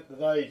spent the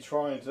day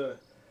trying to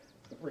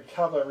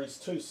recover his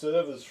 2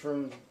 servers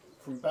from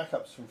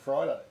backups from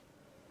Friday.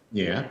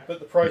 Yeah. But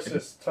the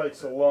process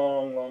takes a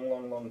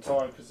long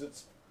time because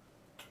it's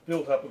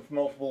built up with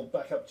multiple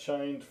backup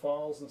chained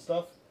files and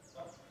stuff.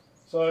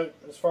 So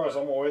as far as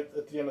I'm aware,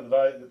 at the end of the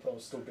day, I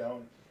was still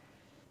going.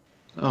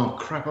 Oh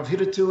crap! I've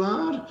hit it too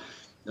hard.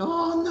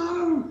 Oh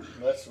no!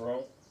 That's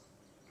wrong.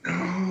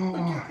 Oh.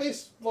 But get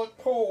this, like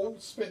Paul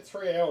spent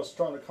 3 hours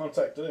trying to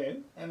contact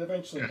Ian and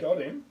eventually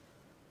got him.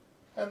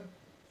 And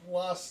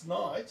last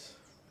night,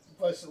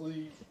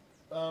 basically,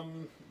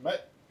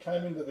 Matt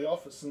came into the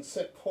office and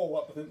set Paul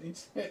up with an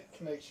internet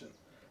connection.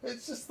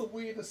 It's just the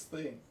weirdest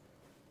thing.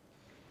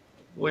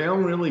 Well,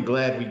 I'm really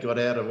glad we got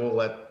out of all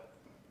that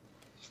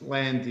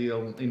land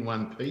deal in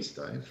one piece,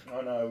 Dave.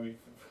 I know,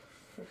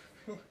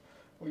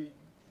 we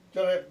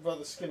got out by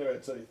the skin of our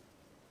teeth.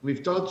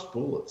 We've dodged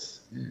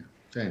bullets. Yeah,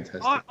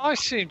 fantastic. I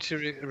seem to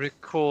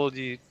recall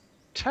you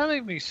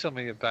telling me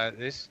something about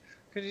this.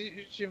 Do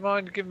you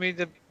mind giving me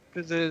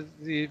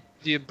the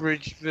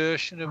abridged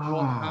version of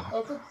what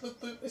happened?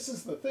 But this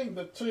is the thing.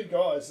 The two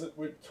guys that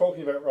we're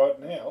talking about right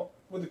now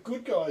were the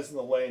good guys in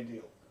the land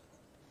deal.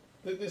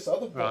 This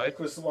other bloke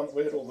was the one that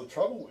we had all the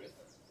trouble with.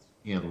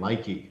 Yeah,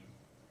 Lakey.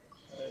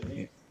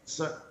 Yeah.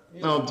 So,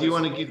 do you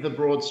want to give the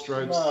broad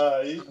strokes?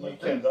 No, you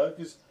can though,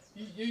 because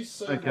you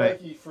sued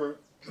Lakey for.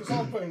 Because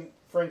I've been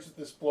friends with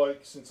this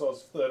bloke since I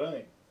was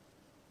 13.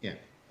 Yeah.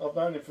 I've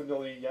known him for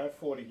nearly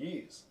 40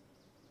 years.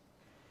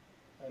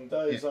 And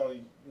Dave's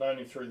only known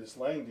him through this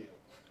land deal.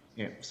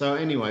 Yeah. So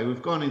anyway,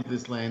 we've gone into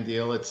this land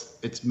deal.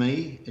 It's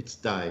me, it's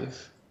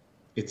Dave,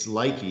 it's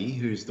Lakey,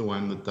 who's the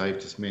one that Dave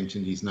just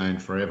mentioned he's known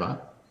forever.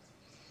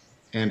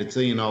 And it's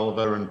Ian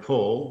Oliver and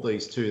Paul,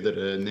 these two that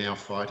are now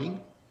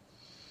fighting.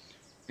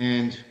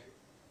 And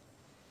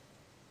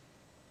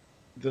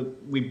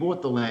we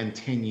bought the land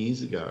 10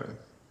 years ago,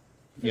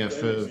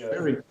 for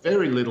very,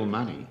 very little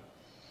money.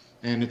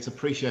 And it's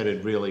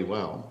appreciated really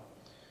well.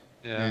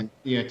 Yeah.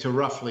 And to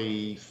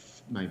roughly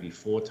maybe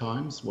 4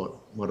 times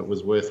what it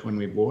was worth when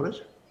we bought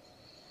it.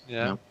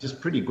 Yeah.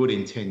 Just pretty good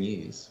in 10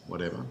 years,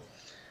 whatever.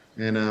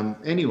 And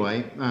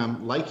anyway,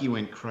 Lakey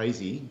went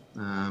crazy,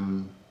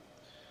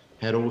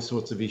 had all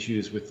sorts of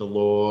issues with the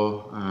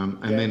law.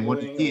 And then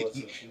what he did,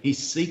 he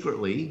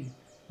secretly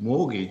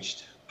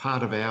mortgaged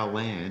part of our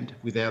land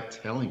without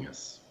telling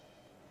us.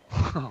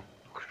 Oh,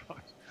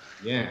 Christ.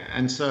 Yeah,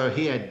 and so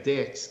he had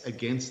debts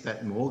against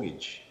that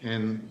mortgage,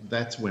 and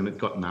that's when it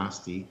got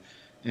nasty.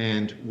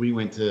 And we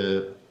went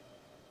to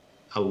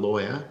a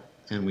lawyer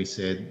and we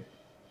said,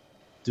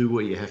 do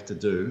what you have to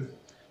do.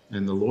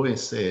 And the lawyer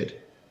said,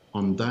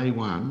 on day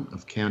one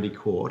of county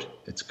court,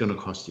 it's going to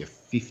cost you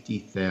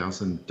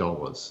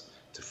 $50,000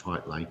 to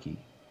fight Lakey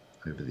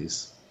over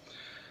this.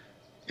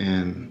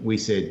 And we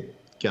said,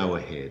 go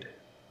ahead.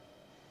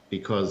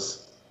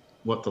 Because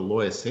what the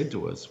lawyer said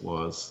to us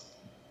was,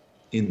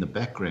 in the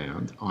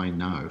background, I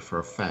know for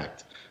a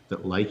fact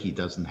that Lakey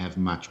doesn't have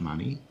much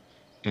money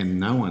and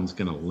no one's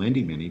going to lend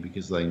him any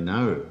because they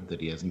know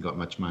that he hasn't got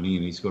much money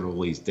and he's got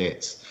all these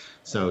debts.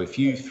 So if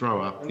you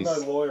throw up this...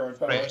 No lawyer in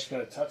Ballarat's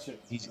going to touch him.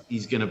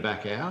 He's going to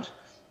back out.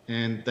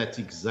 And that's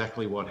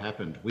exactly what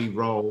happened. We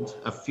rolled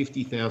a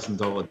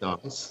 $50,000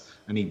 dice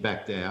and he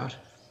backed out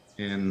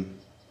and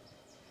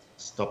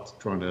stopped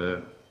trying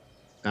to...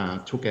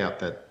 took out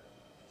that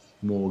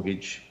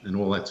mortgage and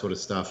all that sort of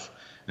stuff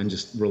and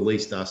just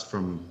released us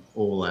from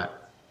all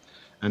that.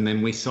 And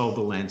then we sold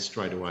the land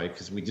straight away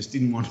because we just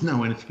didn't want to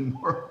know anything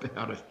more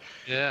about it.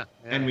 Yeah.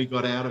 And we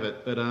got out of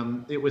it. But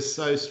it was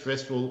so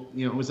stressful.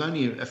 It was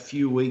only a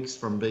few weeks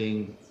from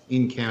being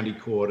in county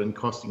court and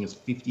costing us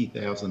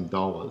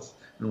 $50,000.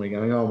 And we're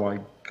going, oh my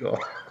God.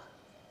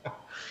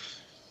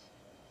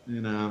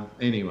 And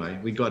anyway,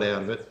 we got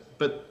out of it.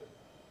 But,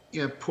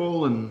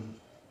 Paul and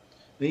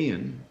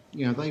Ian,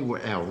 they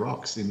were our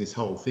rocks in this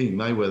whole thing.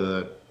 They were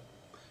the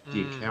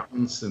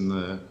accountants and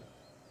the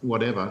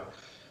whatever.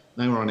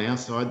 They were on our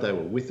side, they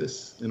were with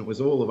us, and it was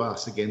all of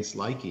us against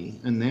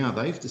Lakey, and now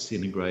they've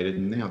disintegrated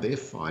and now they're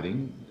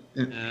fighting.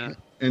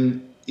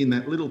 And in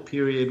that little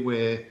period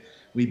where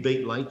we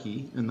beat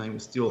Lakey and they were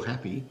still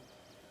happy,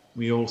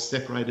 we all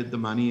separated the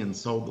money and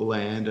sold the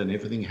land and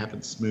everything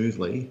happened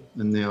smoothly,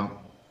 and now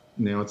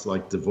it's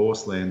like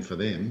divorce land for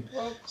them.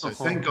 Well, so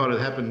thank God it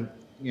happened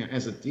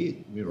as it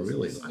did. We were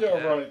really lucky. It's the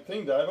ironic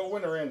thing, Dave. I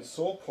went around and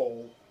saw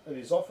Paul at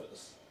his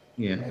office.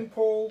 Yeah. And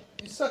Paul,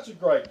 he's such a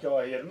great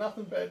guy. He had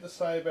nothing bad to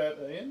say about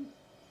Ian.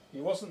 He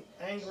wasn't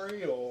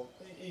angry or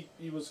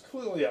he was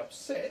clearly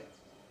upset.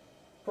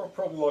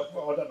 Probably like,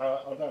 well,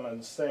 I don't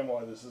understand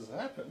why this has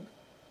happened.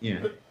 Yeah.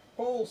 But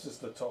Paul's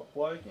just a top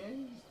bloke.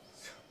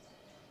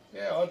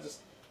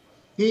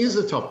 He is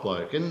a top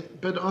bloke,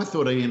 but I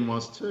thought Ian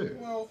was too.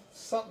 Well,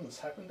 something's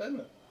happened, hasn't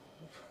it?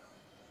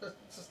 I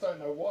just don't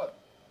know what.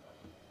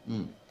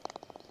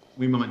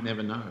 We might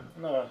never know.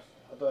 No,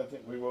 I don't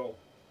think we will.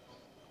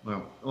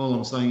 Well, all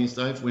I'm saying is,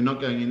 Dave, we're not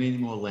going in any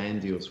more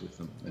land deals with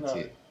them. That's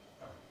it.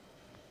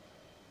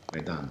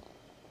 We're done.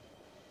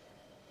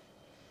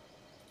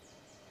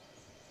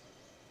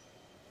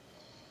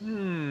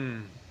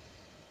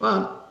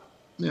 But,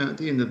 at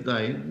the end of the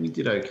day, we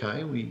did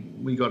okay.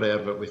 We got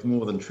out of it with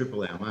more than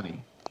triple our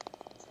money.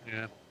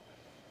 Yeah.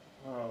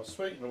 Oh,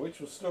 speaking of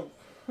which, we're still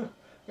going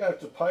to have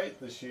to pay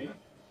it this year.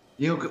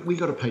 Yeah, we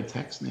got to pay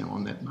tax now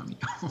on that money.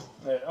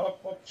 Yeah,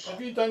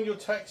 have you done your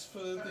tax for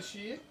this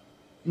year?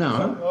 No.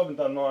 I haven't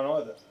done mine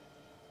either.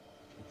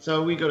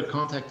 So we got to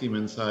contact him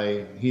and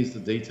say, here's the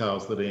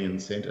details that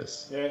Ian sent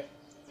us. Yeah.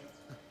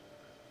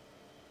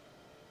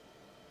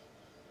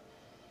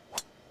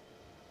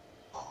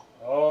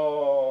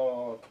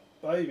 Oh,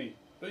 baby,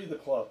 be the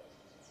club.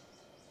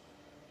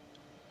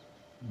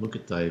 Look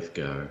at Dave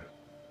go.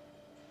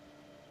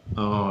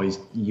 Oh,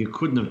 you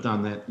couldn't have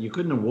done that. You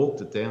couldn't have walked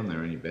it down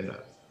there any better.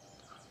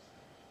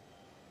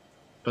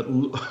 But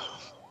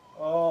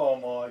oh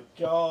my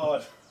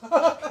God.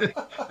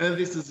 and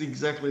this is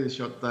exactly the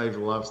shot Dave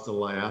loves to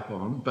lay up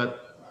on,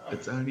 but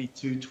it's only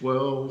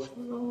 212.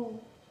 Oh,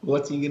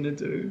 what's he going to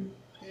do?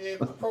 Yeah,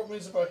 but the problem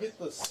is if I hit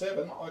the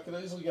 7, I could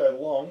easily go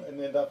long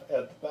and end up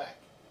out the back.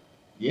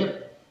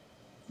 Yep.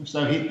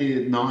 So hit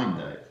the 9,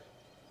 Dave.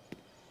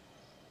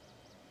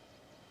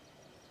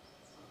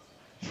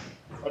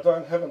 I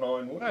don't have an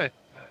ironwood.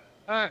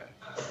 Hey,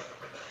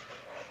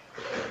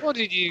 what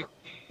did you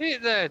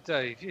hit there,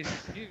 Dave? You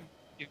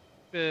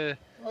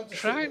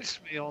trounced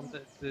me on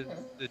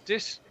the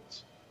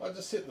distance. I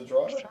just hit the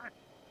driver.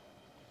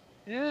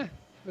 Yeah,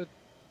 but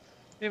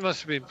you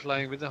must have been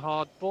playing with a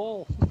hard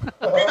ball.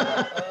 Like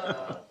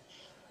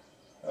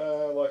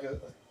a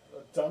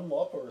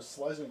Dunlop or a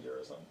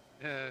Slazenger or something.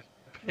 Yeah,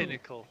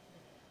 pinnacle.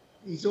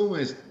 He's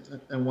almost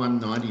a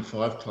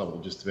 195 club will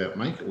just about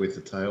make it with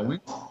the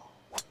tailwind.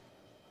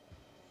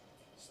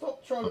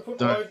 Stop trying to put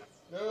Don't.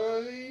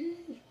 my...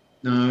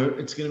 No,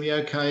 it's going to be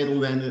okay. It'll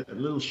land a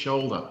little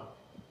shoulder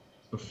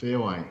of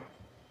fairway.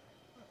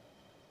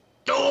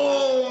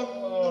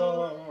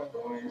 Oh!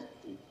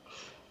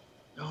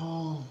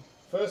 Oh!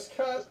 First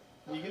cut,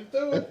 you can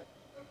do it.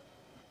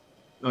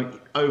 Like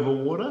over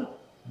water?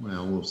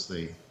 Well, we'll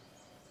see.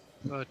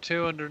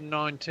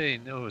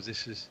 219. Oh,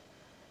 this is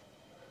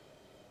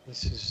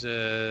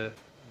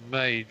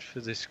made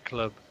for this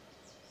club.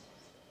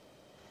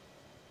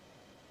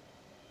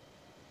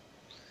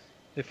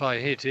 If I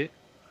hit it.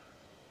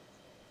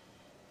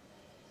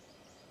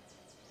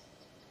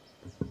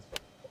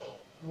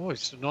 Oh,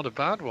 it's not a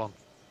bad one.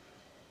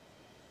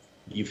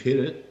 You've hit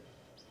it.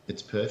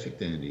 It's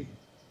perfect, Andy.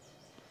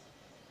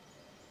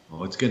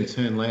 Oh, it's going to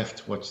turn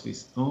left. Watch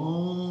this.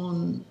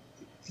 Oh,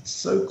 it's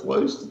so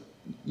close.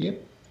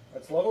 Yep.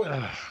 That's lovely.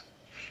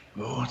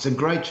 Oh, it's a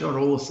great shot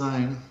all the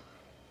same.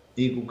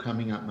 Eagle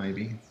coming up,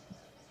 maybe.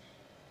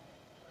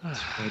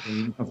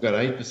 I've got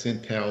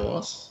 8% power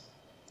loss.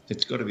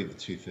 It's got to be the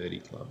 230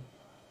 club.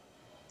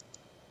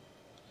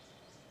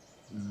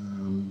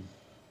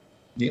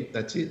 Yep,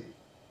 that's it.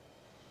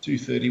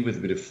 230 with a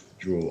bit of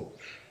draw.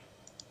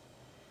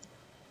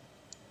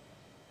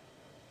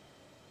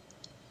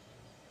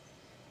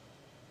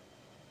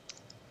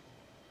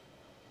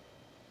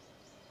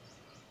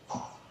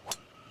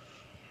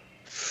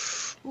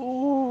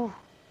 Oh,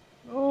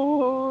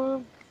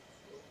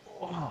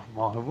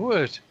 my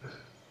word.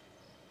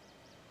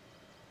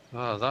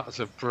 Oh, that was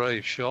a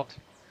brave shot.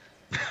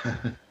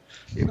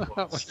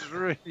 That was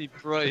really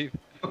brave.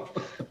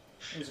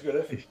 It was a good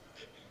effort.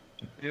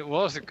 It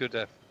was a good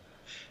effort.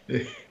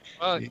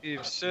 Well,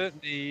 you've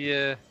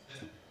certainly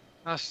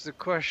asked the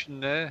question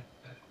there.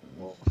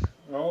 Well,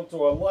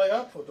 do I lay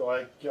up or do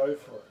I go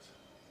for it?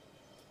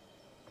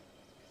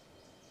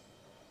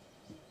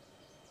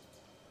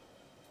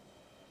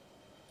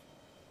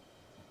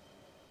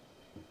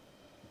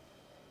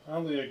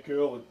 Only a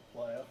girl would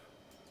lay up.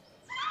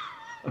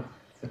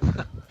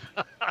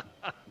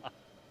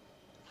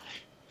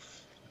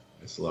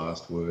 His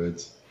last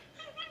words.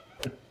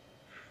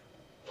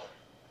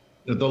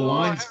 The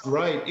line's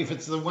great. If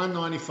it's the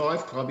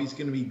 195 club, he's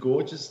going to be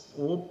gorgeous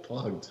or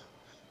plugged.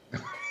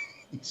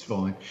 He's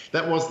fine.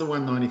 That was the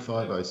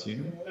 195, I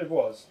assume. It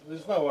was.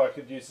 There's no way I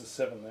could use the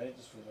 7 there.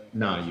 Just for being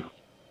No,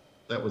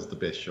 that was the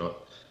best shot.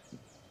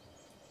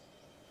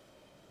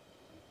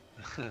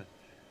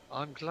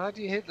 I'm glad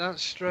you hit that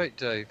straight,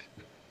 Dave.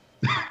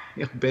 I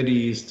bet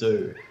he is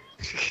too.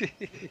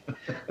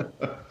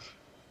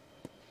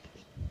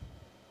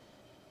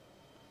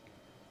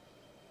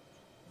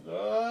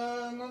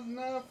 not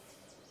enough.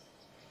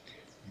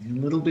 A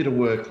little bit of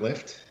work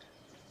left.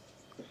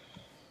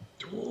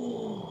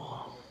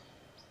 Oh.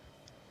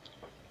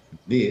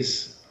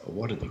 This,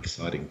 what an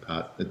exciting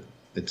part.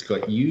 It's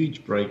got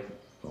huge break.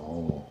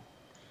 Oh,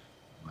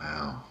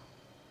 wow.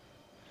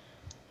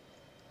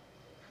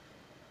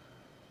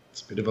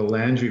 It's a bit of a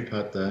Landry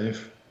putt,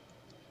 Dave.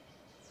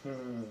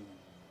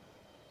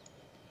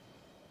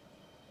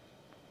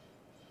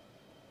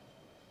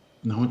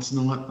 No, it's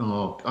not.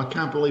 Oh, I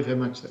can't believe how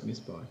much that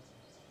missed by.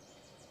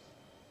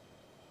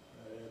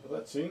 But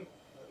that's in.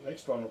 The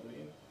next one will be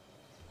in.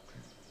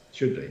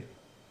 Should be.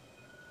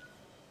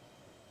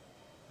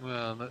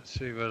 Well, let's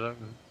see what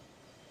happens.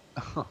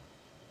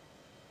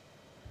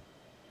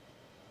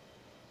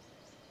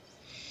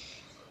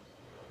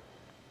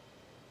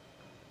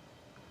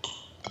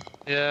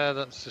 Yeah,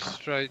 that's the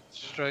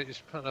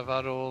straightest putt I've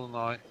had all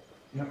night.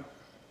 Yep.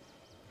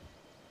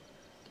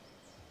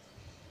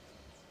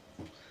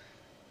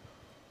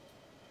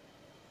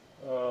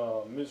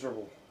 Oh,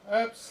 miserable.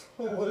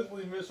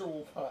 Absolutely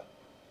miserable putt.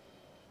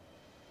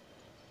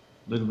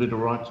 Little bit of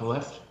right to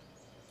left.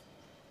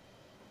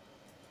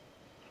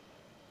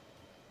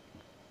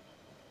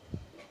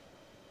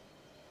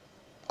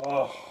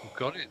 Oh,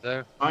 Got it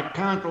though. I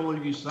can't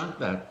believe you sunk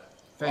that.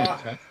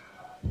 Fantastic.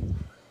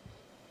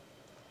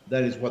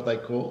 That is what they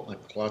call a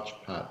clutch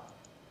putt.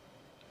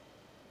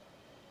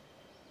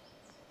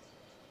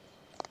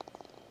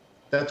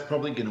 That's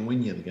probably going to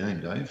win you the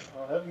game, Dave.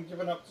 I haven't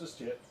given up just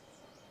yet.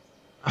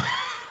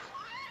 I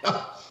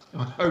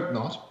hope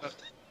not.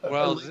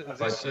 Well,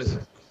 this is.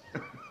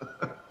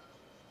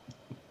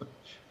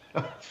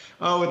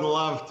 I would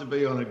love to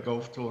be on a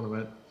golf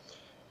tournament,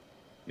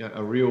 you know,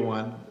 a real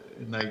one,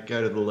 and they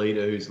go to the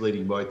leader who's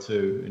leading by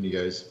 2, and he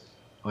goes,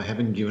 "I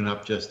haven't given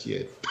up just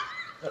yet."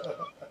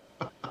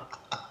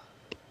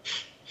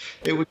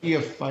 It would be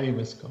a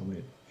famous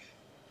comment.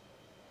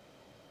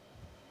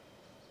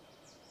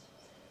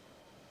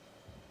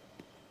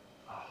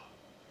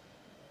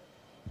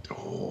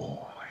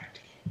 Oh,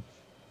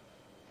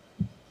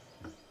 Andy.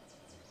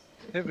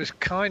 It was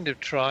kind of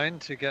trying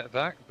to get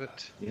back,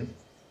 but Yeah.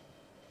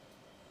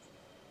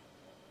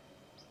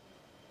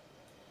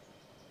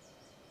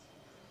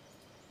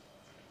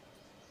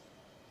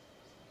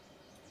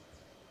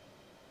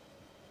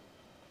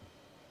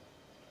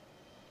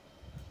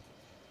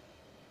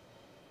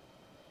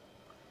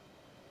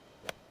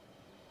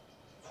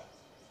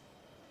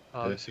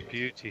 oh, it's a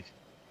beauty,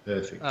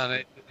 Perfect.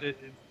 and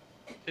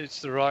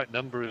it's the right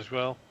number as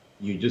well.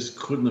 You just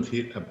couldn't have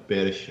hit a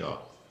better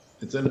shot.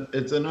 It's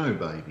a no,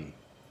 baby.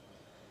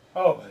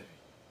 Oh, baby.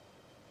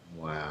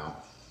 Wow.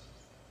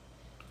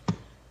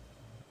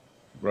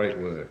 Great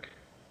work.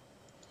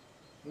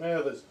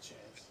 Now there's a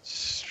chance.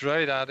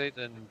 Straight at it,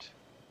 and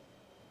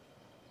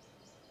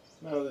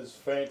Now there's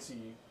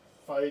fancy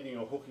fading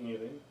or hooking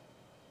it in.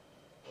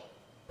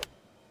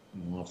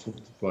 Oh, I hooked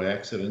it by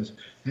accident.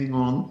 Hang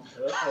on.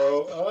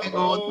 Uh-oh, Hang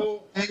on.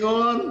 Hang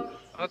on.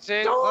 that's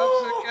it.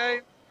 Oh! That's the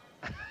game.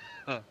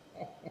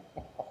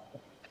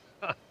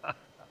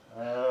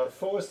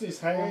 Forced his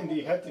hand,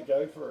 he had to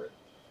go for it.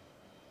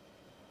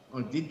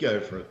 I did go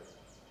for it.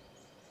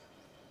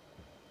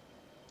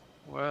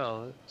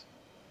 Well,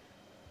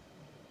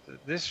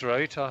 at this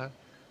rate, I've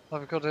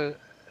got a.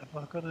 Have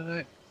I got a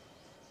note?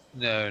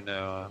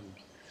 No.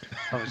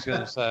 I was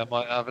going to say I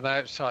might have an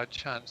outside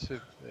chance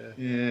of.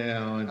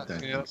 Yeah, I don't catching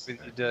think up so.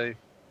 with you, Dave.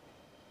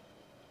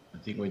 I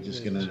think we're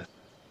just going to...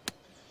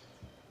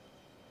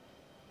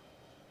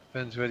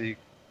 Depends whether you.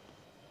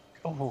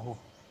 Oh,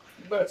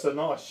 That's a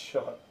nice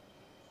shot.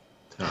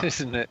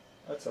 isn't it?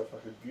 That's a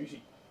fucking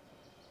beauty.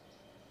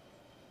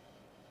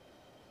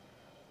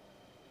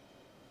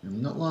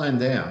 I'm not lying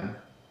down.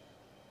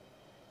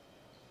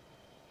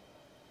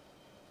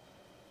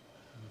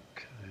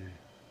 Okay.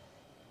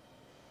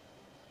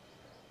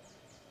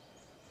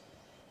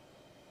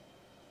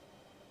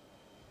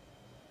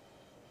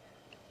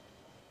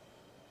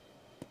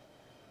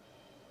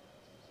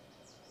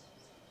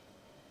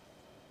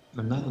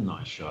 Another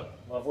nice shot.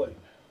 Lovely.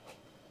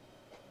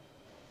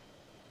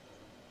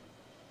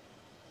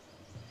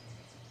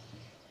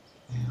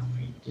 Now, if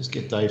we just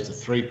get Dave to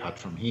 3-putt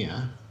from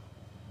here,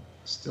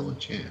 still a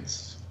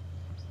chance.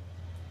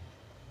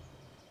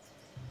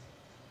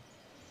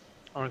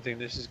 I don't think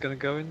this is going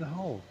to go in the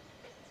hole.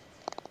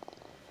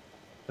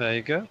 There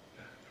you go.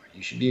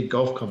 You should be a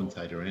golf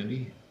commentator,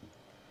 Andy.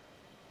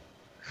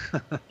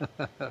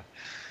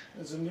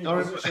 There's a new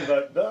position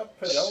opened up.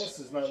 Pete Ellis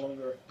is no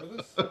longer with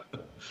us.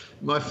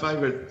 My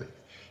favourite,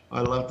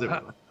 I loved it.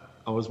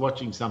 I was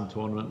watching some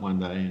tournament one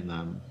day,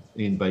 and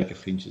Ian Baker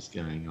Finch is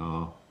going,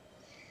 "Oh,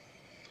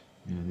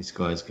 you know, this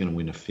guy's going to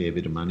win a fair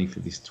bit of money for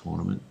this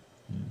tournament.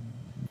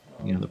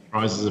 You know, the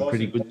prizes are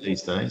pretty good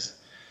these days."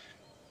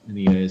 And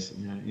he goes,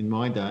 "You know, in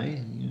my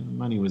day, you know, the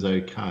money was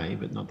okay,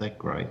 but not that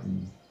great."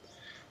 And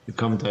the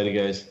commentator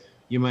goes,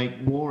 "You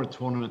make more a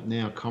tournament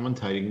now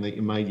commentating than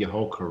you made your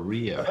whole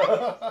career."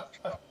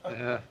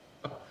 Yeah.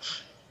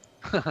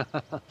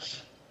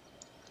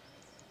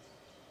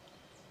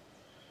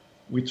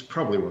 Which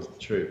probably wasn't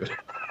true, but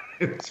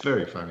it's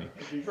very funny.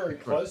 It'd be very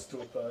close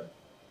to it though.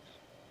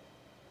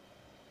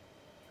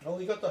 Well,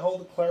 you got to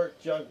hold the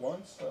claret jug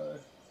once, so.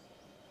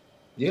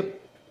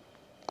 Yep.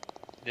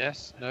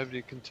 Yes,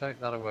 nobody can take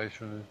that away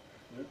from him.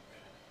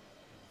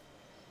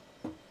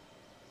 Nope.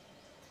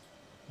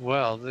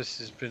 Well, this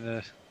has been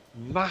a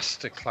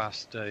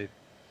masterclass, Dave.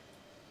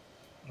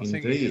 I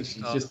think you Indeed.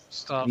 can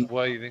start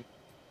waving.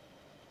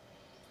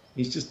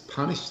 He's just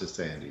punished us,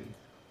 Andy.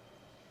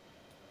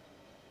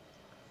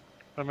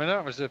 I mean,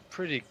 that was a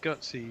pretty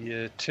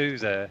gutsy 2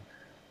 there,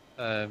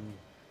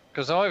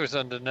 because I was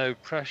under no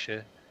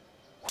pressure,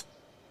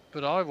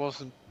 but I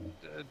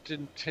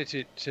didn't hit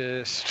it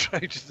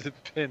straight to the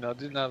pin. I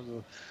didn't have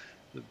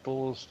the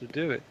balls to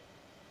do it.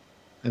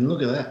 And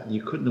look at that.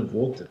 You couldn't have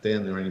walked it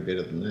down there any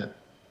better than that.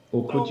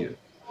 Or could you?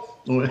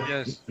 Or,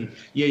 Yes.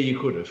 Yeah, you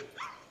could have.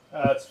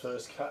 That's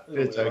first cut.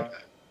 It's okay.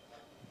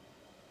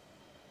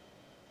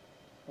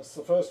 That's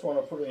the first one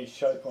I put any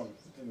shape on.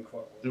 It didn't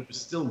quite work. It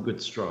was still a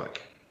good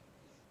strike.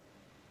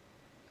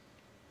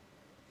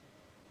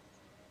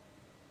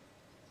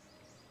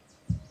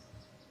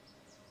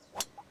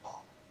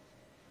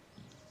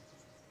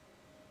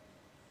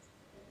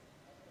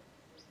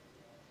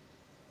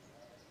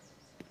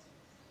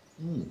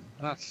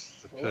 That's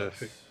the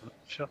perfect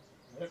shot.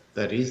 Yep.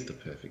 That is the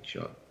perfect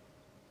shot.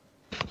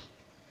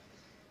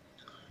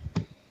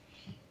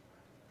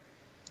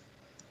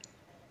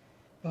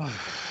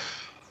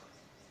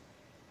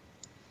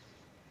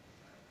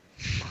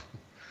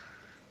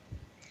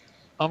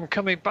 I'm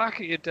coming back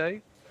at you,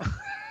 Dave.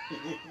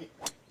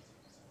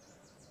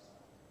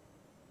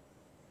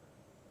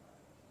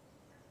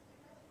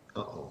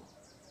 Uh-oh.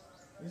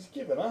 He's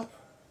given up.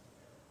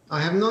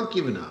 I have not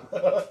given up.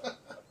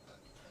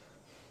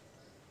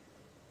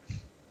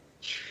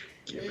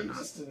 He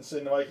just didn't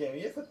seem to make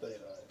any effort there,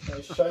 though.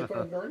 No shape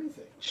on it or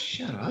anything.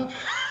 Shut up.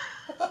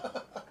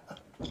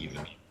 Giving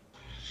up.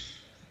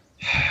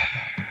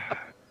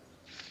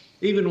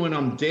 Even when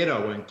I'm dead, I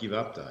won't give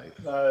up, Dave.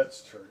 No,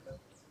 that's true.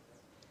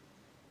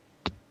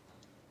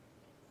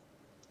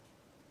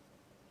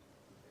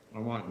 I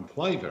mightn't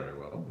play very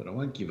well, but I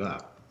won't give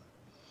up.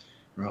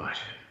 Right.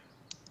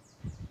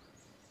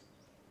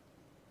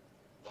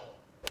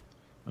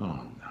 Oh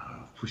no,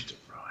 I've pushed it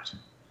right.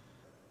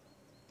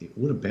 It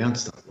would have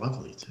bounced up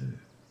lovely too.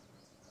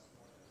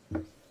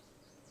 Alright,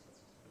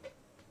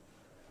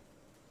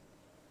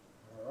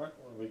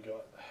 what have we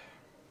got?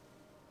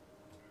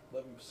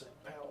 11%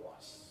 power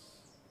loss.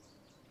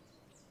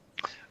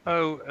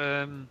 Oh,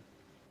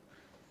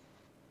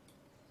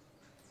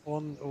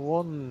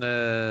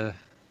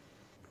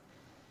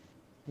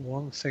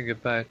 one thing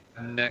about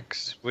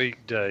next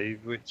week,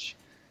 Dave, which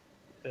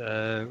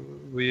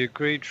we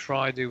agreed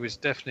Friday was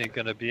definitely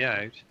going to be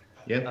out.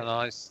 Yep. And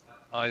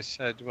I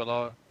said, well,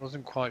 I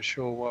wasn't quite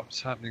sure what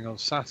was happening on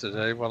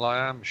Saturday. Well, I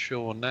am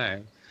sure now,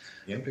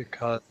 Yep.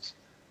 because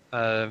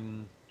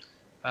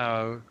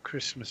our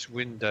Christmas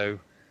window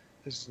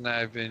has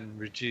now been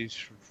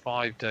reduced from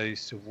 5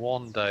 days to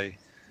 1 day.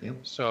 Yep.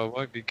 So I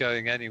won't be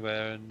going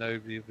anywhere, and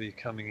nobody will be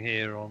coming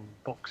here on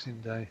Boxing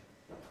Day.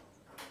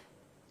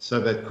 So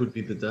that could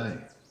be the day.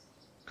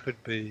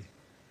 Could be,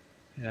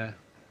 yeah.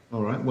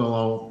 All right.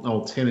 Well,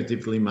 I'll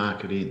tentatively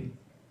mark it in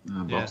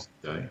Boxing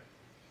Day.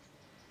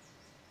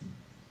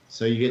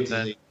 So you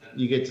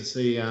get to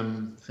see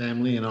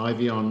family and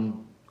Ivy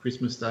on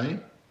Christmas Day.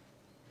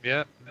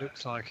 Yeah,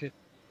 looks like it.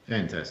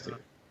 Fantastic.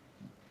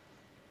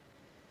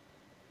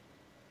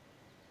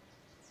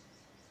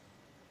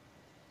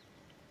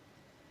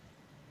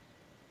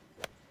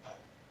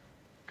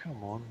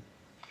 Come on,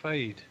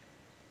 fade.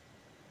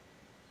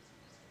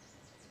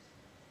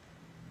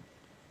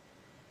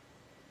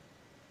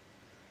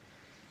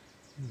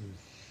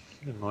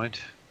 Never mind.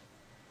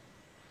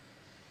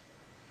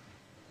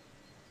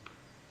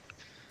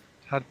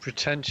 Had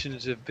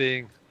pretensions of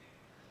being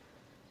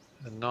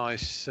a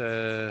nice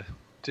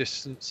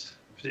distance,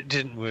 but it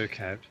didn't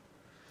work out.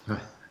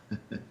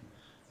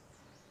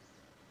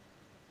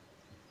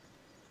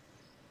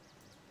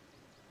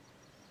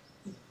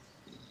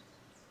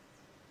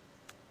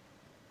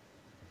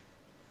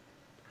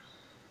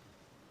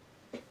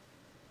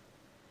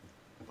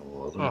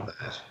 Look at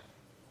that.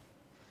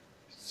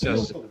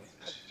 Just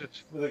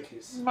With a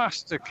kiss.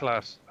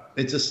 masterclass.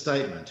 It's a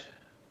statement.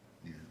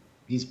 Yeah.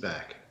 He's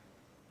back.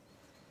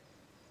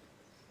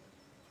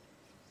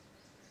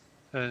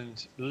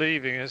 And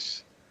leaving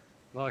us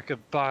like a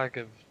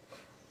bag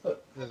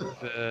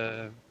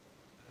of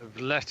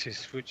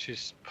lettuce which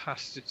is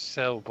past its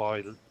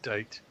sell-by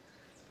date,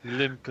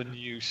 limp and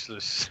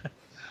useless.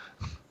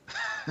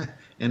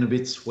 And a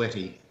bit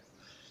sweaty.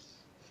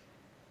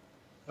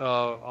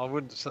 Oh, I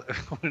wouldn't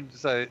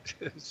say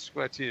it's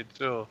sweaty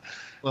at all.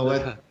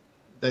 Well,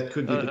 that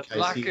could be the case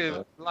lack here.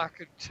 of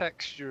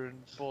texture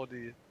and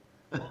body.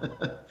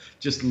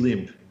 Just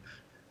limp.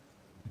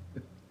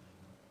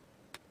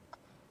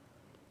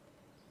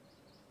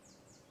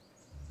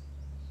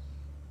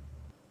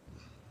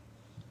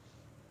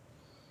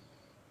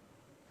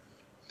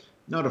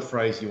 Not a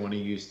phrase you want to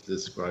use to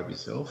describe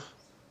yourself.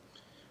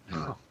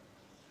 No.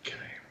 Okay.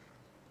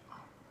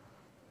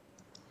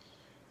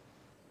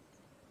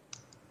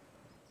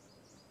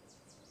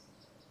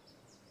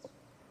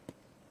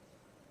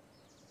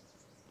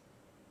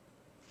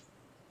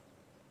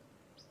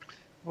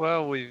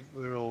 Well,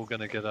 we're all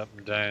going to get up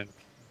and down.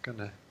 Going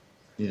to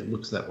Yeah, it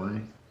looks that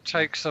way.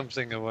 take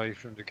something away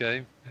from the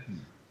game.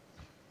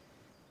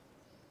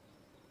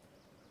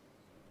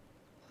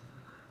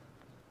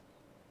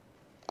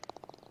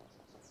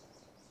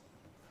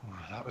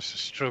 Oh, that was a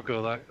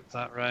struggle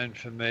that round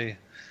for me.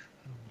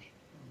 I'm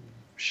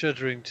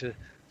shuddering to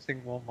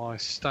think what my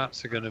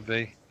stats are going to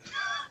be.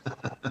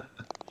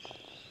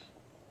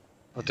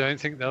 I don't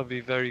think they'll be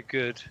very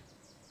good.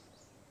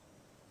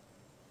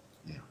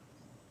 Yeah.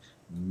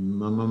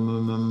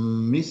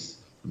 Miss.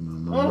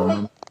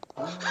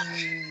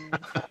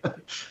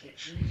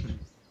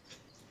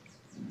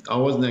 I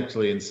wasn't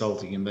actually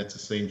insulting him. That's a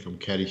scene from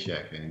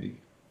Caddyshack, Andy.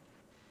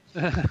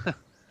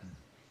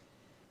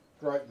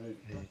 Great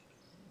movie.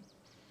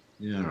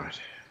 Yeah, right.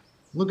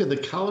 Look at the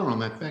colour on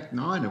that back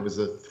nine. It was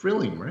a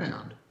thrilling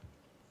round.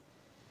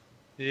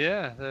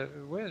 Yeah, there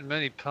weren't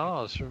many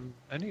pars from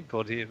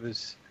anybody. It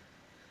was.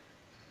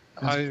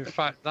 In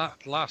fact,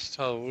 that last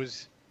hole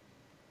was.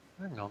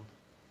 Hang on.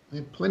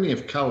 There's plenty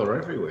of colour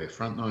everywhere,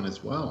 front nine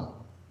as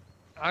well.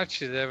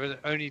 Actually, there were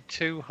only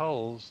 2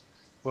 holes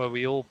where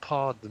we all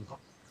parred them.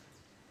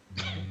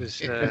 It was,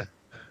 Yeah.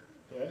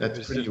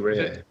 That's pretty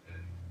rare.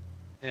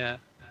 Yeah.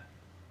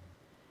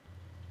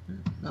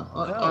 No,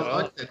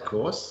 I like that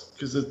course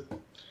because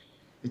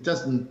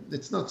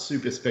it's not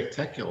super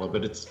spectacular,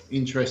 but it's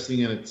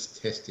interesting and it's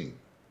testing.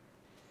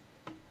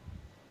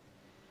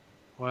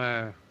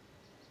 Wow.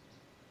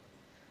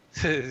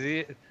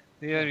 the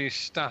only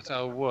stat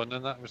I won,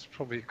 and that was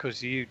probably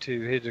because you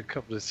two hit a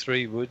couple of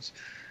 3-woods,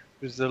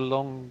 was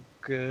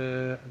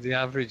the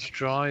average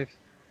drive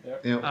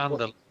and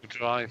the long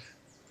drive.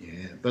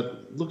 Yeah,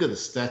 but look at the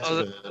stats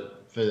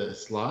for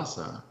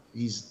Slasser.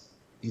 His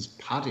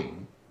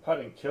putting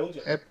killed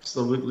you.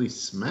 Absolutely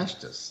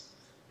smashed us.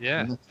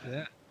 Yeah.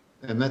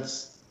 And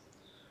that's,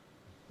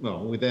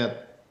 well, without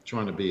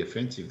trying to be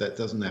offensive, that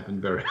doesn't happen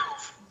very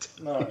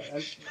often. No,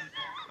 and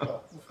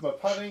with my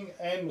putting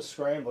and my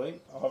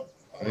scrambling, I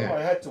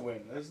had to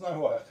win. There's no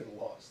way I could have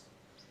lost.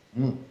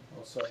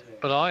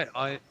 But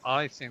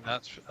I think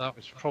that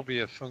was probably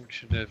a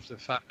function of the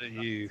fact that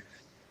you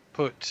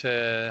put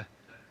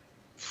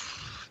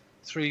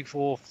 3,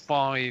 4,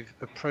 5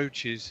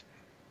 approaches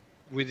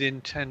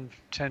within 10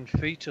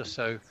 feet or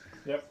so.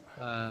 Yep.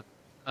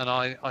 And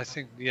I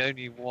think the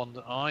only one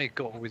that I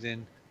got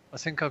within, I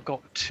think I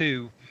got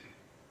 2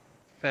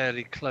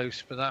 fairly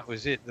close, but that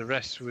was it. The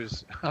rest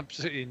was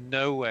absolutely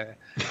nowhere.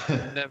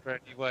 Never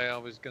any way I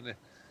was going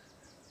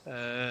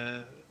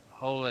to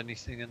hole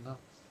anything, and that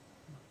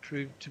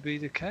proved to be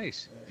the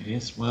case.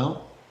 Yes,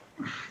 well,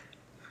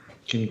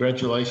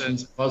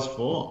 congratulations, Buzz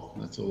 4.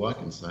 That's all I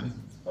can say.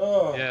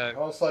 Oh, yeah.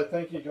 I'll say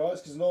thank you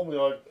guys, because normally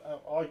I'm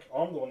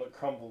the one that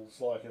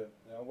crumbles like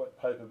a wet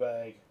paper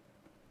bag.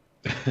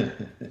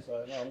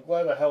 So no, I'm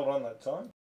glad I held on that time.